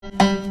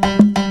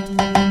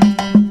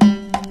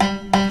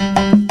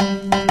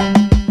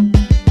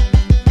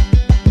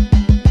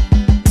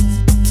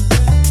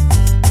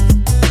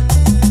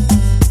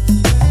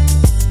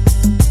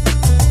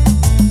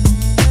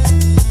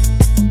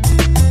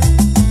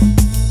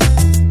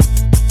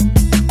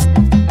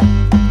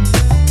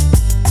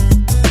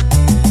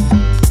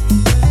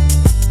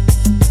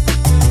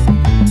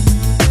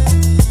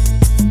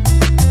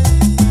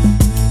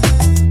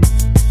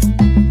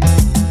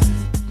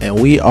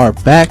We are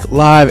back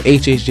live,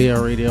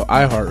 HHJR Radio,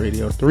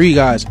 iHeartRadio, 3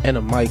 guys and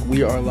a mic.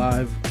 We are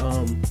live,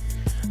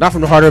 not from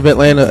the heart of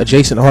Atlanta,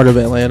 adjacent to the heart of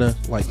Atlanta,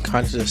 like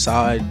kind of to the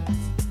side,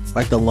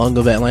 like the lung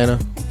of Atlanta.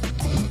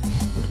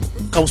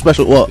 Couple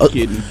special,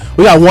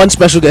 we got one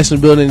special guest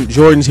in the building.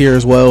 Jordan's here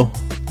as well.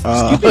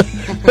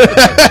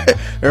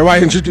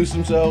 Everybody introduce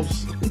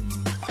themselves.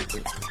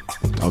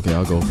 Okay,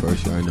 I'll go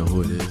first. You already know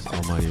who it is.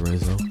 Almighty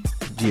Renzo.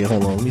 Yeah,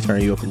 hold on. Let me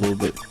turn you up a little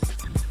bit.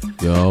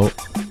 Yo.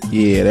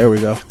 Yeah, there we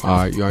go.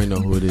 Alright, you already know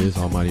who it is.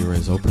 Almighty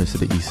Renzo, Prince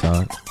of the East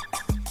Side.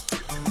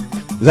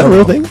 Is that a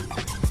real thing?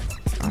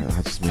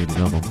 I just made it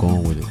up. I'm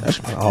going with it. That's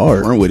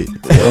hard. Run with it.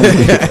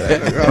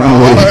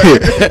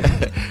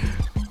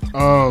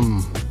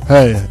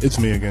 Hey, it's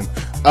me again.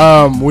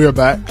 We are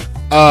back.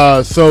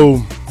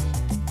 So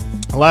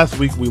last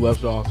week we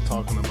left off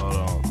talking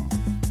about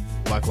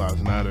Black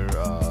Lives Matter,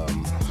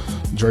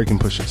 Drake and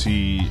Pusha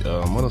T.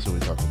 What else did we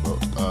talk about?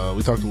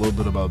 We talked a little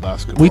bit about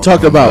basketball. We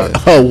talked about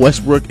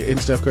Westbrook and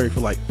Steph Curry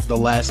for like the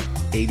last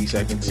 80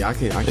 seconds. Yeah, I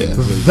can't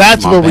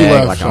That's where we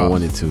left like I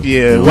wanted to.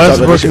 Yeah,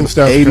 Westbrook and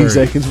Steph 80 Curry.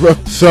 seconds, bro.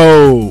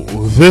 So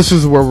this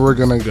is where we're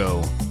gonna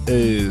go.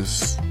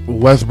 Is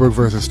Westbrook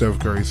versus Steph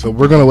Curry. So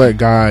we're gonna let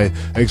Guy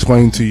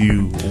explain to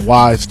you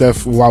why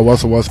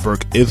Russell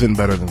Westbrook isn't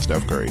better than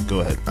Steph Curry.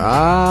 Go ahead.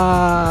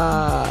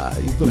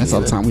 That's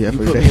all the time we have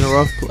for you put today. me in a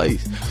rough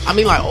place. I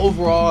mean, like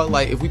overall,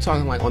 like if we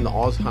talking like on the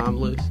all-time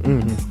list,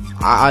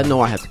 I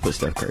know I have to put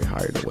Steph Curry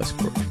higher than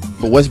Westbrook.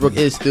 But Westbrook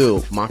is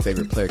still my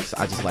favorite player because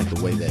I just like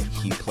the way that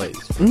he plays.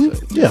 Per se, you know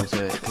what I'm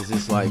saying? Because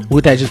it's like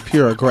With that just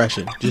pure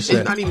aggression. Just it's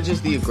that. not even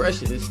just the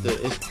aggression. It's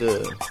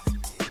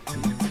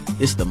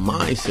the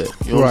mindset.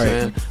 You know what I'm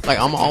saying? Like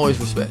I'm always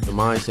respect the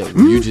mindset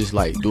when you just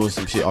like doing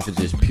some shit off of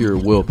just pure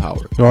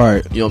willpower.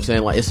 Right. You know what I'm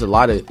saying? Like it's a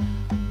lot of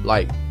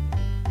like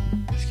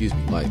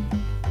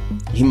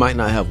he might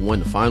not have won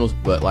the finals,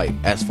 but like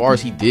as far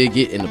as he did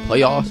get in the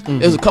playoffs,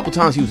 there's a couple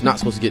times he was not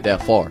supposed to get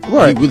that far.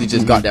 Right. He really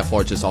just got that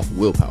far just off of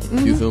willpower.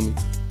 You feel me?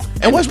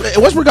 And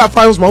Westbrook got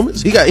finals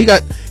moments. He got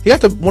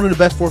one of the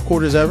best fourth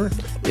quarters ever.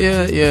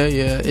 Yeah.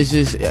 It's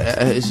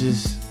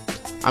just.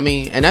 I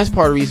mean, and that's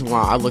part of the reason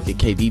why I look at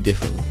KD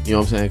differently. You know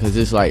what I'm saying? Because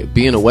it's like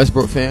being a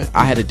Westbrook fan,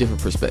 I had a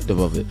different perspective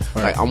of it.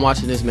 Right. Like I'm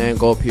watching this man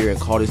go up here and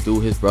call this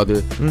dude his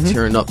brother,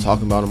 tearing up,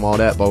 talking about him, all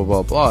that, blah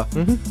blah blah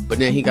blah. But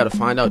then he got to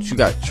find out you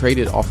got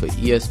traded off of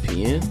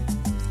ESPN,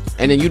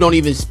 and then you don't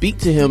even speak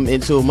to him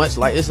until much.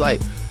 Like it's like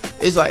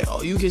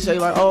oh, you can say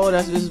like, oh,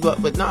 this is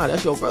but nah,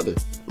 that's your brother.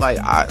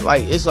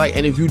 It's like,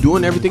 and if you're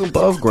doing everything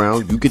above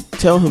ground, you could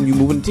tell him you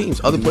moving teams.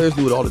 Other players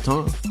do it all the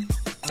time.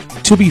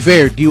 To be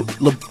fair,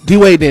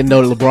 D-Wade didn't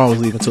know that LeBron was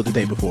leaving until the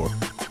day before.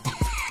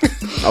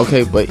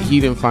 Okay, but he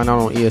didn't find out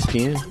on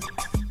ESPN.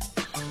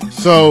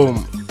 So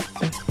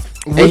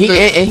And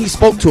he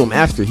spoke to him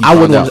after he I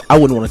found out.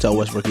 wouldn't want to tell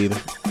Westbrook either.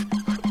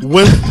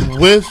 with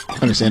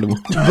Understandable.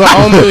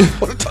 the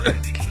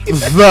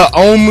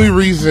only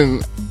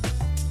reason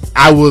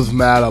I was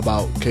mad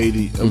about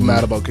KD,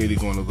 mad about KD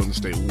going to Golden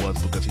State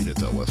was because he didn't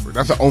tell Westbrook.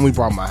 That's the only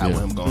problem I had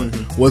with him going,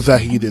 was that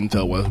he didn't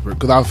tell Westbrook.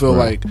 Because I feel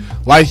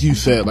like you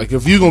said, like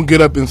if you gonna get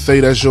up and say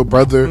that's your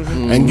brother,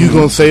 and you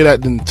gonna say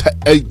that, then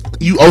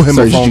you owe him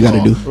a phone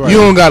call. You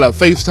don't gotta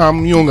FaceTime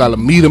him, you don't gotta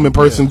meet him in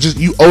person. Just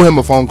you owe him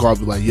a phone call.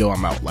 Be like, yo,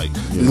 I'm out. Like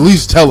at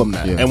least tell him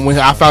that. And when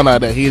I found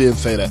out that he didn't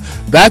say that,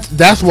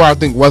 that's where I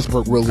think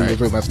Westbrook really was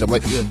really messed up.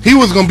 Like he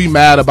was gonna be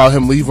mad about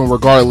him leaving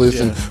regardless,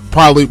 and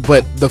probably,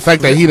 but the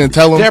fact that he didn't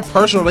tell him. Their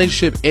personal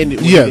relationship ended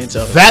when he didn't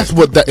tell him. That's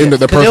what the end of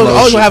the personal they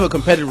always relationship. have a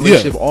competitive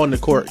relationship on the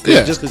court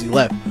just because he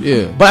left.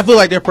 Yeah. But I feel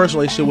like their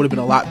personal relationship would have been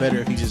a lot better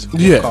if he just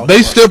called they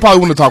him. still probably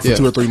wouldn't have talked for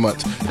 2 or 3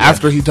 months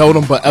after he told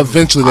them, but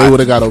eventually they would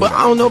have got over But it.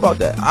 I don't know about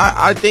that.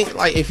 I think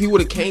like if he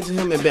would have came to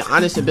him and been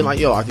honest and been like,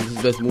 yo, I think this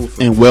is the best move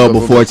for And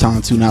before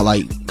time too, not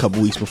like a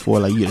couple weeks before.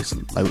 Like you just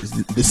like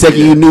the second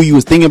you knew you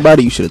was thinking about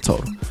it, you should have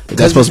told him. If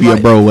that's supposed to be a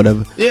bro or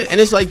whatever. Yeah,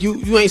 and it's like you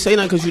ain't saying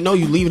nothing because you know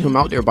you leaving him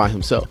out there by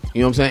himself.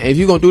 You know what I'm saying? And if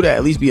you're gonna do that,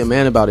 at least be a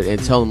man about it and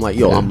tell him like,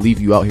 yo, I'm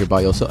leaving you out here by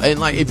yourself. And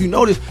like if you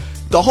notice,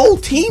 the whole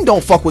team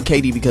don't fuck with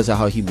KD because of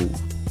how he moved.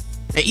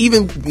 And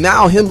even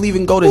now, him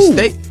leaving Golden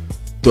State,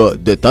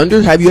 the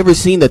Thunder. Have you ever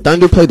seen the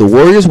Thunder play the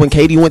Warriors when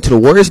KD went to the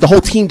Warriors? The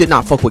whole team did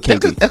not fuck with KD.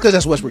 That's because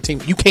that's Westbrook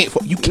team. You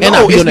cannot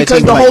No, be on it's that because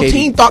team the like whole KD.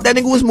 team thought that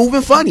nigga was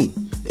moving funny.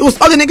 It was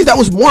other niggas that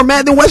was more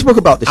mad than Westbrook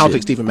about this I don't shit.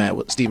 think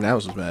Steven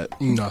Adams was mad.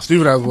 No,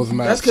 Steven Adams wasn't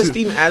mad. That's because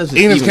Steven Adams is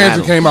Enes Steven Kanter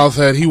Adams. came out and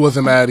said he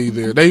wasn't mad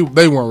either. They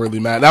weren't really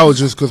mad. That was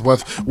just because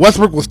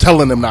Westbrook was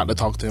telling them not to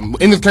talk to him.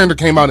 Enes Kanter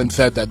came out and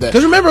said that.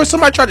 Because remember,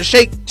 somebody tried to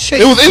shake.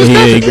 It was Enes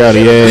Kanter. he got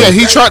it, yeah.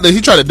 He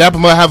tried to dap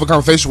him up, have a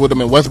conversation with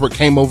him, and Westbrook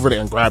came over there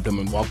and grabbed him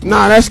and walked.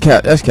 Nah, that's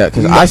cat. That's cat.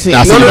 Because I seen.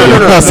 I seen the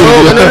video.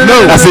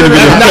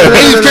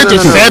 Enes Kanter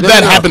said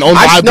that happened on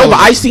live. No, but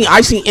I seen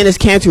Enes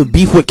Kanter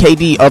beef with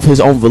KD of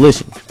his own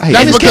volition.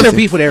 Enes Kanter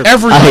beef with everybody.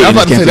 Everybody. I'm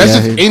about to say Enes that's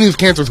Kanter, just Enes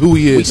Kanter's who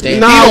he is. He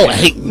No, don't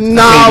hate.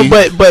 No, KD.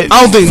 but I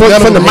don't think none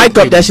of from the them mic hate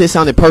up, KD. that shit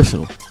sounded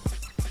personal.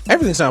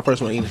 Everything sounds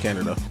personal with Enes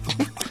Kanter, though.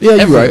 Yeah,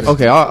 you're right.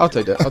 Okay, I'll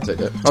take that. I'll take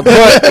that. But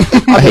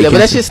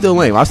that shit's still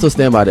lame. I still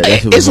stand by that. That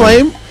shit was It's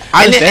lame.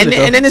 And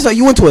then it's like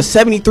you went to a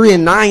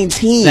 73-9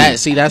 team.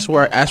 That's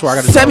where I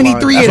got to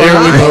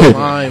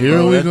 73-9.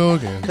 Here we go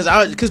again.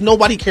 Because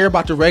nobody care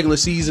about the regular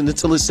season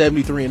until it's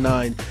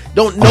 73-9.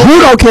 Who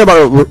don't care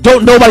about?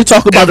 Don't nobody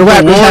talk about the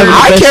Raptors?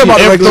 I care about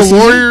the If regular the season.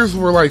 Warriors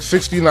were like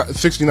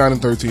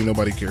 69-13,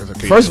 nobody cares.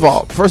 Okay. First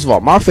of all,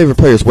 my favorite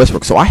player is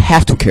Westbrook, so I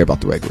have to care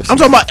about the regular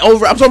season. I'm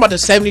talking about the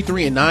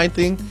 73-9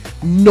 thing.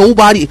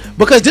 Nobody,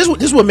 because this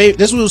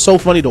was so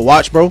funny to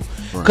watch, bro.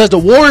 Because the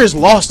Warriors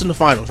lost in the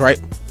finals, right?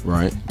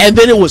 Right. And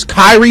then it was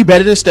Kyrie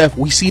better than Steph.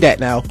 We see that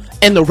now.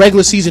 And the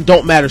regular season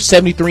don't matter,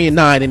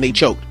 73-9, and they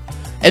choked.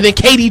 And then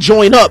KD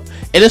joined up,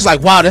 and it's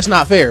like, wow, that's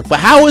not fair. But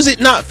how is it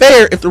not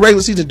fair if the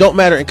regular season don't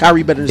matter and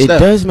Kyrie better than Steph?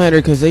 It does matter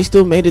because they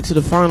still made it to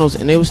the finals,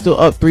 and they were still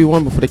up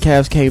 3-1 before the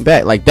Cavs came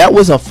back. Like, that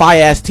was a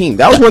fire-ass team.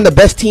 That was one of the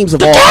best teams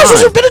of all time. The Cavs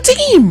was a better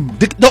team.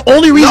 The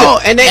only reason,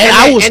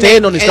 I will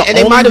stand on this,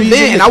 the only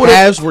reason the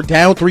Cavs were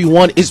down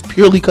 3-1 is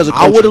purely because of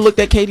coaching. I would have looked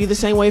at KD the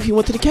same way if he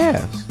went to the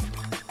Cavs.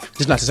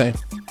 It's not the same.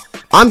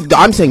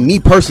 I'm saying me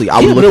personally, I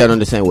would look at him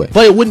the same way.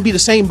 But it wouldn't be the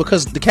same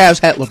because the Cavs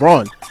had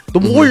LeBron. The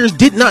Warriors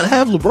did not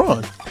have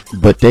LeBron.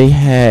 But they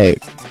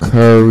had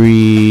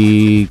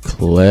Curry,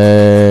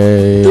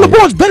 Clay.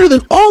 LeBron's better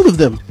than all of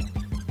them.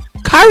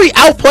 Kyrie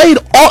outplayed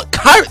all.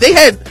 They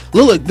had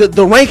look.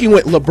 The ranking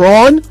went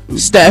LeBron,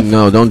 Steph.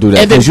 No, don't do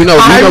that. Because you know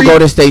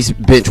Golden State's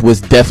bench was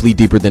definitely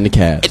deeper than the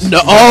Cavs.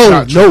 No,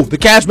 the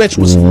Cavs bench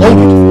was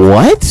loaded.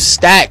 What?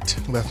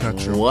 Stacked. That's not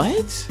true.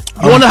 What?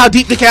 You want to know how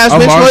deep the Cavs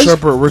bench was?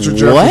 Shepard, Richard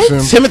What?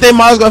 Jefferson. Timothy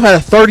Mozgov had a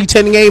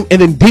 30-10 game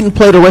and then didn't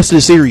play the rest of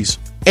the series,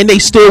 and they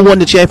still won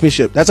the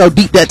championship. That's how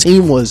deep that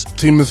team was.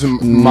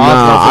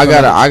 I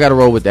gotta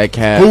roll with that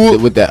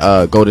Cavs with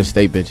that Golden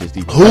State bench is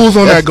deep. Who's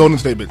on that Golden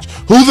State bench?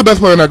 Who's the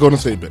best player on that Golden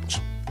State bench?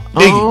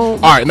 Iggy. All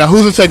right, now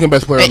who's the second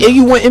best player? And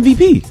Iggy won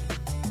MVP.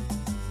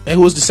 And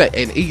who was the second?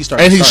 And Iggy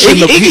started. And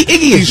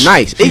Iggy is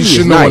nice. He Iggy shouldn't is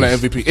have won nice.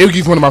 the MVP.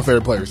 Iggy's one of my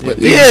favorite players. But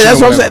Yeah,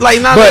 that's what I'm saying. Like,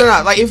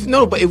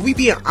 no. Like, if we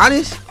being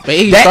honest,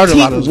 Iggy that started a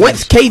lot of team, those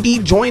once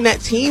KD joined that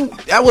team,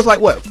 that was like,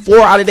 what, 4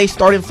 out of their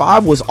starting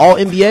 5 was all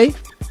NBA?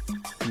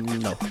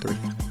 No, 3.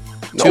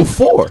 No,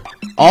 4.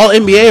 All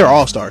NBA or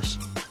All Stars?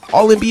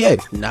 All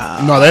NBA.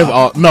 Nah. No, they've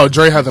all. No,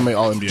 Dre hasn't made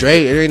all NBA.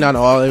 Dre, it ain't not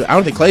all. I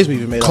don't think Clay's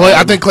even made. Clay, all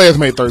I think Clay has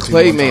made 13.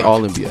 Clay made all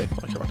NBA.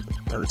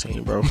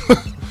 13, bro.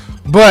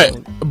 But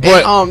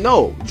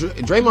no,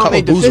 Draymond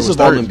made defensive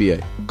all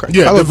NBA.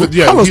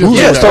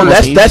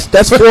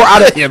 That's 4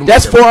 out of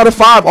that's 4 out of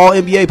 5 all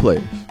NBA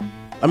players.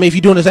 I mean, if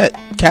you're doing this, that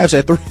Cavs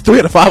had 3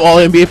 out of 5 all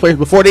NBA players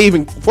before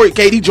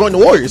KD joined the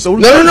Warriors. So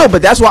no,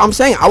 but that's what I'm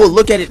saying. I would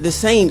look at it the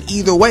same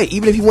either way.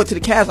 Even if he went to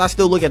the Cavs, I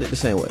still look at it the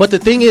same way. But the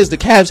thing is, the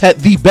Cavs had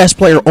the best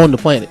player on the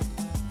planet.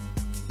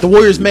 The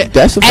Warriors met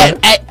that's a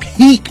fact. At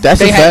peak. That's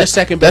they a had fact. the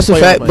second best That's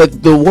a player fact.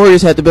 But the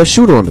Warriors had the best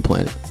shooter on the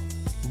planet.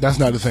 that's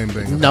not the same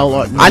thing.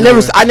 No, I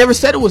never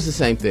said it was the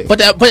same thing. But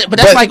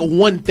that's like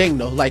one thing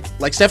though. Like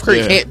Steph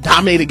Curry can't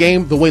dominate a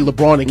game the way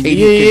LeBron and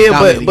KD can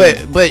dominate a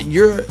game. but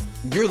you're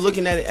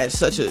looking at it at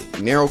such a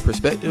narrow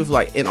perspective.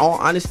 Like, in all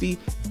honesty,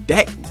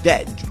 that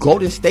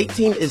Golden State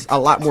team is a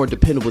lot more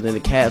dependable than the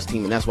Cavs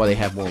team, and that's why they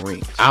have more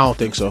rings. I don't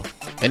think so.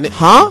 And No,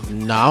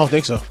 I don't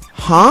think so.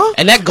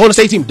 And that Golden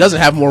State team doesn't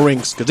have more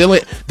rings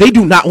because they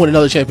do not win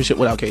another championship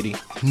without KD.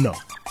 No.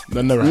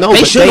 That never No,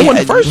 they but should have won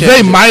the first.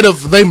 They might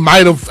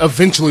have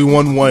eventually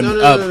won one.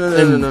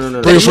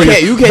 No.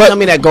 You can't tell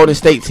me that Golden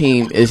State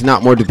team is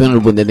not more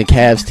dependable than the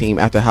Cavs team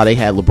after how they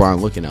had LeBron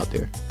looking out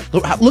there.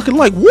 Looking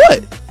like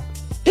what?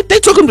 If they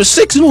took him to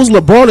 6 and it was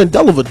LeBron and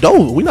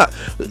Dellavedova, we not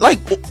like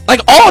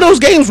all those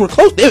games were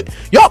close.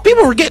 Y'all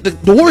people forget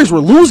the Warriors were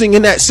losing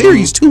in that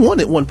series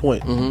 2-1 at one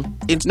point.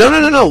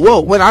 No.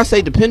 Well, when I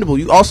say dependable,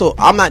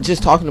 I'm not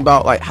just talking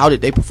about like how did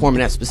they perform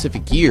in that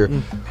specific year.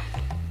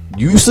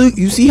 You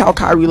see how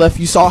Kyrie left.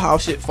 You saw how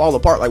shit fall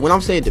apart. Like, when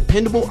I'm saying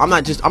dependable, I'm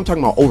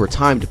talking about over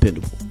time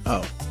dependable.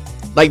 Oh,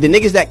 like the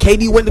niggas that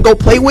KD went to go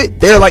play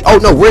with, they're like, oh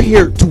no, we're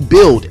here to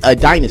build a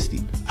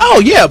dynasty. Oh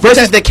yeah,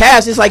 versus the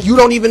Cavs, it's like you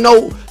don't even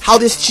know how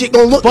this shit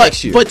gonna look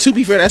next year. But to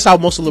be fair, that's how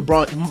most of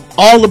all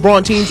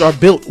LeBron teams are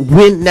built.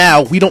 Win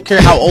now. We don't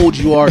care how old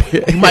you are.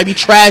 You might be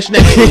trash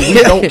next year.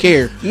 We don't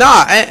care.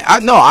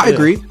 I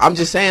agree. I'm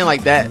just saying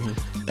like that.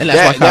 And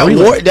that's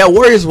why that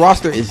Warriors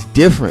roster is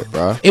different,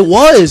 bro. It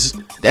was.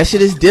 That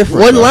shit is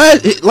different.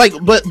 But it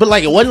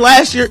wasn't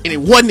last year, and it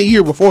wasn't the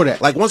year before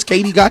that. Like, once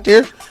KD got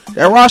there,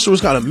 that roster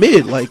was kind of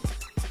mid. Like,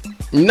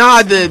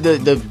 nah,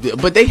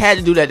 but they had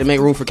to do that to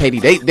make room for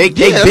KD. They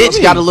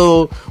bench got a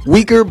little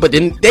weaker, but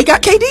then they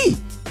got KD.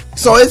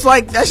 So it's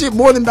like that shit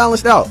more than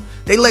balanced out.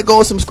 They let go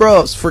of some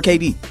scrubs for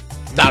KD.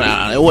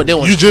 No.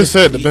 You just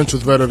said the bench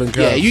was better than Cavs.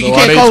 Yeah, you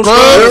can't call them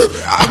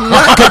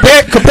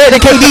scrubs. Compared to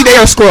KD, they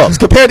are scrubs.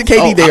 Compared to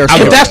KD, they are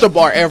scrubs. If that's the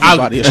bar,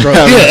 everybody is scrubs.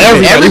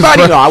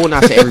 Everybody. No, I would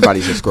not say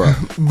everybody's a scrub.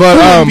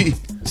 But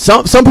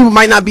some people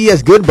might not be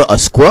as good, but a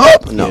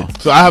scrub? No. Yeah.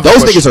 So I have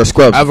those niggas are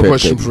scrubs. I have a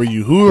question for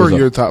you. Who are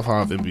your top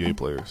 5 NBA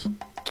players?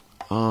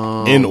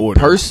 In order,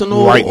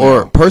 personal right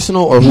or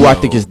who I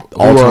think is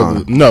all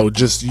time. No,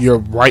 just your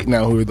right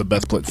now. Who are the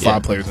best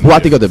 5 players? Who I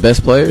think are the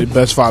best players? The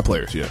best 5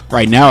 players. Yeah,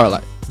 right now or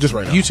like just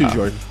right now. You too,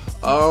 Jordan.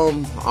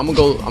 I'm gonna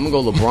go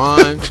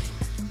LeBron.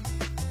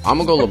 I'm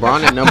gonna go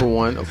LeBron at number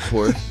 1, of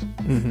course.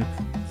 Mm-hmm.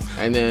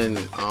 And then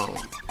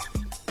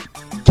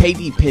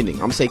KD pending.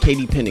 I'm gonna say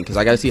KD pending because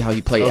I gotta see how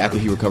he played after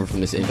he recovered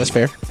from this injury. That's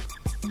fair.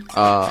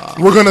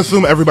 We're gonna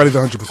assume everybody's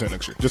 100%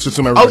 next year. Just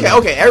assume everybody.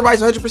 Okay.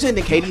 Everybody's 100%.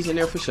 Then KD's in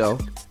there for sure.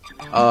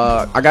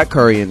 I got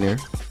Curry in there.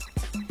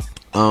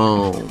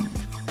 I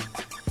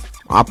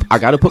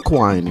gotta put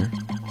Kawhi in there.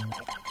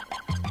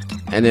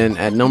 And then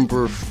at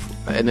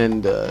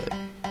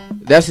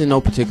that's in no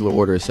particular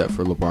order except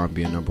for LeBron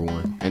being number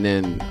 1. And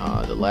then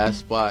the last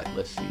spot,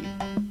 let's see.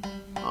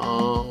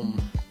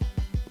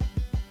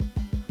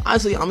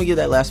 Honestly, I'm gonna give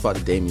that last spot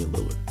to Damian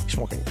Lillard. He's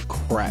smoking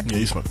crack. Yeah,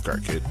 you smoking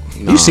crack, kid.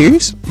 Nah, You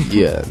serious?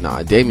 Yeah,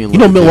 Damian Lillard. You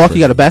know Milwaukee different.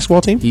 got a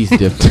basketball team? He's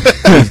different.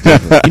 He's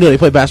different. You know they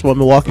play basketball in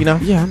Milwaukee now?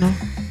 Yeah, I know.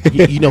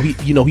 you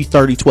know he's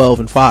 30, 12,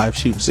 and 5,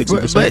 shooting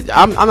 60%. But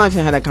I'm not even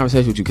gonna have that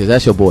conversation with you because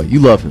that's your boy. You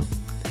love him.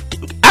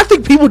 I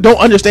think people don't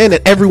understand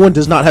that everyone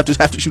does not have to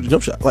shoot a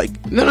jump shot. Like,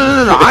 No.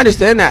 I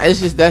understand that. It's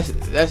just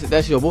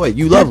that's your boy.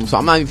 You love him, so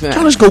I'm not even.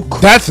 trying to just go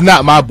crazy. That's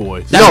not my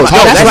boy. No,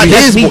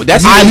 that's his me. boy.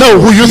 That's I his know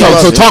boy. who you're You talking.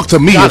 love So him. talk to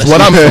me is what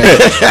I'm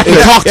saying. And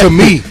talk to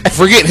me.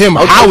 Forget him.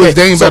 How is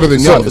Dame better than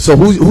Giannis? So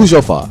who's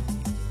your 5?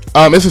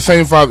 It's the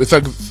same 5. It's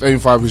like the same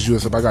 5 as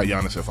USF. I got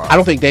Giannis at 5. I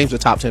don't think Dame's a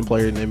top 10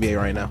 player in the NBA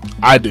right now.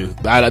 I do.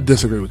 I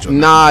disagree with you.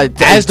 Nah,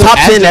 top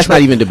 10. That's not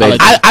even debated.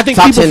 I think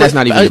top people 10. That's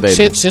not even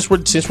debated. Since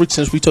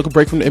we took a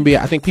break from the NBA,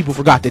 I think people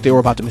forgot that they were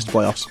about to miss the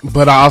playoffs.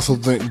 But I also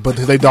think,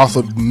 they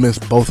also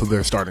missed both of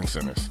their starting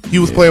centers. He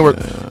was playing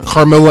with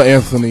Carmelo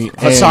Anthony and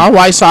Hassan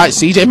Whiteside,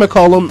 CJ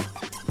McCollum.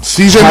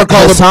 CJ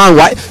McCollum. Hassan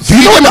White. Do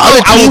you know what the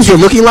other I teams will- are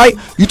looking like?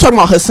 You talking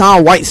about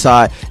Hassan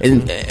Whiteside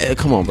and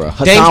come on, bro. Dame's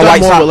Hassan done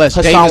Whiteside. more with less.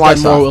 Dame's Hassan done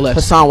Whiteside. more with less.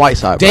 Hassan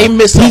Whiteside. Bro. Dame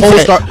missed the whole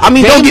start. I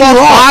mean, don't Dame get me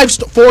wrong.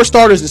 lost 4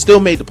 starters and still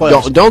made the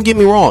playoffs. Don't get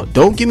me wrong.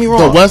 Don't get me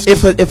wrong. The West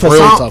if is real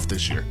Hassan, tough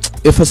this year.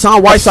 if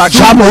Hassan Whiteside,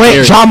 John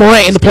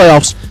Morant in the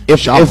playoffs.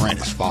 John Morant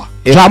is far.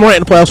 John Morant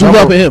in the playoffs. Who's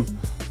helping him?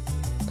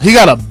 He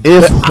got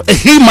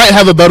he might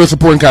have a better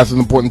supporting cast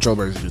than Portland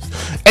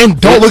Trailblazers. And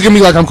don't look at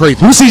me like I'm crazy.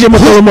 Who's CJ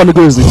McCollum on the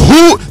Grizzlies?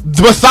 Who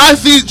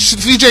besides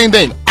CJ and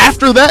Dame?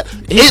 After that,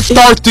 it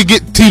starts to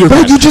get teeter.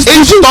 You just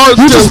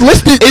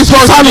listed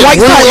Hassan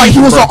Whiteside like he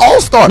was an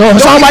all-star. No, Hassan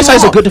Don't get me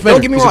Whiteside's a wrong. good defender.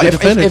 Don't get me He's a wrong. good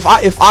defender.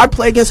 If I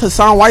play against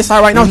Hassan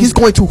Whiteside right now, he's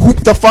going to hoop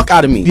the fuck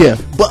out of me. Yeah.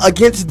 But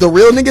against the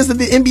real niggas of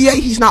the NBA,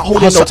 he's not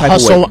holding no type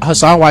of weight.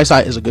 Hassan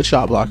Whiteside is a good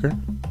shot blocker,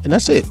 and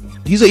that's it.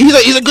 He's a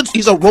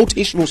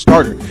rotational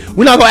starter.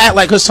 We're not gonna act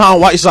like Hassan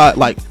Whiteside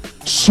like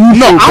super.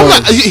 No, I'm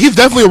good. not. He's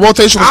definitely a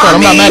rotational starter.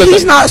 I'm not mad at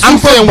he's that. not I'm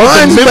super saying with the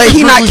buns, but Memphis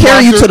he not Grizzlies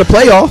carrying you roster- to the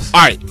playoffs.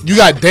 All right, you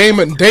got Dame,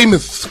 and Dame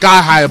is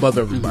sky high above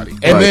everybody.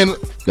 And Right. then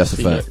That's a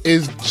fact.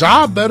 is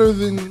Ja better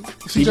than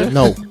CJ?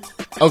 No,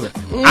 Okay,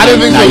 I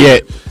didn't think Not so.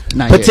 yet.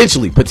 Not yet.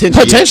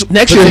 Potentially.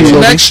 next year. He will be.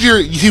 Next year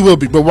he will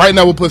be, but right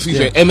now we'll put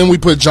CJ, and then we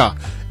put Ja.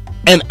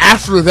 And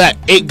after that,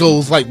 it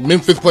goes like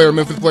Memphis player,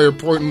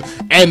 Portland,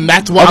 and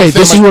that's why Okay, I'm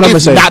saying this is like, what I'm gonna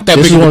it's say. not that This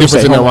big is of what a I'm difference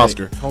saying. in their Hold on,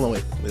 roster. Hold on,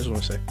 wait. This is what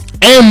I'm saying.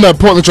 And the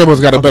Portland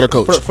Trailblazers got a better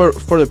coach. For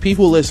the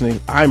people listening,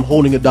 I'm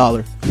holding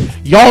 $1.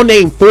 Y'all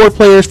name 4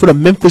 players for the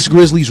Memphis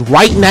Grizzlies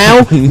right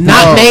now.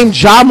 Not name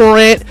Ja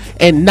Morant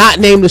and not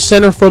name the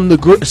center from the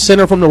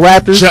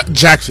Raptors.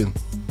 Jackson.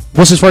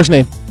 What's his first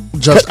name?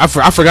 I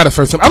forgot his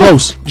first name.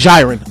 Close.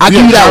 Jiren. I Yeah,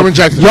 give you that Jiren one.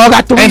 Jackson. Y'all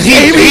got 3. And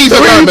Name me he's the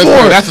 3 third best more.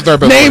 player. That's the third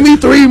best Name player.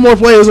 me 3 more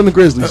players on the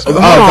Grizzlies.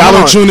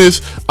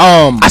 Valanciunas.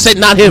 I said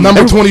not him.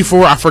 Number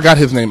 24. I forgot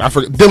his name. I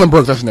forgot Dylan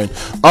Brooks. That's his name.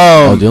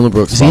 Dylan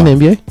Brooks. Is he in the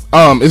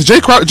NBA? Is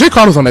Jay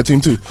Crowder's on that team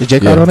too? Is Jay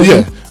Crowder on that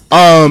Yeah.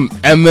 team?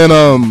 And then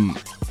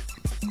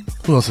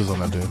who else is on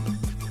that team?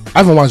 I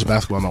haven't watched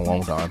basketball in a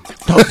long time.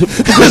 No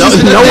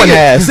one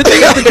has. The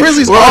thing is, the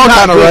Grizzlies We're are all not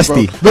kind of good,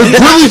 rusty. bro. The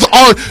Grizzlies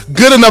are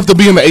good enough to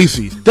be in the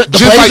AC. The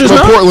just like Blazers what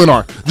not? Portland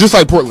are. Just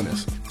like Portland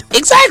is.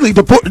 Exactly.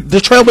 The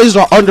Trailblazers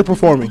are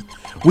underperforming.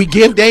 We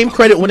give Dame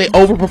credit when they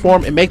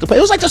overperform and make the play.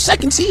 It was like the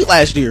 2nd seed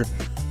last year.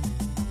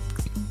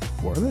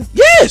 Were they?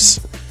 Yes.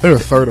 They were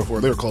 3rd or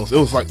 4th. They were close. It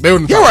was like they were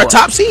in the They top were a 4.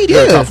 top seed, They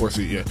were yeah. top 4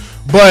 seed, yeah.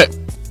 But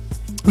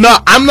no,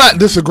 I'm not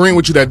disagreeing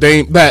with you that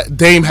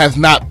Dame has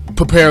not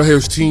propelled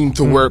his team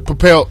to where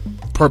propelled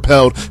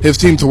his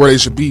team to where they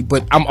should be.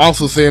 But I'm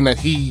also saying that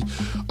he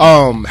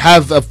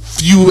has a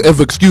few of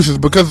excuses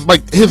because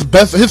like his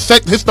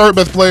third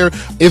best player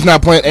is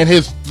not playing, and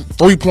his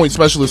 3-point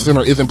specialist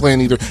center isn't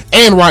playing either,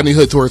 and Rodney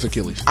Hood tore his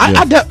Achilles. I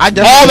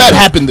definitely All that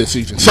happened this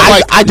season. So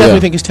I definitely Yeah.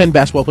 think it's 10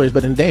 basketball players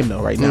better than Dame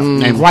though right now.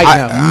 Name Right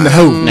him. now.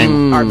 No.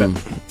 Name All right,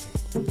 bet.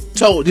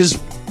 So just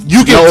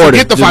You can No order.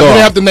 forget the Just five. go You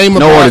off. have to name them.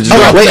 No order. Just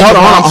go. Wait, hold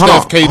on.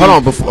 Steph, KD. Hold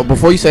on.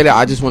 Before you say that,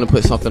 I just want to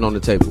put something on the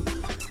table.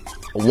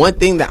 One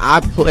thing that I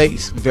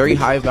place very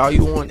high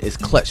value on is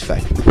clutch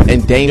factor,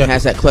 and Dame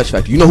has that clutch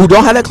factor. You know who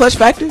don't have that clutch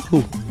factor?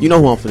 Who? You know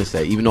who I'm finna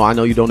say, even though I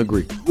know you don't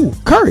agree. Who?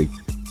 Curry.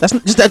 that's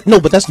just that. No,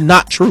 but that's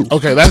not true.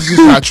 Okay, that's just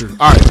not true.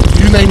 All right,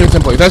 you name your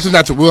template. That's just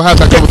not true. We'll have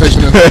that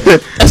conversation.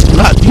 That's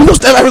not. You know,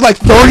 Steph averaged like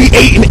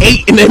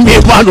 38-8 in the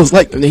NBA Finals.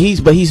 Like, And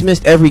he's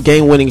missed every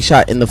game-winning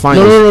shot in the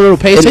finals. no.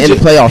 Pay attention. in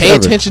the playoffs. Pay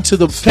ever. attention to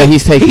the. And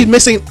he's taking. He's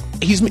missing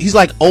he's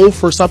like 0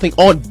 for something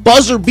on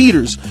buzzer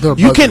beaters.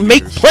 You can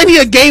make plenty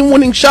of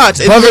game-winning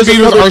shots. Buzzer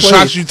beaters are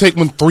shots you take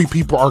when 3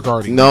 people are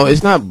guarding. No,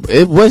 it's not.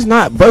 It was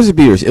not buzzer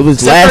beaters. It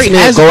was last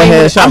minute go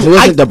ahead shots. It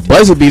wasn't the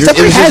buzzer beaters. Steph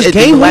Curry has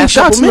game-winning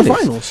shots in the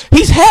finals.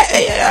 He's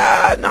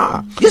had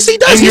nah. Yes, he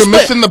does. And you're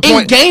missing the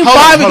point. In Game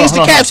 5 against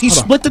the Cavs, he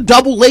split the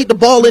double, laid the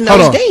ball in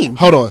that game.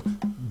 Hold on.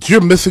 You're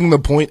missing the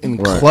point in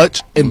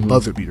clutch and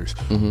buzzer beaters.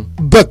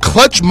 The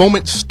clutch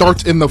moment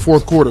starts in the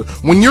fourth quarter.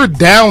 When you're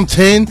down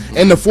 10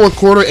 in the fourth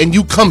quarter and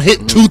you come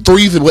hit 2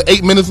 threes with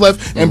 8 minutes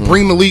left and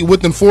bring the lead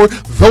within 4,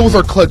 those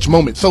are clutch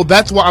moments. So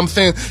that's why I'm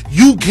saying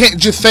you can't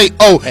just say,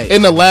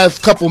 in the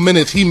last couple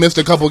minutes he missed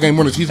a couple game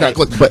winners. He's not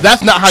clutch. But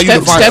that's not how you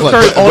define Steph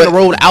clutch. Curry on the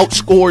road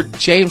outscored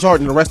James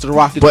Harden and the rest of the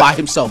Rockets by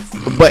himself.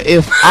 But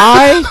if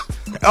I...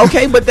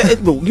 Okay, but you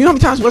know how many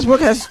times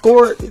Westbrook has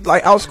scored,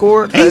 like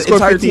outscored the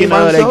entire team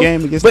by himself? That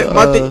game against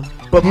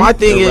my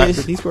thing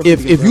is,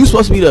 if you're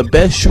supposed to be the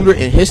best shooter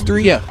in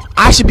history,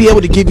 I should be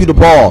able to give you the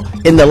ball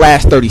in the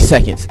last 30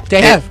 seconds.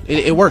 They have.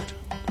 It worked.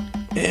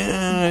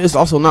 It's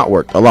also not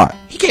worked a lot.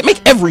 He can't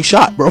make every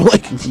shot, bro.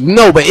 Like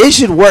no, but it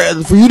should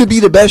work for you to be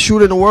the best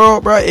shooter in the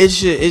world, bro.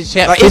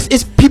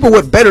 It's people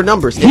with better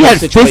numbers. He had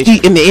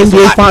 50 in the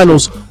NBA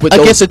Finals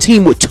against a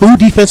team with 2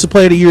 defensive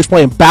player of the years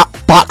playing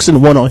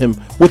boxing one on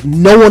him with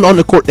no one on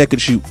the court that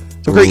could shoot.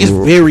 So Curry is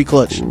very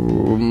clutch.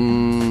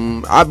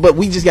 But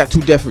we just got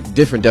 2 different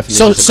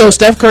definitions. So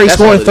Steph Curry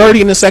scoring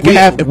 30 in the second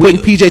half and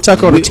putting PJ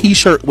Tucker on a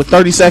T-shirt with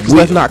 30 seconds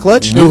left, not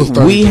clutch.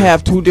 We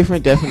have 2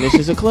 different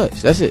definitions of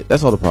clutch. That's it.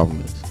 That's all the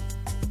problem is.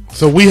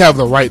 So we have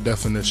the right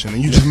definition,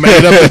 and you just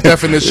made up the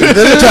definition to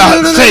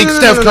say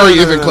Steph Curry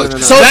isn't clutch.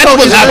 So that's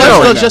what's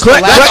happening. That's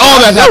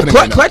all that's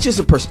happening. Clutch is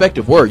a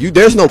perspective word.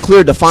 There's no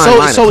clear defined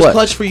line. So is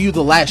clutch for you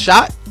the last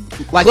shot?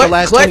 Like the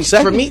last 20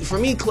 seconds? For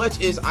me, clutch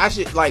is I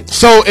should like.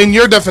 So in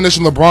your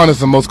definition, LeBron is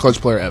the most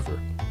clutch player ever.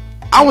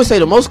 I wouldn't say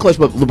the most clutch,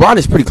 but LeBron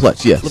is pretty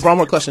clutch. Yes. LeBron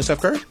more clutch than Steph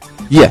Curry?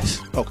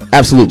 Yes. Okay.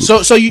 Absolutely.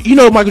 So you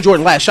know Michael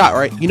Jordan last shot,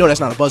 right? You know that's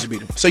not a buzzer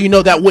beater. So you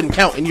know that wouldn't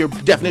count in your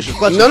definition of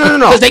clutch. No.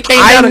 Because they came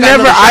down and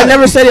I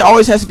never said it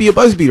always has to be a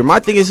buzzer beater. My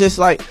thing is just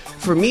like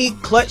for me,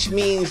 clutch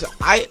means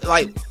I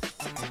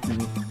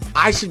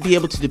should be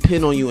able to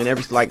depend on you and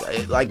everything.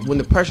 Like when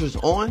the pressure's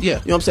on. Yeah. You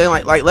know what I'm saying?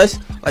 Like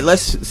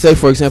let's say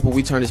for example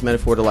we turn this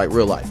metaphor to like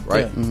real life,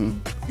 right? Yeah.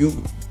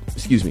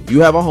 You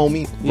have a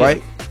homie,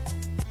 right?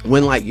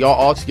 When like y'all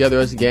all together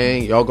as a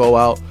gang, y'all go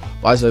out,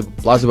 blah,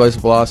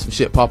 some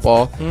shit pop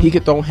off. He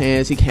can throw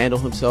hands, he can handle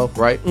himself,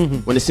 right?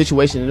 When the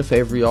situation in the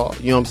favor y'all,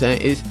 you know what I'm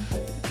saying?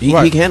 He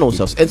can handle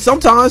himself. And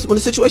sometimes when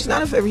the situation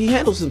not in favor, he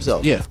handles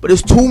himself. Yeah. But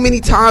there's too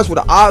many times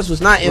where the odds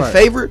was not in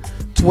favor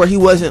to where he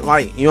wasn't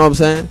like, you know what I'm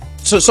saying?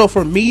 So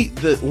for me,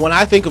 when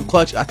I think of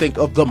clutch, I think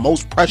of the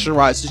most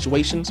pressurized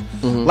situations,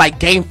 like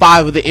Game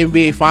 5 of the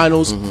NBA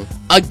Finals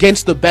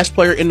against the best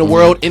player in the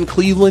world in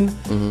Cleveland,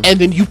 and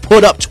then you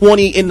put up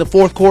 20 in the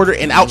fourth quarter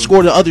and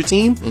outscore the other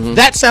team.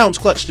 That sounds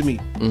clutch to me.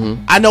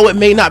 I know it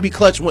may not be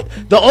clutch.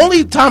 The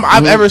only time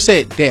I've ever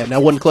said, "Damn,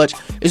 that wasn't clutch,"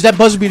 is that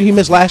buzzer beater he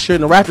missed last year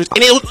in the Raptors,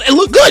 and it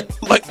looked good.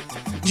 Like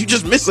you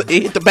just missed it,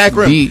 hit the back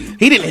rim. He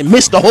didn't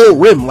miss the whole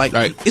rim. Like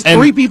it's and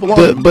 3 people on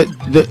him. But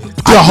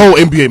the whole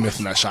NBA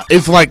missing that shot.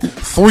 It's like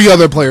 3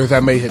 other players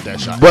that may hit that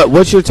shot. But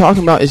what you're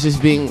talking about is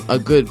just being a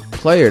good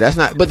player. That's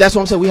not. But that's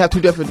what I'm saying. We have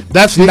 2 different.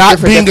 That's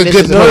not being a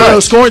good player. No,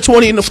 scoring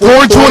 20 in the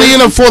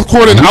fourth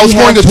quarter and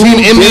outscoring a team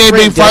in the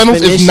NBA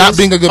Finals is not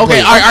being a good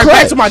player. Okay, all right,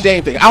 back to my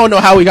Dame thing. I don't know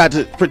how we got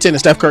to pretend that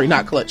Steph Curry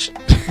not clutch,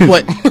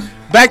 but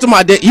back to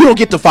my you don't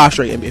get to 5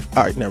 straight NBA.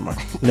 All right, never mind.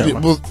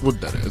 We'll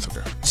it's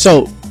okay.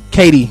 So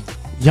KD,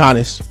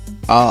 Giannis,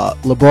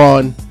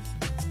 LeBron.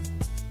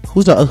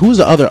 Who's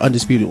the other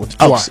undisputed ones?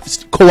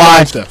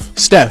 Kawhi,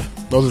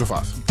 Steph. Those are the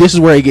 5. This is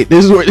where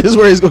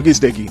it's gonna get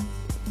sticky.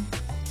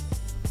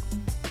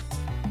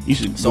 You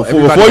should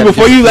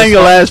before you name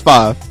your last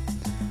 5.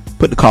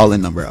 Put the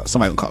call-in number out.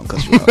 Somebody gonna call and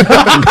cuss you out.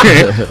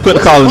 Put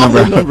the call-in number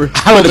out.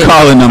 Put the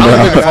call-in number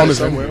out. The phone is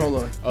somewhere.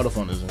 Hold on. Oh, the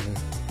phone is in here.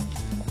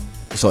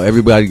 So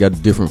everybody got a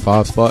different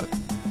 5 spot?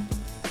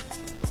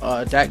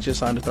 Dak just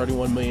signed a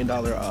 $31 million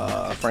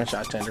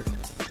franchise tender.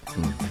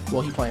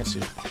 Well, he plans to.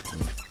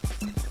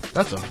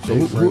 That's a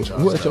big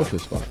franchise. Who at your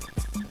 5th spot?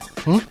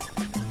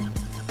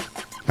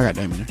 I got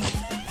Dame in there.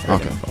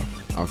 Okay,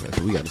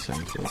 so we got the same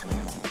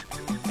 5th.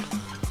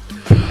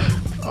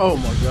 Oh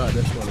my God,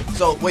 that's funny.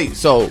 So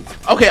wait,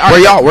 okay,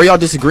 were y'all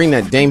disagreeing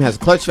that Dame has a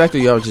clutch factor?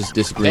 Or y'all just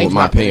disagreeing with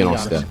my opinion on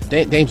Steph?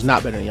 Dame's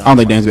not better than Giannis. I don't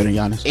think Dame's better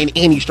than Giannis in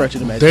any stretch of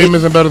the imagination. Dame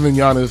isn't better than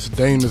Giannis.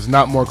 Dame is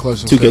not more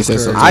clutch than 2K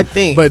says Steph so. I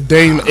think, but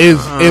Dame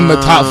is in the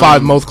top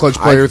 5 most clutch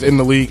players in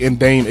the league, and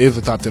Dame is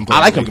the top 10 player.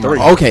 I like him 3.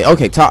 Okay. I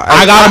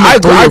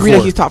agree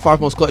that he's top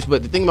 5 most clutch,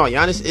 but the thing about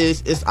Giannis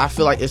is I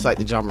feel like it's like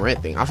the John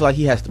Morant thing. I feel like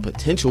he has the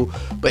potential,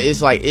 but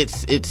it's like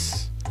it's.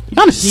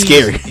 Giannis is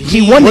scary.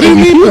 He won the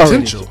MVP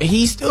potential.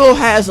 He still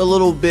has a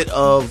little bit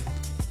of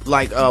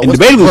like. And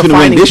debatably going to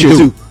win this year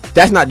too.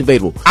 That's not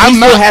debatable. I'm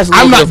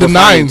not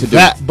denying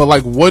that, but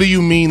like, what do you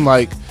mean?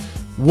 Like,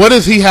 What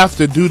does he have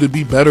to do to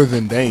be better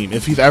than Dame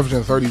if he's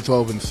averaging 30,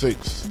 12, and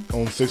 6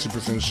 on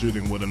 60%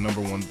 shooting with a number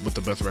one with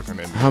the best record in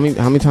the NBA?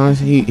 How many times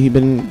he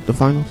been in the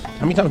finals?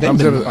 How many times Dame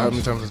been in the finals? How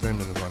many times has Dame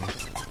been in the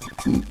finals?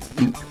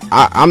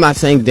 I'm not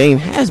saying Dame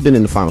has been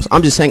in the finals.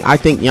 I'm just saying I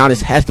think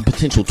Giannis has the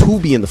potential to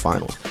be in the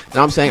finals. And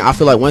I'm saying I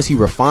feel like once he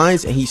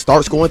refines and he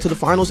starts going to the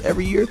finals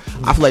every year,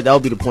 I feel like that'll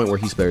be the point where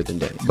he's better than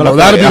Dame. But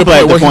that'll be the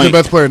point where he's the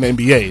best player in the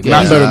NBA.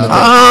 Not better than Dame.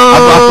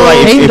 I feel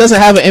like Dame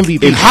doesn't have an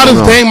MVP. How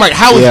does Dame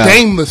how is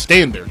Dame the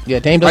standard? Yeah,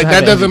 Dame doesn't like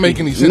have that doesn't make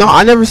any sense. No,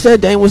 I never said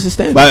Dame was the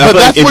standard. But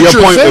that's if what your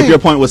you're point, saying. if your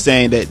point was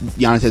saying that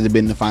Giannis hasn't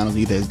been in the finals,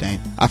 neither has Dame.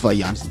 I feel like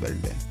Giannis is better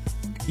than Dame.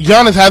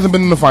 Giannis hasn't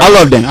been in the finals.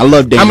 I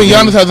love Dame. I mean,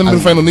 Giannis hasn't been in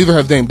the finals. Neither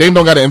has Dame. Dame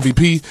don't got an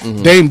MVP.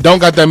 Mm-hmm. Dame don't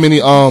got that many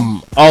All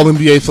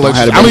NBA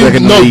selections. I don't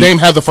even know Dame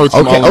has the first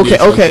team All NBA.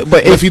 Okay.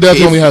 But if he does,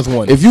 he only has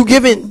one. If you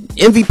giving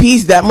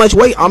MVPs that much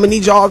weight, I'm gonna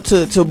need y'all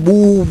to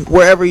move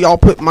wherever y'all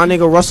put my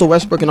nigga Russell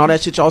Westbrook and all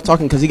that shit y'all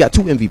talking because he got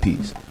 2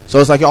 MVPs. So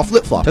it's like y'all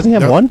flip flop. Doesn't he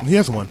have one? He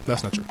has one.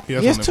 That's not true. He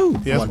has 2.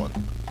 He has one.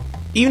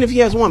 Even if he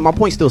has one, my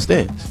point still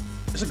stands.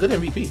 It's a good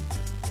MVP.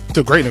 It's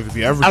a great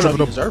MVP. I don't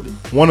know if he deserved it.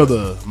 One of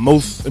the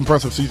most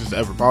impressive seasons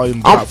ever. Probably in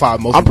the top 5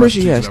 most. I'm pretty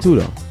sure he has 2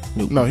 though.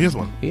 No, he has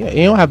one. Yeah,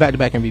 he don't have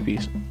back-to-back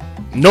MVPs.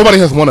 Nobody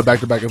has won a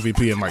back-to-back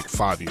MVP in like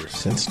 5 years.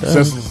 Since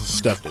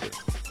Steph did it.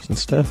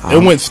 Since Steph. It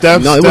went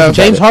Steph. No, it was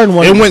James Harden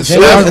won. It went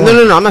Steph.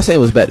 No. I'm not saying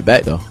it was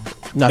back-to-back though.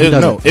 No, he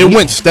doesn't. It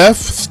went Steph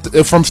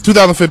from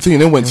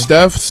 2015. It went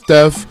Steph.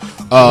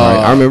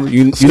 I remember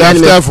you.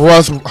 Steph,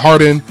 Russ,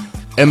 Harden,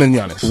 and then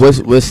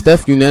Giannis. Was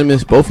Steph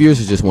unanimous both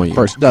years or just 1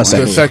 year?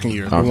 Second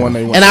year. Okay. The one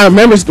they won. And I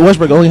remember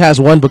Westbrook only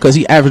has one because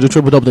he averaged a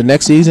triple-double the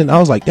next season. I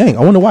was like, dang,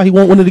 I wonder why he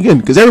won't win it again.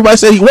 Because everybody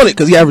said he won it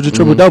because he averaged a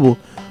triple-double.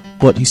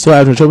 But he still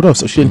averaged a triple-double.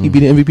 So shouldn't he be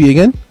the MVP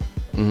again?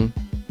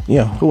 Mm-hmm.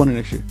 Yeah. Who won it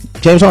next year?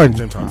 James Harden.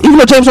 Even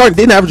though James Harden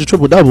didn't average a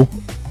triple-double,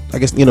 I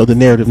guess, the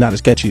narrative not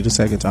as catchy the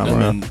second time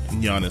around.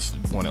 And Giannis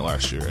won it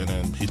last year, and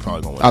then he's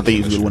probably going to win I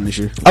think he's going to win this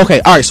year.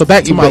 Okay, all right, so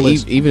back to my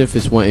list. Even if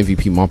it's one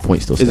MVP, my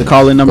point still stands. Is the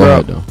call-in number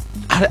up? Though.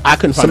 I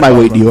couldn't find Somebody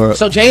wait Dior up.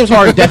 So James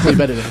Harden definitely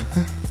better than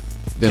him.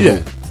 Then Yeah.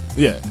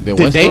 who? Yeah. Then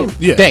Dame? Westbrook?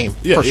 Yeah. Dame,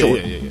 Yeah, for yeah, sure.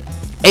 Yeah.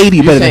 80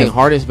 You're better than saying him.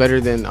 Harden's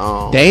better than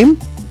Dame?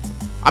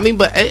 I mean,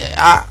 but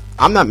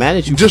I'm not mad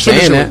at you Just for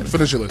saying that.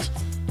 finish your list.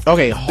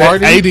 Okay,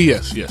 Harden. AD,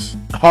 yes.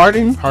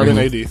 Harden.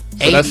 AD.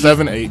 So that's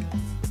 7, 8.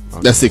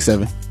 That's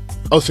 6-7.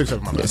 Oh, 6,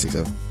 7, my bad. Yeah,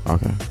 6-7.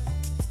 Okay.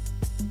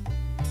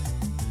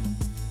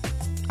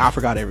 I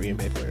forgot every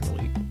NBA player in the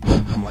league.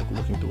 I'm like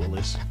looking through a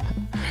list.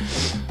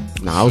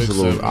 Nah, I was a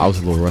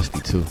little rusty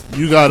too.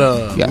 You got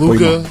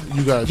Luka.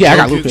 You got Yeah, Jokic. I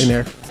got Luka in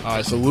there. All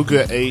right, so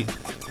Luka at 8.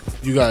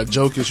 You got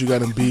Jokic. You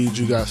got Embiid.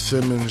 You got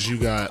Simmons. You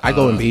got. I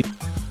go Embiid.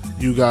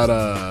 You got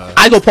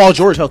I go Paul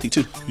George healthy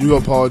too. You go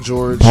Paul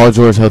George. Paul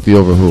George healthy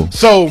over who?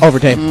 So Over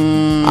Dame.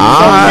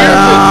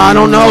 I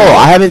don't know.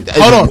 I haven't.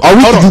 Hold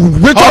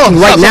on. We're talking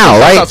right now,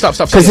 right? Stop.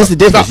 Because it's the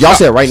difference. Y'all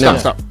said right now.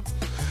 Stop.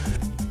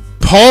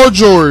 Paul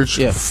George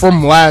Yeah.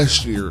 from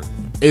last year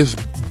is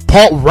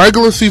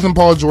regular season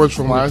Paul George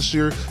from last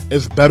year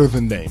is better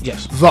than Dame.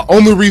 Yes. The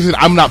only reason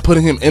I'm not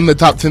putting him in the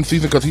top 10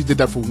 season because he did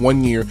that for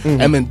 1 year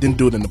and then didn't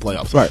do it in the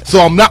playoffs. Right.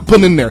 So I'm not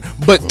putting him there.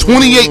 But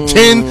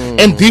 28-10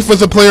 and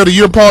defensive player of the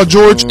year Paul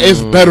George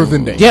is better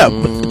than Dame. Yeah,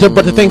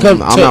 but the thing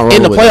comes I'm not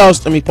in the rolling with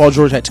playoffs. I mean, Paul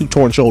George had 2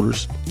 torn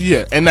shoulders.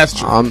 Yeah, and that's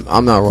true.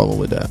 I'm not rolling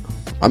with that.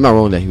 I'm not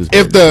rolling that he was.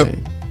 If better the-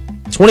 than Dame.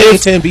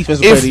 28-10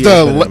 defensive player of the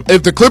year.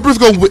 If the Clippers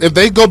if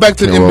they go back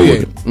to the Can't roll NBA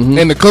with it. Mm-hmm.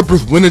 and the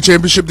Clippers win the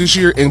championship this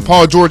year and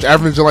Paul George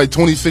averaging like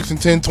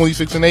 26-10,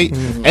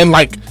 26-8, and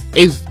like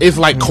it's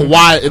like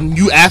Kawhi, and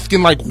you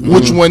asking like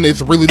which one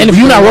is really the And if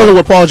you're not better rolling one?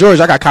 with Paul George,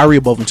 I got Kyrie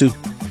above him too.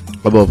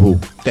 Above who?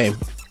 Dame.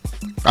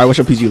 All right, what's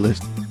your PG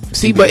list?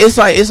 See, but it's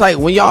like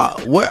when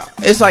y'all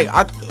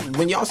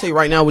when y'all say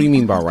right now, what do you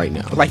mean by right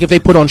now? Like if they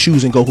put on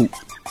shoes and go hoop.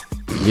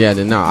 Yeah,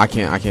 then no, I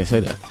can't say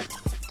that.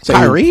 Say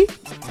Kyrie?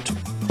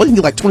 What do you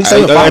get, like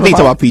 27? I think 5? it's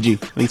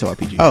about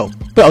PG.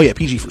 Oh yeah,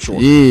 PG for sure.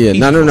 Yeah, PG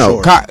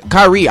no. for sure.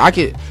 Kyrie, I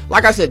could,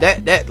 like I said,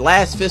 that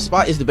last 5th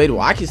spot is debatable.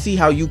 I can see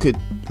how you could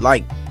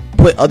like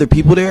put other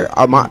people there.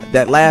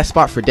 That last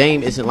spot for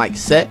Dame isn't like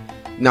set.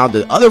 Now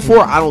the other 4,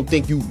 I don't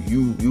think you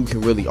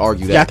can really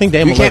argue that. Yeah, I think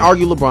Dame You can't 11.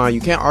 argue LeBron.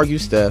 You can't argue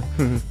Steph.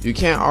 You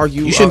can't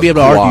argue. You shouldn't be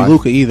able to Kawhi. argue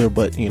Luka either,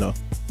 but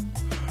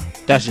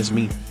that's just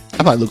me.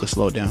 I thought Luka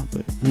slowed down,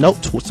 but Nope,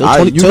 still I-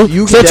 22.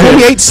 you Still can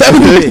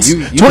 28-7. You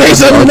can 28-7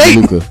 definitely and argue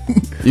 8.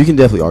 Luka. You can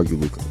definitely argue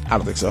Luka. I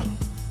don't think so.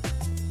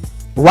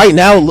 Right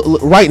now,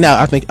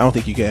 I don't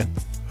think you can.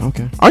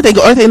 Okay. Aren't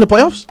they in the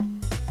playoffs?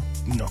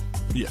 No.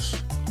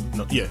 Yes.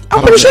 No. Yeah.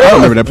 I'm pretty sure I they don't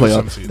are. remember that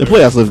playoff. The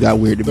playoffs list got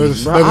weird to me.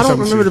 There's- Bro, I don't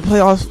remember the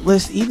playoffs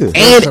list either.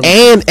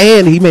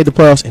 And he made the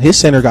playoffs, and his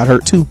center got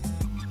hurt too.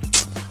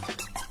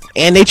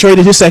 And they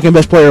traded his second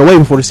best player away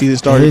before the season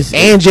started.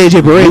 And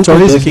JJ Barea Luka tore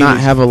his does not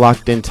Achilles. have a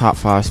locked in top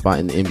 5 spot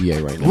in the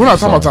NBA right now. We're not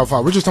talking about top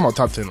 5. We're just talking about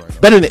top 10 right now.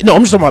 Better than, no,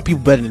 I'm just talking about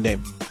people better than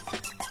Dame.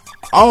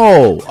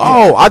 Oh,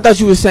 I thought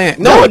you were saying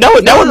No,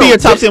 that would be your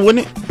top 10,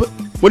 wouldn't it? But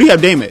what do you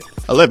have Dame at?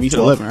 11. You said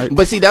 11, right?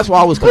 But see, that's why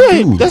I was Yeah,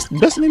 confused. that's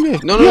best in the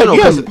NBA. No.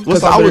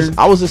 Because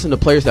I was listening to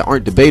players that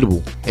aren't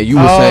debatable, and you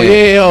were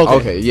saying,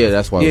 okay, yeah,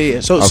 that's why. Yeah.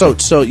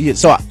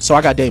 So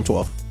I got Dame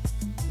 12.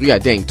 You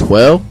got Dame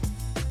 12.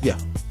 Yeah.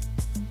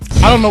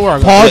 I don't know where I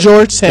got Paul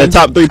George 10. The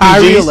top 3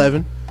 Kyrie PGs?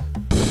 11.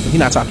 He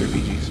not top 3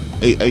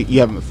 PGs. You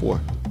have him at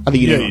 4. I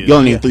think you Yeah, you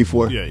only need 3,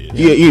 4. Yeah.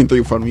 You need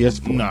 3 for him. Yes,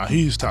 4. Nah,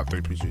 he's top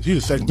 3 PGs. He's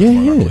the second Yeah, best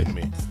player yeah. played to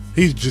me.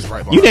 He's just right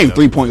behind You named him.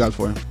 3 point guards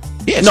for him.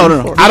 Yeah,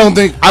 No. I don't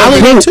think. I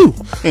only named 2.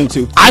 Name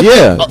 2.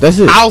 That's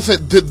it. I'll say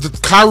the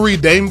Kyrie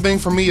Dame thing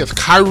for me is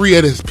Kyrie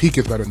at his peak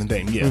is better than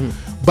Dame. Yeah.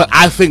 But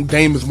I think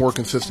Dame is more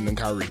consistent than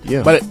Kyrie.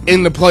 Yeah. But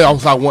in the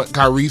playoffs, I want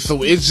Kyrie.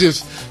 So it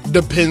just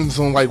depends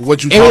on like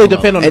what you. It really talking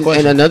depends on the And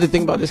question. another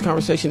thing about this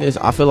conversation is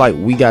I feel like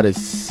we got to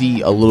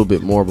see a little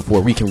bit more before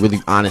we can really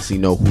honestly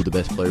know who the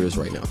best player is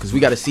right now. Because we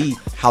got to see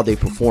how they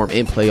perform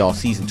in playoff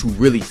season to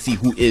really see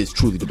who is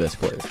truly the best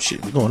player.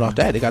 Shit, we're going off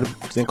that. They got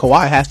to. Then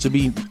Kawhi has to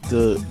be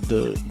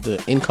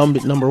the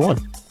incumbent number 1.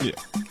 Yeah.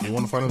 He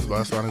won the finals,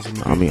 last finals.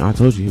 I mean, I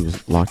told you he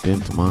was locked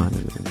into mine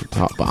in the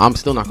top, but I'm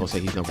still not gonna say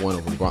he's number 1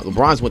 over LeBron.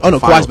 LeBron's went. Oh To no,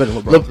 the Kawhi's finals. better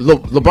than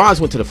LeBron. LeBron's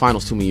went to the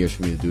finals too many years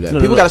for me to do that. No,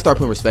 People no. got to start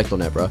putting respect on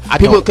that, bro. I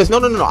People, don't. because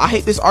no. I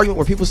hate this argument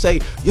where people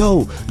say,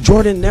 "Yo,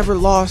 Jordan never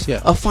lost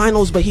a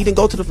finals, but he didn't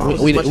go to the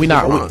finals." We as much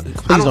not. as LeBron."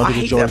 Please don't I do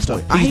hate this Jordan that stuff.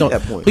 point. I hate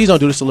that point. Please don't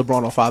do this to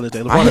LeBron on Father's Day.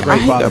 LeBron's a great I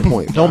hate father. that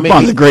point. Don't make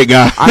LeBron's a great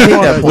guy. I hate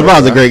that point.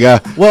 LeBron's a great guy.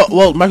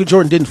 Well, Michael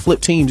Jordan didn't flip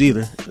teams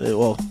either.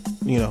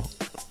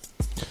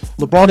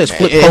 LeBron has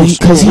flipped coaches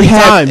three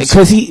times.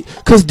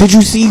 Because did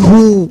you see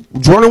who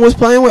Jordan was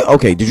playing with?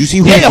 Okay, did you see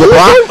who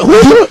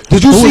LeBron?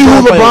 Did you see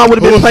who LeBron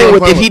would have been playing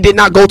with if he did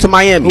not go to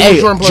Miami? Hey,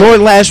 Jordan playing?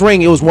 Jordan last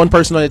ring, it was one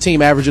person on the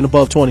team averaging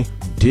above 20.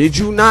 Did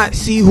you not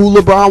see who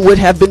LeBron would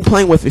have been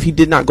playing with if he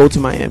did not go to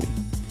Miami?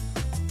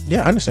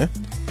 Yeah, I understand.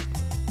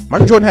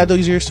 Michael Jordan had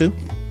those years too,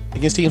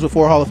 against teams with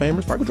 4 Hall of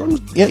Famers. Michael Jordan,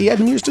 he had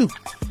them years too.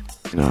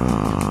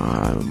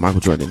 Nah,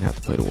 Michael Jordan didn't have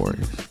to play the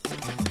Warriors.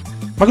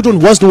 Michael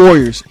Jordan was the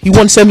Warriors. He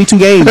won 72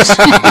 games.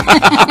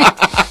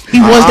 He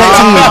was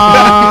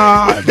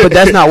that But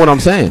that's not what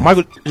I'm saying. team.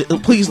 Michael,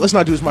 please, let's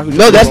not do this. Michael.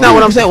 No, that's not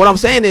what I'm saying. What I'm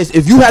saying is,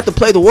 if you had to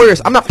play the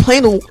Warriors, I'm not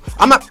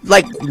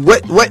like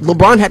what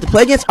LeBron had to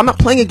play against. I'm not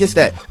playing against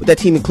that with that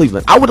team in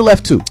Cleveland. I would have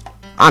left too,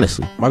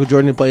 honestly. Michael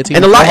Jordan didn't play a team,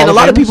 And a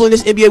lot of people in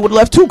this NBA would have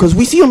left too, because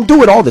we see them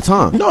do it all the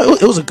time. No,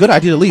 it was a good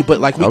idea to leave, but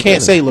like we Okay,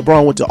 can't say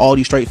LeBron went to all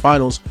these straight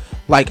finals.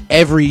 Like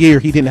every year,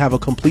 he didn't have a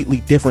completely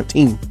different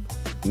team.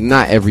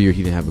 Not every year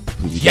he didn't have a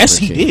completely Yes,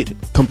 different he team.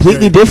 did.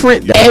 Completely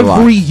different? That's a lie.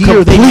 Every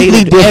year they completely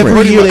made it. different.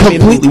 Every year they made it.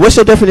 Completely. What's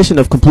your definition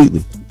of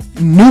completely?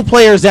 New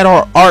players that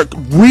are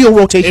real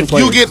rotation If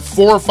players. you get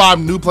 4 or 5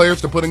 new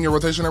players to put in your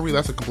rotation every,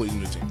 that's a completely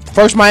new team.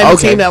 First Miami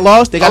team that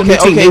lost, they got a new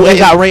team. They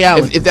got Ray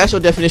Allen. If that's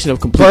your definition of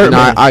complete, then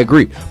I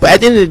agree. But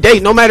at the end of the day,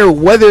 no matter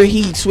whether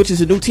he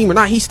switches a new team or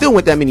not, he still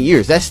went that many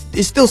years.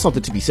 It's still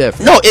something to be said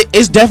for him. No,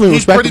 it's definitely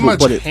He pretty respectable. much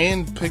But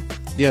handpicked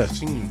Yeah. the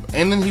team,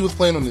 and then he was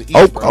playing on the East.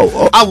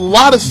 Oh. A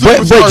lot of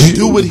superstars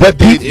do what he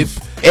did.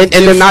 And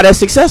they're not as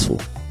successful.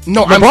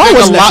 No, LeBron I'm saying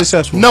wasn't a that lot.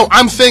 successful. No,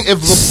 I'm saying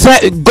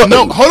if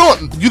no, hold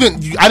on,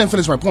 I didn't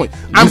finish my point.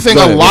 I'm saying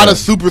Go a ahead, lot go of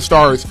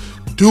superstars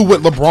do what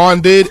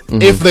LeBron did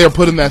if they are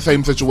put in that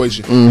same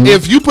situation.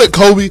 If you put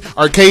Kobe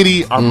or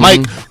KD or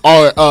Mike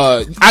or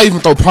I even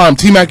throw Prime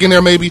T-Mac in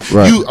there maybe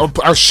you or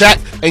Shaq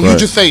and you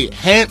just say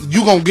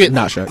you gonna get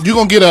Not Shaq. you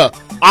gonna get a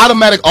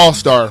automatic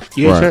All-Star.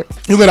 yeah, sure.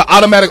 You get an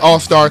automatic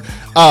All-Star,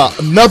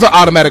 another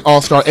automatic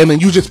All-Star, and then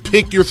you just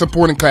pick your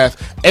supporting cast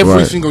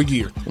every single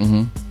year.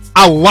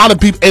 A lot of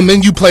people, and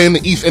then you play in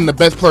the East, and the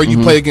best player you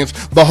play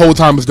against the whole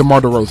time is DeMar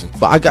DeRozan.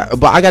 But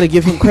I got to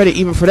give him credit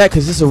even for that,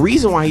 because there's a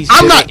reason why he's.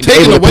 I'm not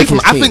taking able to away pick from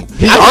his it. I team. think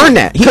he earned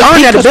that. He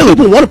earned that ability.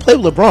 People want to play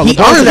with LeBron. He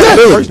LeBron's earned the that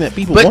person ability. that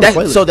people But want to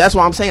play with. so that's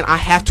why I'm saying I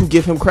have to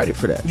give him credit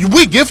for that.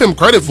 We give him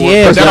credit for Yeah,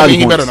 it, but that don't mean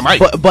he's points. better than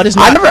Mike. But it's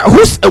I not.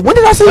 never. When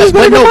did I say he was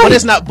better than Mike? But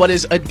it's not. But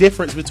it's a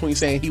difference between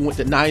saying he went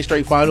to 9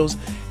 straight finals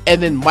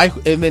and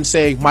then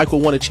saying Michael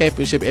won a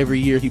championship every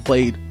year he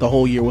played the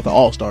whole year with an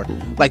All-Star.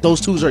 Like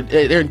those two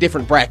they're in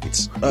different brackets.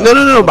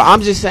 No. But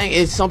I'm just saying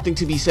it's something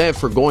to be said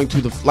for going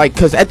to the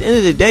because at the end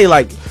of the day,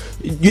 like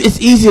it's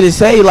easy to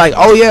say like,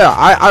 oh yeah,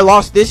 I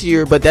lost this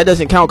year, but that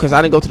doesn't count because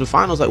I didn't go to the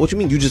finals. Like, what you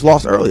mean? You just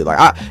lost early.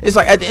 Like, it's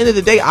like at the end of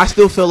the day, I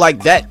still feel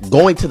like that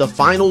going to the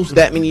finals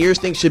that many years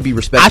thing should be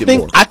respected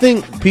more. I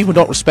think people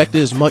don't respect it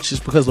as much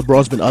just because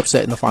LeBron's been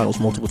upset in the finals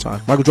multiple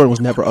times. Michael Jordan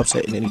was never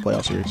upset in any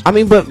playoff series. I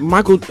mean, but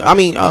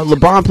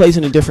LeBron plays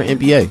in a different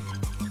NBA.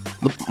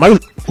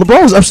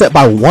 LeBron was upset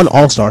by one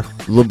All-Star.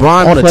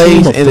 LeBron on a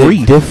plays team of in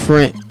 3. a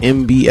different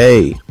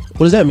NBA.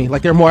 What does that mean?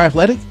 Like they're more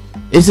athletic?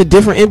 It's a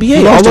different NBA. He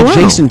lost all to around.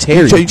 Jason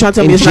Terry. So you trying to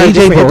tell me and it's not a JJ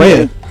different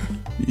Barea.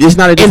 NBA? It's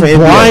not a And different NBA.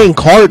 Brian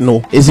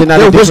Cardinal. Is it not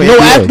There a was different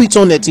no NBA? athletes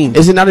on that team.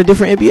 Is it not a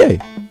different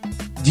NBA?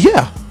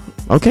 Yeah.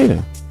 Okay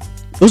then.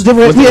 It was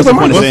different. What's the NBA.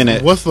 point of saying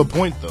that? What's the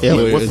point though? Yeah,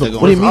 Like, what's the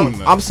what do you mean? point of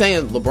that? I'm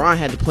saying LeBron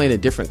had to play in a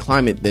different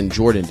climate than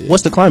Jordan did.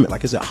 What's the climate?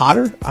 Like, is it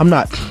hotter? I'm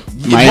not.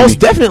 Miami. Most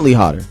definitely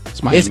hotter.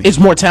 It's Miami. It's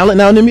more talent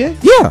now in the NBA?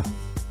 Yeah.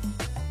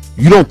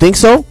 You don't think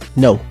so?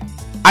 No.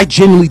 I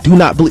genuinely do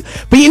not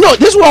believe. But you know,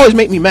 this will always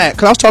make me mad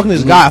because I was talking to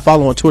this guy I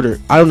follow on Twitter.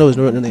 I don't know his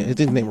name. His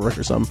name is Rick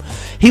or something.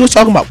 He was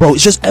talking about, bro,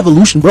 it's just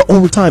evolution, bro.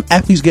 Over time,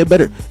 athletes get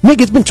better.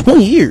 Nigga, it's been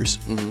 20 years.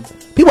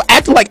 People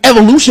acting like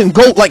evolution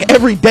go like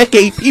every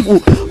decade. People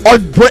are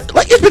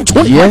like it's been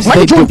 20. Yes,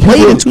 Michael Jordan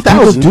played in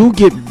 2000. People do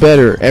get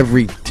better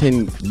every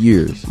 10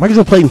 years. Michael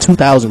Jordan played in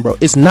 2000, bro.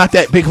 It's not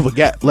that big of a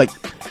gap. Like,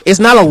 it's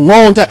not a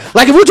long time.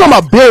 Like, if we're talking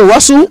about Bill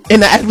Russell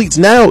and the athletes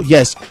now,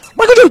 yes.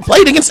 Michael Jordan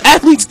played against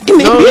athletes in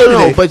the NBA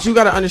today. But you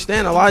got to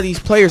understand, a lot of these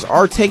players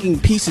are taking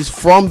pieces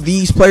from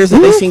these players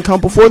that they've seen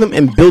come before them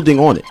and building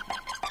on it.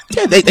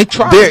 Yeah, they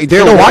try.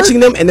 They're watching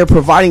them and they're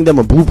providing them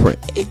a blueprint.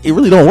 It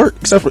really don't work.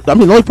 Except for, I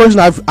mean, the only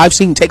person I've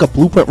seen take a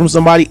blueprint from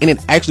somebody and it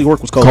actually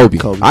worked was Kobe.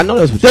 I know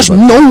that's what there's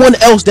no one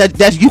else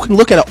that you can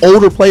look at an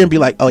older player and be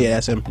like, oh yeah,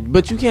 that's him.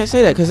 But you can't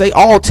say that because they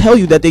all tell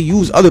you that they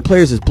use other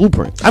players as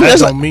blueprints. I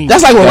mean,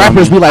 that's like when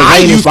rappers be like, I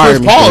Wayne use inspired Chris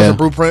me. Paul as a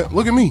blueprint.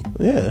 Look at me.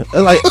 Yeah,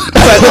 like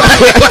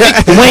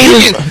Wayne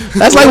is.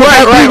 That's like when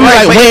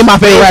Wayne, my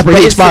favorite rapper,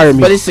 he inspired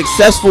me. But it's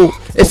successful.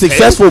 It's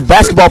successful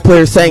basketball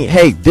players saying,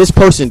 "Hey, this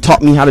person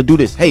taught me how to do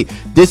this. Hey,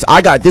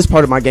 I got this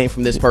part of my game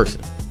from this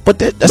person." But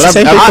that's the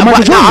same thing for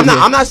Michael Jordan.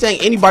 I'm not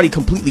saying anybody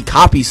completely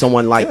copies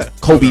someone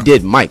like Kobe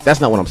did Mike. That's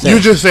not what I'm saying.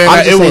 You're just saying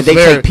that it was they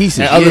there take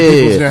pieces. and other people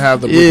didn't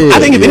have the blueprint. I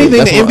think if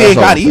anything, the NBA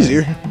got I'm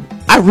easier.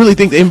 I really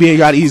think the NBA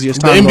got easier as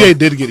The time NBA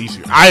did get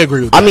easier. I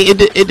agree with that. I mean, it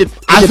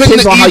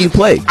depends on how you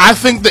play. I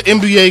think the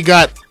NBA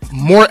got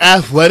more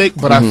athletic,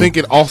 but I think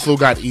it also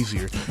got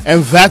easier.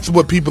 And that's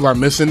what people are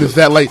missing is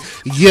that, like,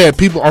 yeah,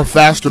 people are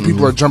faster,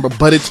 people are jumping,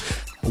 but it's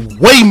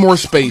way more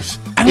space.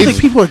 I don't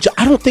think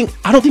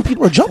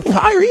people are jumping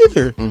higher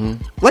either.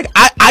 Like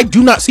I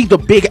do not see the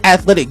big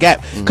athletic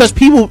gap because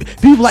people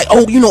like,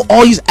 oh, you know,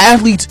 all these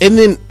athletes, and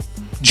then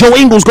Joe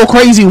Ingles go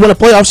crazy and win a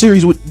playoff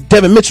series with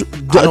Donovan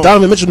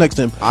Mitchell next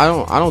to him. I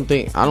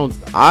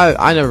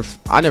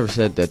never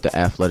said that the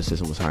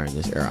athleticism was higher in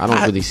this era. I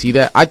don't really see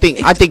that. I think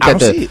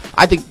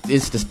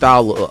it's the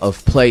style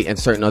of play and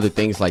certain other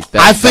things like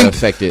that that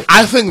affected.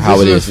 I think how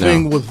this it is is the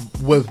thing now.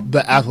 with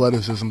the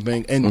athleticism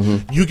thing,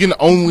 and you can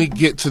only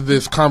get to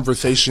this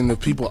conversation if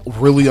people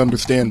really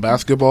understand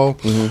basketball,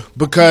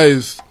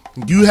 because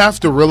you have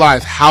to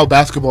realize how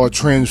basketball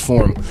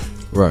transformed.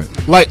 Right.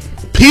 Like,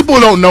 people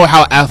don't know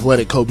how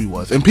athletic Kobe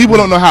was, and people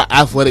don't know how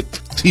athletic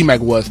T-Mac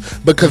was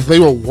because they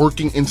were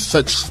working in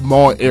such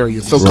small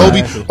areas. So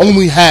Kobe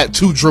only had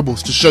 2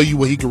 dribbles to show you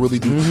what he could really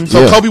do.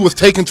 So Kobe was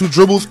taking 2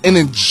 dribbles and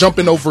then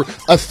jumping over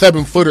a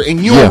 7-footer, and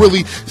you don't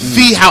really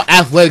see how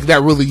athletic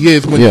that really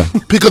is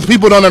because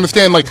people don't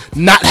understand, like,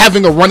 not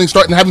having a running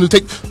start and having to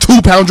take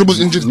 2-pound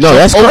dribbles and just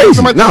that's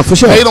crazy. No, for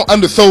sure. They don't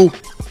understand.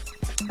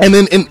 And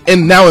then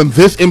and now in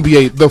this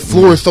NBA, the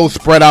floor is so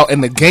spread out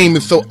and the game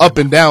is so up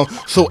and down.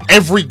 So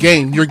every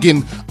game you're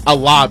getting a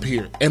lob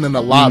here and then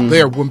a lob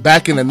there. When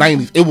back in the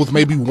 90s, it was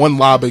maybe 1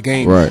 lob a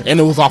game, and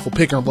it was off of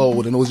pick and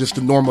roll, and it was just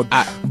a normal.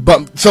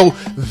 But so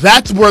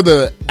that's where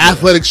the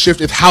athletic shift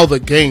is. How the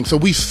game. So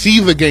we see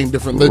the game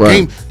different. The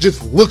game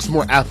just looks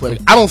more athletic.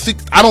 I don't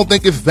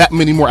think it's that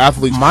many more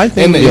athletes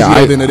in the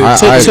NBA than it is.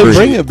 To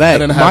bring it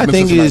back, my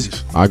thing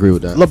is, I agree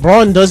with that.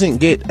 LeBron doesn't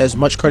get as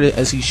much credit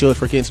as he should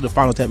for getting to the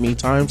finals that many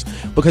times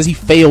because he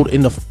failed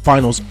in the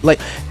finals.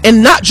 Like,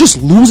 and not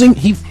just losing,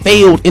 he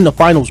failed in the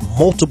finals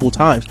multiple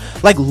times.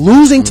 Like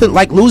losing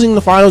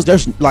the finals,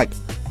 there's like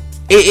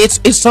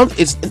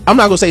I'm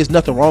not gonna say it's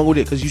nothing wrong with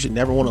it because you should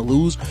never want to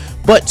lose,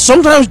 but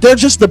sometimes they're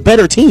just the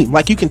better team.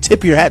 Like, you can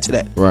tip your hat to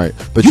that. Right.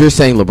 But you're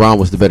saying LeBron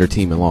was the better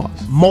team and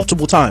lost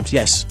multiple times.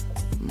 Yes,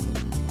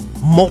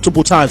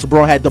 multiple times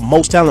LeBron had the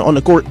most talent on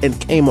the court and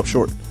came up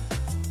short.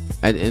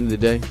 At the end of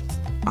the day,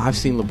 I've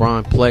seen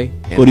LeBron play,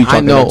 and What do you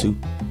chalk that up to?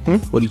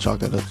 What do you chalk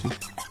that up to?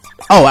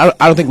 Oh,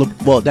 I don't think.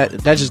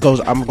 That just goes.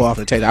 I'm gonna go off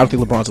the table. I don't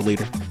think LeBron's a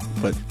leader,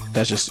 but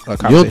that's just a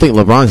conversation. You don't think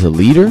LeBron's a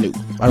leader?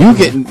 No,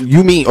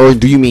 You mean, or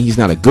do you mean he's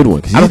not a good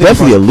one? Because he's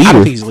definitely a leader. I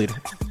don't think he's a leader.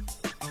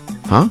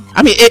 Huh?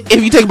 I mean,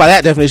 if you take by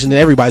that definition, then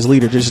everybody's a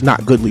leader. They're just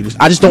not good leaders.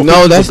 I just don't.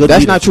 No, think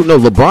that's not true. No,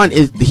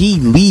 LeBron he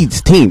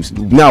leads teams.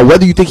 Now,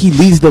 whether you think he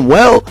leads them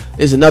well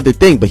is another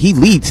thing, but he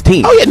leads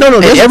teams. Oh yeah, no,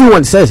 and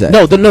everyone says that.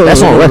 No,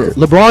 that's on record.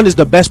 LeBron is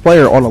the best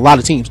player on a lot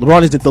of teams.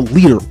 LeBron isn't the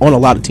leader on a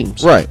lot of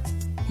teams. Right.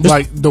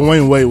 Like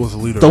Dwayne Wade was a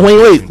leader.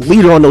 Dwayne Wade,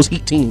 leader on those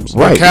Heat teams.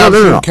 Right.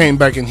 Cavs came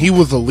back and he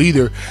was a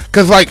leader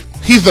because, like,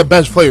 he's the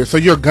best player, so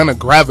you're gonna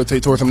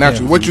gravitate towards him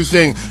naturally. What you're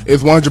saying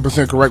is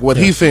 100% correct. What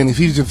he's saying is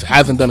he just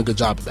hasn't done a good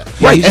job of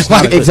that. Right.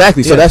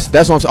 Exactly. So that's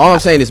what I'm saying. All I'm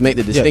saying is make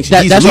the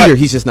distinction. He's a leader.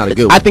 He's just not a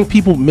good one. I think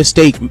people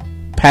mistake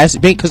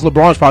passing because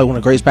LeBron's probably one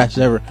of the greatest passers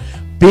ever.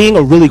 Being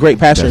a really great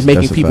passer and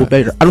making people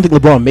better. I don't think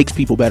LeBron makes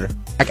people better,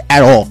 like,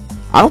 at all.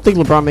 I don't think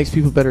LeBron makes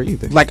people better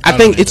either. Like, I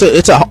think it's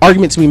an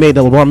argument to be made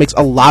that LeBron makes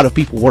a lot of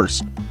people worse.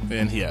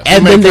 And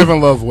and then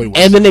Kevin Love way worse.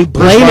 And then they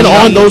blame it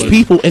on those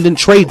people and then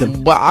trade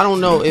them. But I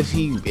don't know if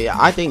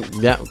I think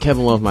that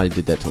Kevin Love might have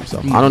did that to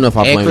himself. I don't know if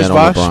I blame that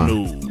on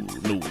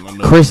LeBron.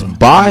 No.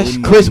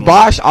 Chris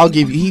Bosh, I'll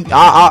give you.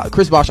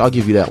 Chris Bosh, I'll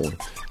give you that one.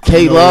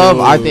 K Love,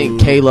 I think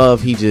K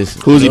Love, he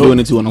just. Who's he doing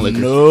it to on the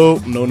Lakers? No.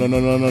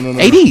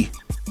 AD.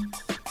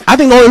 I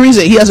think the only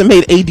reason he hasn't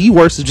made AD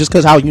worse is just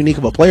because how unique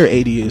of a player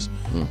AD is.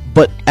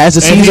 But as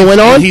the season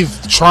went on,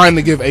 he's trying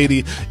to give AD.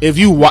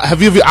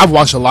 I've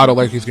watched a lot of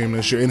Lakers games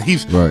this year, and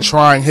he's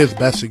trying his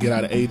best to get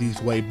out of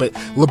AD's way. But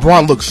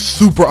LeBron looks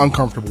super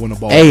uncomfortable when the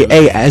ball.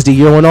 As the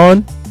year went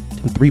on,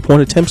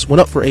 3-point attempts went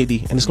up for AD,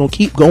 and it's gonna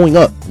keep going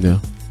up. Yeah.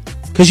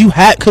 Because you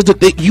have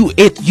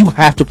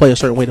to play a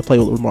certain way to play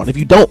with LeBron. If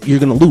you don't, you're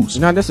gonna lose.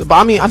 But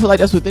I mean, I feel like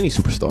that's with any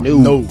superstar.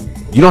 No,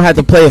 you don't have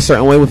to play a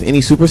certain way with any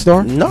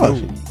superstar. No.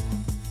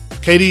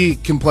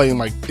 KD can play in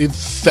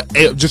it's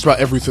just about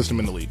every system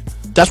in the league.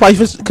 That's why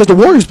because the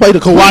Warriors played a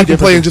Kawhi can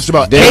play in just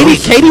about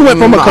KD went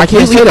from a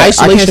completely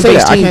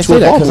isolation-based team to a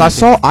ball. Because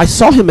I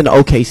saw him in the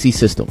OKC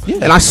system,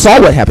 and I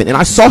saw what happened, and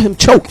I saw him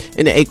choke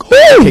in the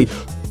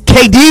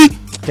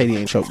KD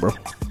ain't choke, bro.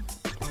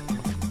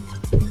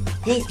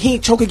 He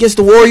ain't choke against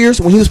the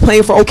Warriors when he was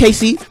playing for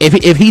OKC.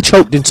 If he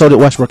choked, then so did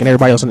Westbrook and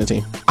everybody else on the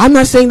team. I'm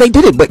not saying they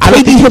did it, but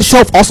KD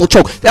himself also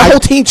choked. That whole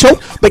team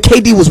choked, but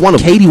KD was one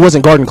of them. KD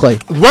wasn't guarding Clay.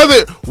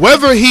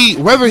 Whether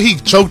he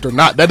choked or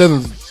not, that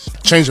doesn't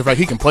change the fact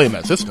he can play in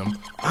that system.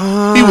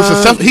 He was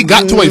successful. He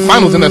got to a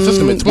finals in that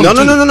system in 22.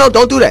 No.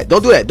 Don't do that.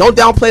 Don't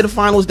downplay the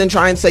finals, then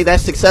try and say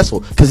that's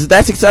successful. Because if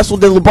that's successful,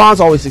 then LeBron's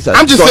always successful.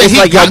 I'm just saying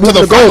he got to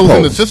the finals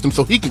in the system,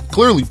 so he can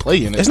clearly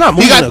play in it. It's not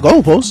moving the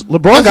goalposts.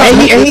 LeBron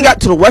he got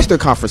to the Western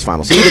Conference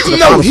Finals. So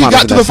he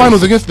got to the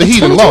finals against the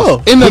Heat and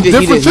lost in a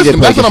different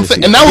system. That's what I'm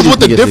saying. And that was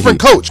with a different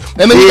coach.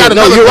 And then he got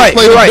another. You're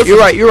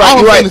right.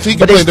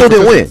 But they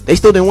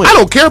still didn't win. I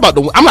don't care about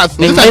the. I'm not.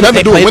 This has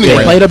nothing to do with winning.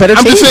 I'm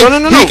just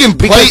saying he can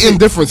play in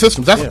different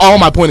systems. That's all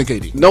my point of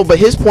KD. No, but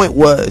his point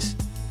was,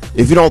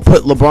 if you don't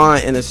put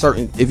LeBron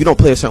if you don't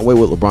play a certain way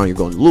with LeBron, you're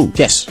going to lose.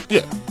 Yes.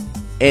 Yeah.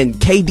 And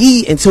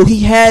KD, until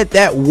he had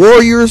that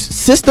Warriors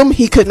system,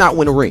 he could not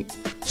win a ring.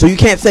 So you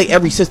can't say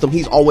every system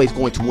he's always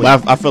going to win.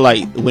 But I feel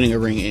like winning a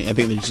ring, I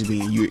think that just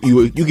being you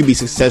can be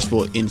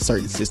successful in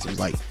certain systems.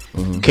 Like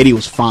KD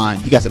was fine;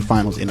 he got to the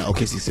finals in the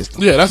OKC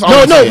system. Yeah, that's all.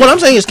 No. What I'm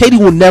saying is KD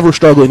will never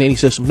struggle in any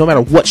system, no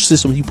matter what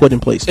system you put in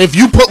place. If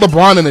you put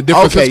LeBron in a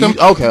different system,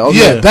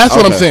 yeah, that's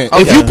what I'm saying.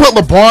 Okay. If you put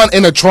LeBron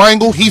in a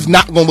triangle, he's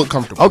not going to look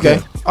comfortable.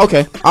 Okay.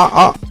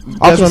 I'll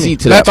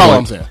concede to that. That's all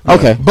I'm saying.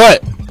 Okay,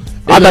 but.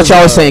 I thought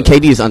y'all was saying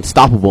KD is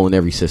unstoppable in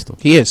every system.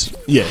 He is.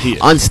 Yeah, he is.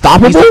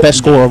 Unstoppable? He's the best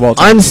scorer of all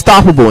time.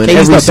 Unstoppable in every system.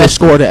 He's the best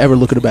system. scorer to ever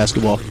look at a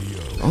basketball.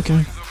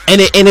 Okay. And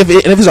if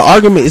his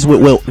argument is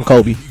with Wilt and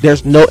Kobe,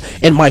 there's no,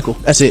 and Michael,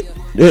 that's it.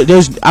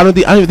 I don't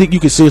even think you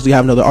can seriously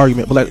have another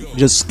argument, but like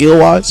just skill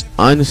wise,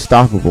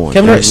 unstoppable.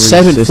 Kevin Durant's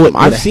 7 foot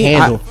with a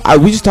handle.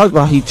 We just talked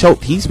about he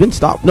choked. He's been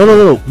stopped.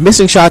 No.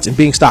 Missing shots and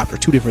being stopped are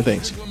two different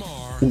things.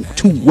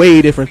 Two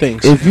way different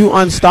things. If you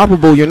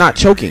unstoppable, you're not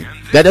choking.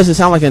 That doesn't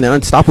sound like an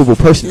unstoppable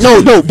person.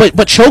 No,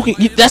 but choking,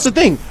 that's the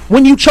thing.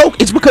 When you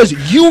choke, it's because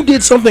you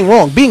did something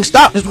wrong. Being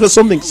stopped is because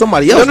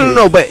somebody else did.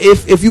 No. But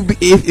if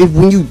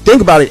when you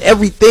think about it,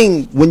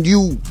 everything when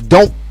you're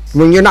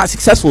not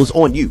successful is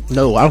on you.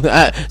 No, I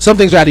don't. Some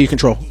things are out of your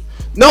control.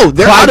 No,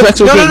 they're out of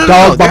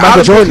dogged by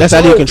Michael Jordan. That's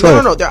out of your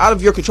control. No, they're out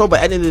of your control.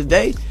 But at the end of the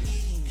day,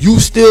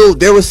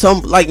 there was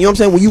some, like, you know what I'm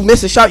saying, when you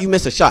miss a shot, you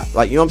miss a shot.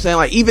 Like, you know what I'm saying,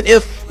 like, even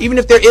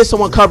if there is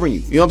someone covering you,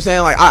 you know what I'm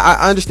saying, like,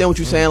 I understand what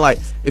you're saying, like,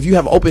 if you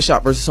have an open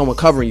shot versus someone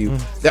covering you,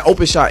 that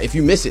open shot, if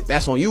you miss it,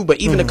 that's on you. But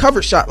even a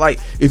covered shot, like,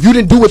 if you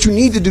didn't do what you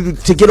need to do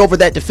to get over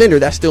that defender,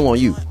 that's still on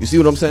you. You see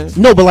what I'm saying?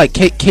 No, but like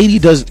KD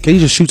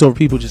just shoots over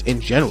people just in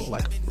general,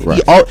 like,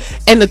 right.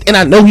 And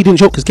I know he didn't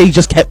choke because KD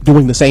just kept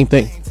doing the same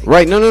thing.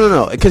 Right,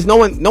 no, because no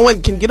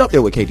one can get up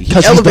there with KD.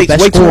 He elevates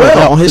way too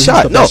well on his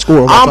shot. No,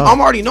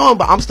 I'm already knowing,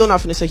 but I'm still not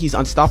finna say he's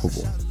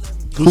unstoppable.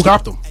 Who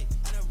stopped him?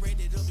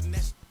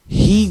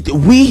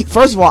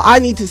 First of all, I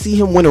need to see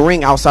him win a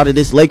ring outside of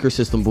this Lakers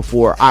system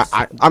before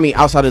I mean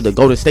outside of the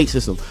Golden State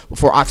system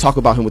before I talk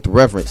about him with the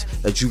reverence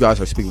that you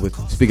guys are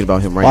speaking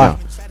about him right now.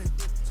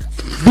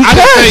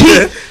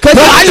 Because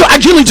I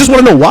genuinely just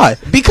want to know why.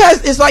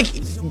 Because it's like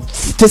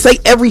to say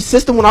every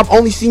system when I've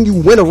only seen you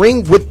win a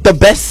ring with the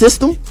best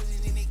system.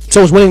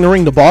 So is winning the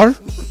ring the bar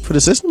for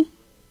the system?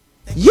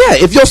 Yeah,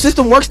 if your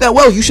system works that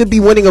well, you should be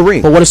winning a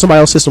ring. But what if somebody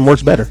else's system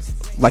works better?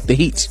 Like the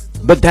Heat's.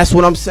 But that's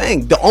what I'm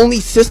saying. The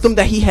only system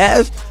that he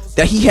has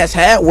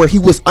had where he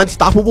was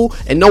unstoppable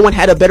and no one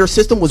had a better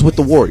system was with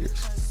the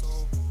Warriors.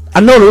 I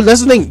know,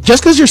 that's the thing.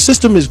 Just because your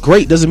system is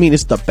great doesn't mean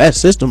it's the best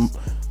system.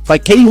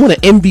 Like KD won an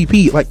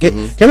MVP. Like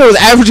Kevin was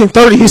averaging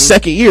 30 his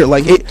second year.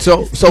 Like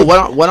so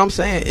what I'm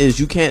saying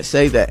is you can't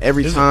say that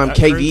every time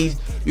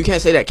you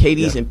can't say that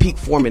KD's in peak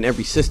form in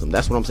every system.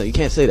 That's what I'm saying. You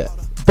can't say that.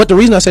 But the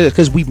reason I say that is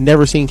because we've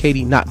never seen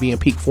KD not be in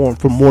peak form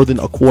for more than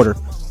a quarter.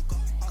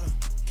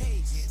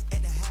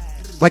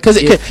 Like, because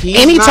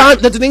anytime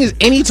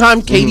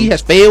KD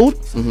has failed,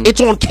 it's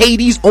on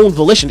KD's own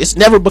volition. It's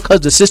never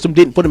because the system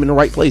didn't put him in the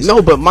right place.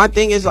 No, but my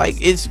thing is like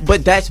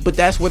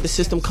that's where the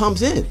system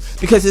comes in,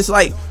 because it's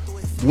like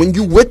when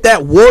you with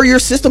that Warrior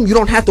system, you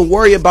don't have to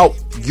worry about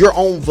your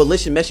own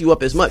volition mess you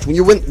up as much. When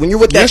you're with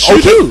that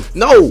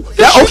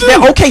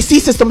that OKC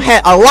system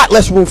had a lot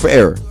less room for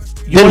error.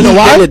 You know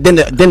why? Than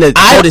the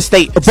Golden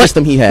State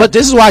system he had. But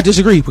this is why I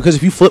disagree, because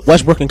if you flip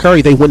Westbrook and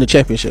Curry, they win the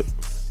championship.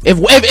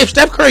 If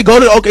Steph Curry go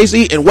to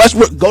OKC and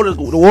Westbrook go to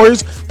the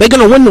Warriors, they're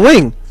gonna win the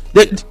ring.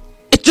 It's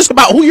just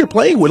about who you're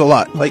playing with a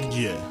lot. Like,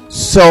 Yeah.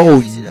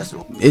 So,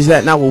 is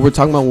that not what we're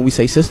talking about when we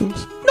say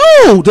systems?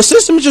 no, the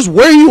system is just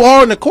where you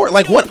are on the court.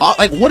 Like what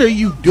are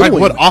you doing?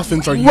 Like, what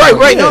offense are you Right,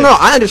 running? right. No,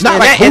 I understand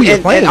Not like that. who you're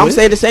playing And I'm with.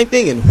 saying the same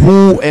thing. And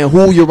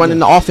who you're running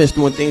the offense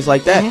doing things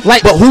like that.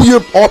 Like- but who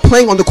you're all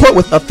playing on the court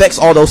with affects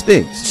all those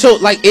things. So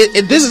like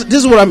this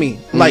is what I mean.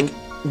 Like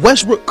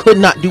Westbrook could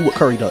not do what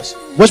Curry does.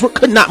 Westbrook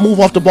could not move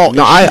off the ball.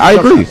 No, I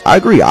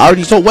agree. I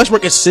already. So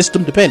Westbrook is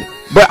system dependent.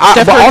 But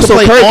also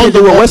play Curry on can the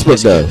do what ball. Westbrook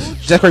does.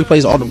 Steph Curry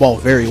plays on the ball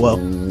very well.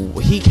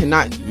 He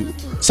cannot.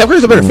 Steph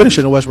Curry's a better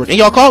finisher than Westbrook, and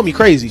y'all called me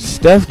crazy.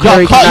 Steph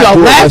Curry cannot y'all do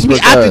what laughed me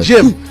Westbrook at the does.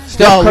 gym.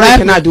 Steph Curry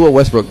cannot do what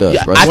Westbrook does.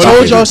 Yeah, bro. I Stop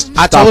told it. y'all. I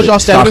Stop told it. y'all. Stop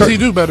What Steph does Curry. he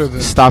do better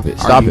than? Stop it.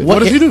 Stop it. What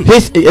does he do?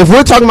 If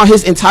we're talking about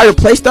his entire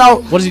play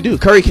style, What does he do?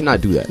 Curry cannot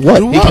do that. What?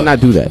 Do He what?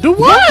 cannot do that. Do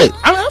what?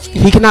 I'm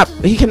asking.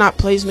 He cannot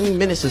play as many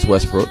minutes as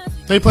Westbrook.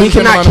 They play He the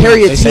same cannot amount of carry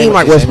a minutes. team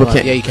like Westbrook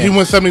can. Yeah, he He can.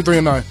 went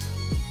 73-9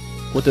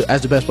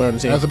 As the best player on the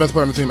team. as the best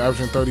player on the team,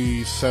 averaging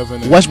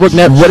 37. Westbrook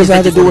never. What does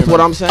that have to do with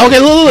what I'm saying? Okay,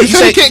 look. You You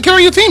said he say. can't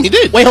carry a team. He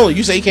did. Wait, hold on.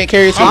 You say he can't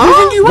carry a team. I'm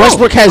proving you wrong.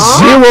 Westbrook has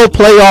zero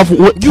playoff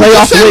You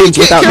just said he wins can't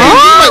without. carry a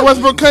team like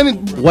Westbrook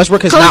couldn't.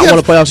 Westbrook has Curry not has won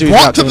a playoff series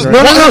brought without to James the-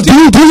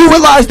 Harden. No. Do you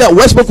realize that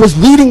Westbrook was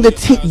leading the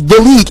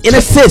league in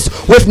assists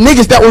with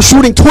niggas that were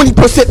shooting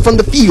 20% from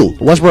the field?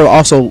 Westbrook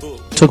also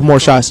took more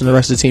shots than the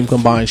rest of the team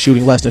combined,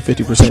 shooting less than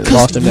 50%.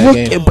 Lost him that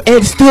game.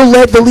 And still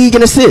led the league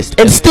in assists,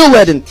 and still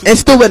led in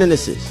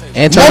assists.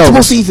 And multiple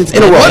turnovers. seasons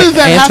in a row. What does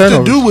that And have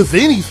turnovers. to do with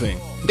anything?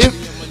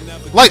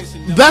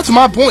 That's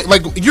my point.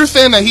 Like, you're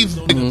saying that he's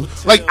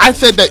like I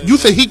said that you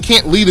said he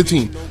can't lead a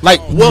team like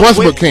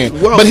Westbrook can,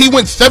 but he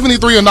went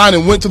 73-9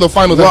 and went to the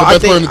finals as the best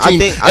player on the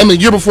team. And the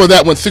year before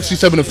that went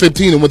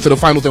 67-15 and went to the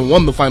finals and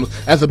won the finals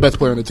as the best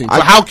player on the team.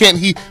 So how can't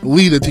he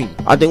lead a team?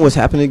 I think what's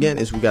happening again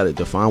is we got to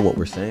define what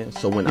we're saying.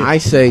 So when I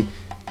say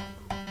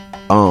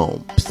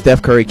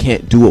Steph Curry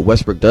can't do what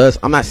Westbrook does,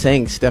 I'm not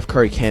saying Steph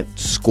Curry can't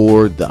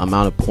score the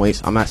amount of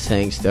points. I'm not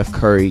saying Steph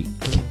Curry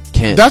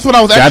can't. That's what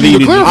I was asking you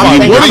to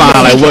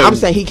clarify. I'm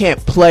saying he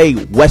can't play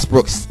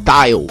Westbrook's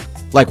style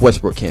like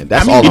Westbrook can.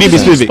 That's all. you need to be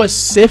I'm saying.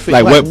 specific.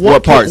 Like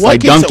what parts?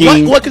 Like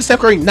dunking? What can Steph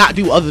Curry not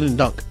do other than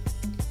dunk?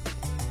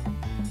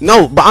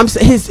 No, but I'm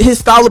saying his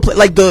style of play,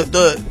 like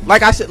the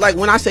like I said, like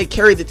when I say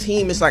carry the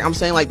team, it's like I'm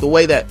saying like the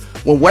way that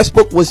when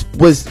Westbrook was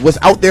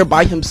out there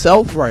by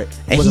himself, Right.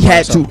 and Wasn't he by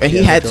had to, himself. and he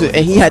Yeah, had he to, don't.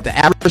 and he had to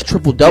average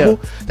triple double.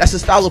 That's a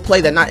style of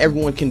play that not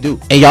everyone can do.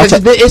 And y'all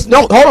 'Cause it's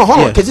no, hold on,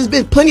 Yeah. because there's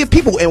been plenty of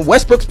people in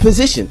Westbrook's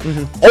position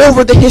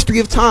over the history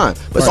of time,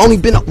 but it's only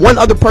been one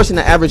other person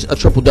that averaged a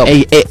triple double.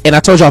 And I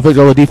told y'all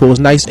Victor Oladipo was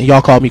nice, and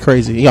y'all called me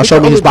crazy. And y'all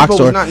showed me his box Oladipo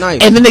score. was not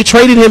nice. And then they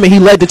traded him, and he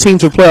led the team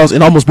to the playoffs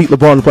and almost beat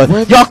LeBron in the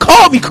playoffs. Y'all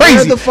called me Where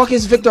crazy. the fuck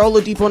is Victor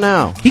Oladipo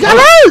now? He got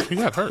hurt. He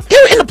got hurt. He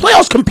was in the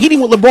playoffs competing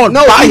with LeBron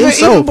No, by even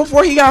himself.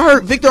 before he got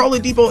hurt, Victor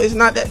Oladipo is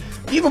not that.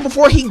 Even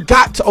before he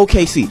got to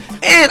OKC,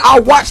 and I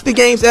watched the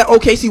games at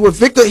OKC where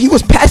Victor, he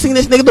was passing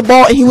this nigga the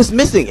ball and he was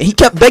missing, and he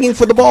kept begging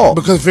for the ball.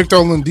 Because Victor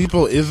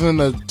Oladipo isn't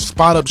a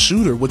spot-up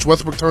shooter, which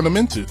Westbrook turned him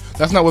into.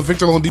 That's not what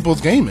Victor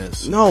Oladipo's game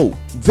is. No,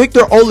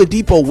 Victor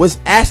Oladipo was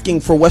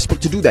asking for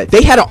Westbrook to do that.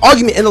 They had an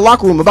argument in the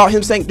locker room about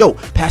him saying, "Yo,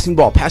 passing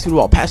the ball, passing the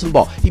ball, passing the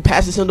ball." He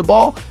passes him the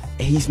ball,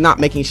 and he's not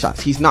making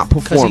shots. He's not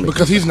performing.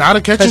 Because he's not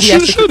a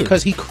catch-and-shoot shooter.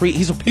 Because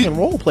he's a pick and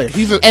roll player.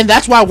 He's a- and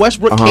that's why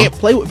Westbrook can't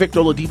play with Victor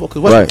Oladipo,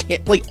 because Westbrook Right.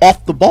 can't play off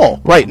the ball.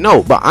 Right,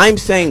 no, but I'm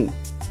saying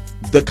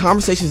the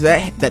conversations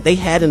that they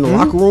had in the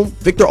locker room,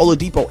 Victor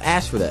Oladipo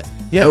asked for that.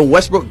 Yeah. And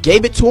Westbrook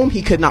gave it to him,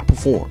 he could not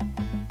perform.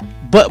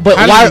 But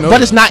How do why? you know But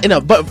that? it's not in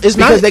a. But it's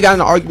not. Because they got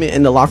in an argument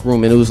in the locker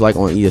room and it was like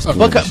on ESPN.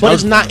 But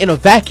it's not in a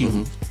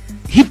vacuum.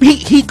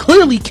 He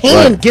clearly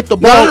can get the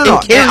ball No.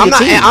 and carry And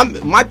the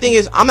team. my thing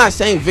is, I'm not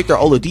saying Victor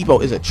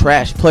Oladipo is a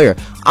trash player.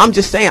 I'm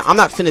just saying, I'm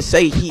not finna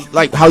say he,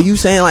 like how you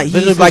saying, like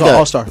Victor he's Oladipo's like an a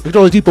all-star. Victor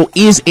Oladipo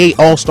is a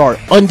all-star.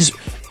 And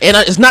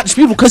it's not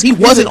disputable because he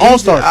was an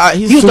all-star.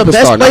 he's He was a the best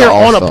superstar, not player an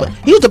on all-star.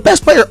 he was the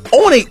best player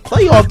on a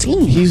playoff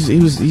team. he's a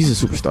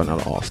superstar,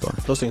 not an all-star.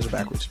 Those things are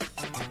backwards.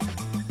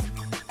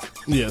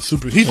 Yeah,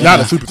 he's not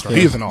a superstar.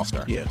 He is an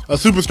all-star. Yeah. A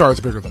superstar is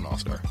bigger than an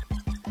all-star.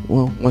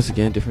 Well, once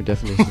again, different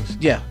definitions.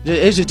 Yeah,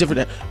 it's just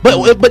different. But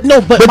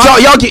no. But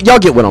y'all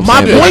get what I'm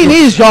my saying. point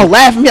is, y'all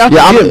laughing me out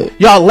Yeah, the I'm- gym.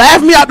 Y'all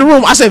laughed me out the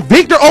room. I said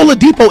Victor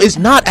Oladipo is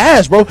not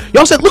ass, bro.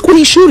 Y'all said look what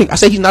he's shooting. I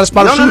said he's not a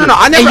spot shooter. No.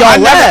 I never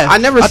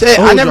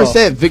told y'all.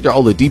 said Victor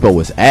Oladipo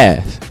was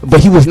ass,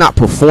 but he was not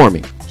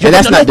performing. Yeah, And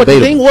that's but not but the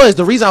debatable. thing was,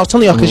 the reason I was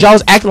telling y'all, because y'all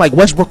was acting like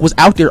Westbrook was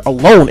out there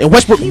alone, and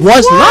Westbrook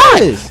was not.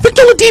 was.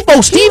 Victor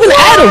Oladipo, Steven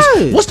Adams.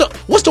 was.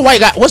 What's the white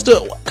guy?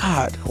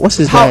 What's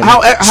his name?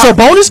 how-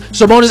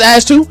 Sabonis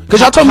ass too? Because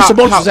y'all told me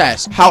Sabonis was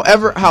ass.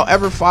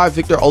 However far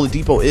Victor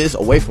Oladipo is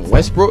away from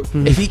Westbrook,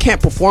 if he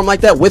can't perform like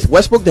that with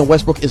Westbrook, then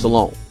Westbrook is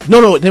alone.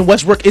 No, then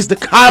Westbrook is the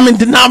common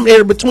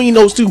denominator between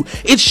those two.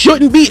 It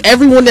shouldn't be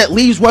everyone that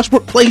leaves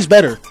Westbrook plays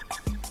better.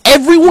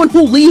 everyone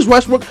who leaves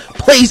Westbrook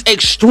plays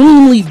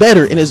extremely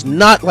better, and it's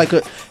not like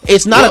a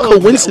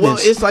coincidence. Well,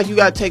 it's like you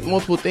gotta take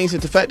multiple things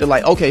into factor.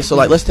 Like, okay, so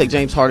like let's take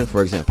James Harden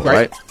for example,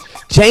 right?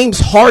 James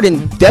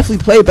Harden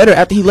definitely played better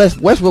after he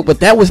left Westbrook, but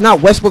that was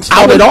not Westbrook's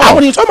fault at all. I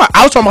wasn't even talking about.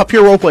 I was talking about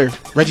pure role players.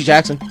 Reggie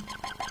Jackson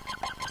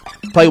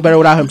played better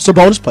without him.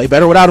 Sabonis played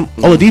better without him.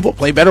 Oladipo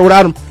played better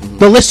without him.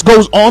 The list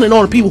goes on and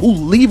on. People who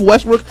leave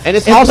Westbrook and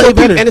it's also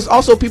better. And it's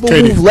also people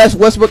who've left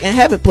Westbrook and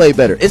haven't played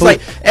better. It's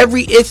like and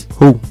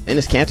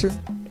it's Cantor.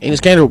 And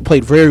his Cantor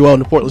played very well in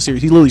the Portland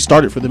series. He literally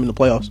started for them in the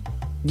playoffs.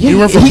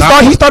 Yeah,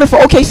 he started for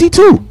OKC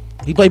too.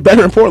 He played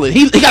better in Portland.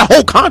 He got a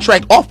whole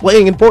contract off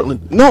playing in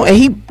Portland. No, and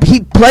he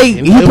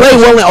played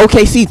well in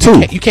OKC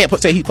too. You can't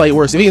say he played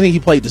worse. If anything, he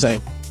played the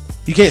same.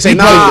 You can't say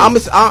no. I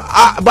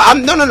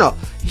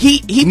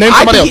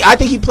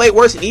think he played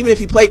worse, and even if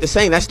he played the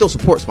same, that still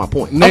supports my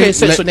point. So name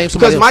somebody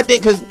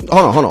else.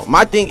 Hold on.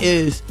 My thing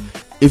is,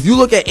 if you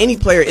look at any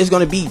player, it's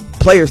going to be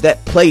players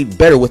that played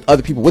better with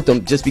other people with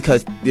them, just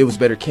because it was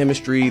better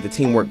chemistry, the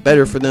team worked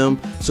better for them.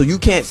 So you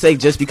can't say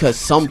just because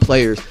some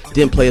players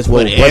didn't play as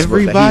well as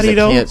Westbrook, everybody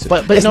though.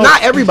 But it's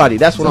not everybody.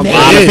 That's what I'm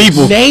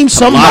saying. Name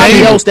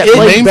somebody else that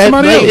played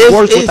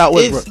worse without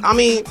Westbrook. I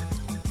mean.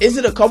 Is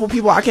it a couple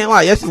people? I can't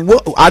lie. Yes,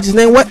 I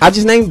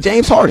just named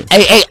James Harden.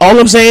 Hey, all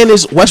I'm saying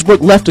is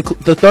Westbrook left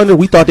the Thunder.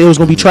 We thought they was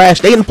gonna be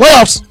trash. They in the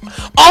playoffs.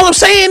 All I'm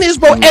saying is,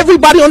 bro,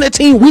 everybody on that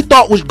team we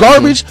thought was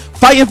garbage,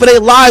 fighting for their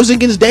lives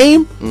against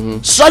Dame.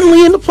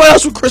 Suddenly in the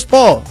playoffs with Chris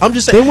Paul. I'm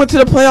just saying they went to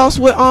the playoffs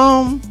with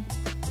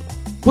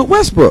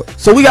Westbrook.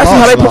 So we got to see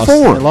how they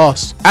perform. They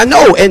lost. I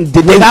know. And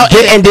did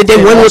they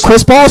win with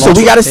Chris Paul? So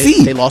we got to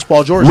see. They lost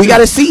Paul George. We got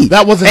to see.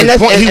 That wasn't his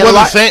point.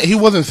 He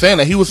wasn't saying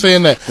that. He was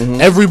saying that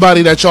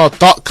everybody that y'all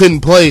thought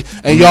couldn't play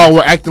and y'all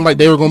were acting like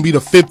they were going to be the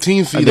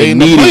 15th seed. They in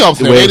the playoffs.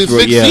 They the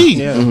 6th seed.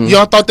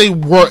 Y'all thought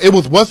it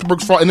was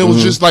Westbrook's fault, and it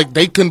was just like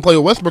they couldn't play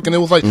with Westbrook, and it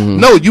was like,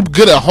 no, you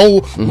get a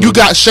whole, you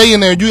got Shea in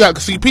there, you got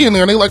CP in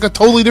there, and they like a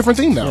totally different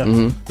team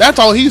now. That's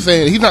all he's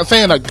saying. He's not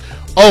saying like,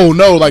 oh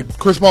no, like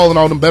Chris Paul and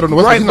all them better than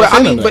Westbrook.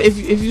 Right, but if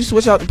you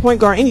switch out the point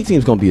guard, any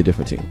team's gonna be a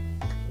different team.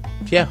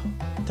 Yeah,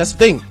 that's the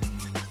thing.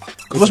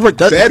 Westbrook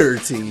does better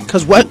team.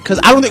 Because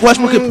I don't think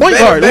Westbrook can point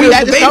guard.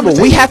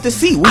 We have to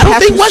see. I don't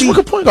think Westbrook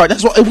can point guard.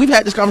 That's what we've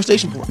had this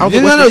conversation before.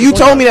 No, you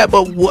told me that,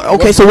 but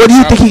okay. So what do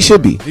you think he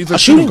should be? He's a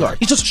shooting guard.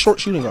 He's just a short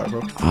shooting guard,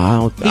 bro.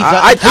 I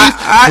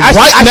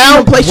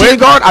now play shooting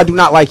guard. I do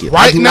not like it.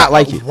 I do not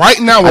like it. Right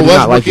now, what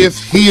Westbrook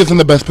is, he is in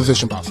the best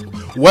position possible.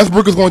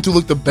 Westbrook is going to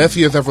look the best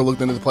he has ever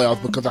looked in the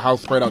playoffs because of how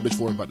spread out this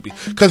floor is about to be.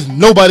 Because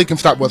nobody can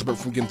stop Westbrook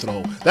from getting to the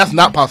hole. That's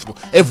not possible.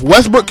 If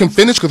Westbrook can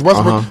finish, because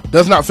Westbrook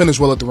does not finish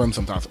well at the rim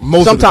sometimes. I'm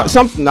not going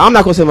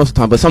to say most of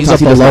the time, but sometimes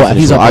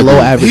he's a below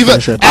average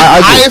finisher.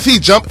 As high as he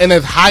jump and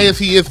as high as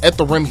he is at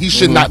the rim, he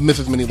should not miss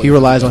as many layups. He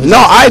relies on his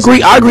I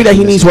agree that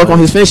he needs to work on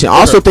his finishing. I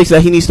also think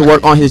that he needs to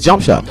work on his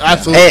jump shot.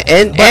 Absolutely.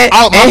 And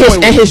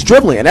his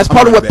dribbling. And that's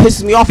part of what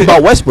pisses me off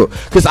about Westbrook.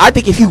 Because I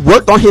think if he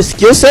worked on his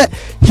skill set,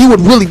 he would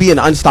really be an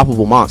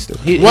unstoppable monster.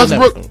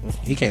 Westbrook,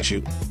 he can't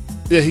shoot.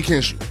 Yeah, he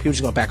can't shoot. People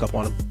just gonna back up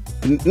on him.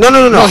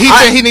 No.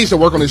 He needs to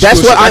work on his.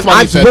 That's what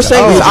I'm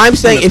saying. I'm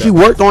saying if he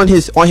worked on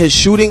his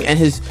shooting and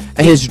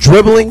his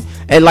dribbling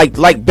and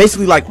like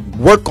basically like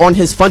work on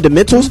his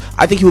fundamentals,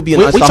 I think he would be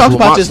an unstoppable monster. We talked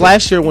about this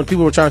last year when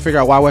people were trying to figure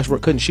out why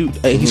Westbrook couldn't shoot.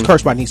 He's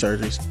cursed by knee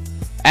surgeries.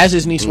 As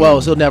his knee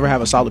swells, he'll never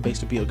have a solid base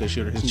to be a good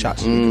shooter. His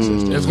shots are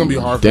consistent. It's gonna be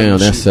hard. Damn,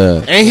 that's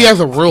sad. And he has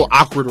a real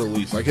awkward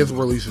release. Like his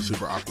release is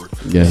super awkward.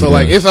 Yeah, so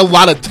like it's a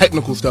lot of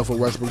technical stuff with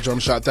Westbrook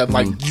jump shot that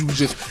like you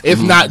just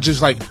it's not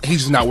just like he's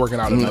just not working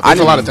out enough. It's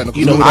a lot of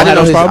technical.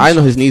 I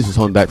know his knees was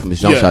holding back from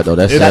his jump shot though.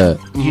 That's sad.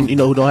 You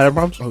know who don't have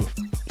problems?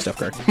 Steph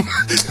Curry.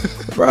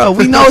 Bro,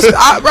 we know. Look,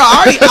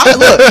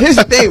 here's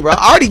the thing, bro.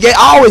 I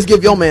always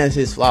give your man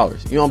his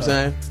flowers. You know what I'm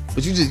saying?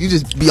 But you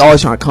just be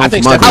always trying to come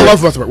from I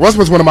love Westbrook.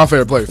 Westbrook's one of my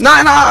favorite players.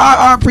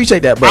 I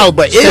appreciate that, bro.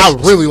 But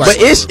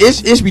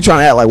Ish be trying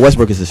to act like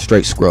Westbrook is a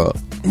straight scrub.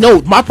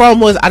 No, my problem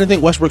was I didn't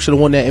think Westbrook should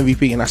have won that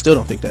MVP, and I still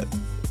don't think that.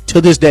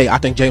 To this day, I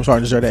think James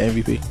Harden deserved that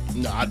MVP.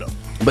 No, I don't.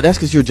 But that's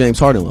because you're a James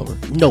Harden lover.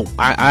 No,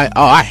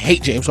 I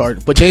hate James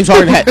Harden. But James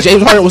Harden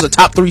was a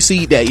top 3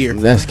 seed that year.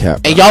 That's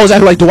cap. And y'all was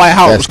acting like Dwight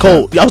Howard was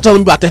cold. Y'all was telling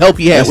me about the help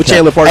he had with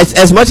Chandler Parsons.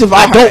 As much as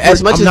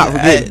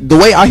the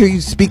way I hear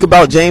you speak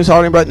about James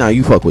Harden, bro, now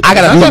you fuck with.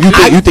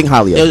 You think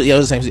highly of. Yeah, it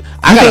was the same.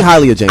 I think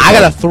highly of James. I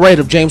got a thread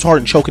of James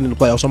Harden choking in the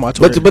playoffs on my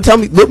Twitter. But tell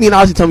me, look me in the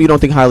eyes and tell me you don't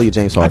think highly of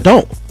James Harden. I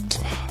don't.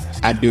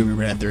 I do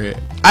remember that thread.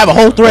 I have a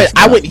whole thread.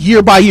 I went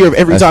year by year of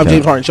every time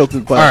James Harden choked in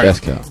the playoffs. All right, that's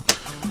cap.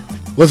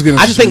 Let's get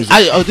into this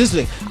is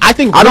the thing. I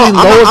think really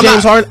lower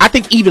James Harden. I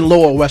think even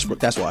lower Westbrook.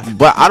 That's why.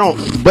 But I don't.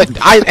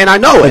 I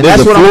know, and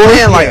that's what I'm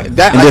saying. Like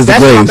that.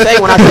 That's what I'm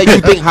saying when I say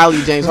you think highly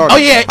of James Harden. Oh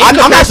yeah, I'm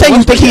not saying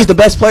you think he's the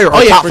best player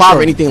or top 5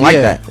 or anything like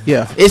that.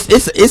 Yeah, it's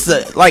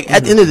a, like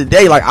at the end of the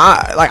day,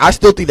 I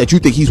still think that you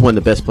think he's one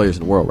of the best players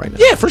in the world right now.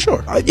 Yeah, for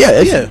sure.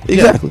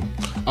 Exactly.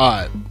 All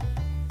right,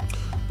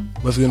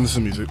 let's get into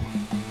some music.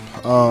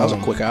 That was a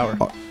quick hour.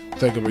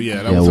 Think of it.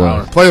 Yeah, that was an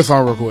hour. Play a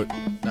song real quick.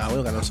 Nah, we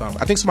don't got no song.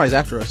 I think somebody's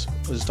after us.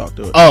 We'll just talk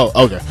to it. Oh,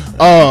 okay.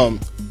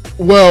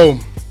 Well,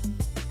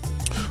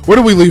 Where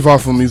did we leave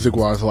off of music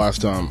wise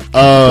last time?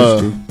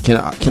 Can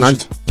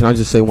I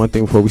just say one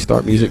thing before we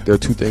start music? There are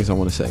two things I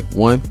want to say.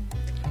 One,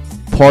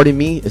 "Pardon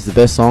Me" is the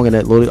best song in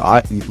that Lil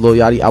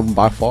Yachty album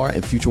by far,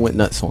 and Future went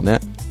nuts on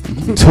that.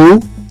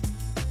 Two,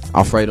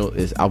 Alfredo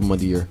is album of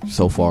the year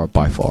so far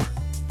by far.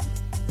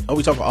 Are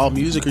we talking all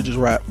music or just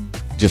rap?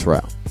 Just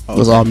rap. It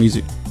was all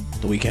music.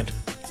 The Weeknd.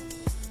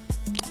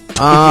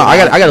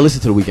 I gotta listen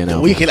to the Weeknd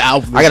album. The Weeknd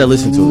album. I gotta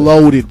listen to it.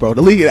 Loaded, bro.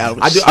 The Weeknd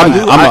album.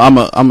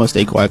 I'm gonna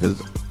stay quiet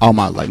because all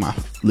my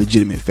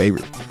legitimate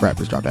favorite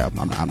rappers dropped the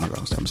album. I'm not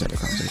gonna say that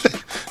conversation.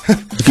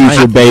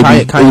 Future,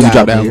 Baby, Uzi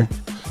dropped the album.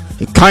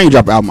 Kanye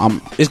dropped the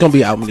album. It's gonna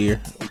be album of the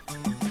year.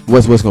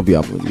 What's gonna be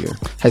album of the year?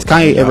 Has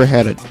Kanye ever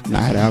had an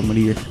album of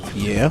the year?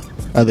 Yeah.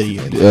 Other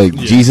year.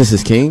 Jesus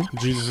is King.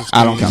 Jesus is King.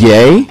 I don't count.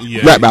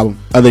 Yay. Rap album.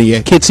 Other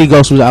year. Kid See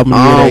Ghost was album of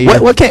the year.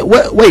 That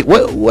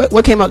year.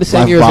 What came out the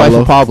same year as Life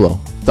of Pablo?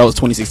 That was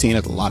 2016.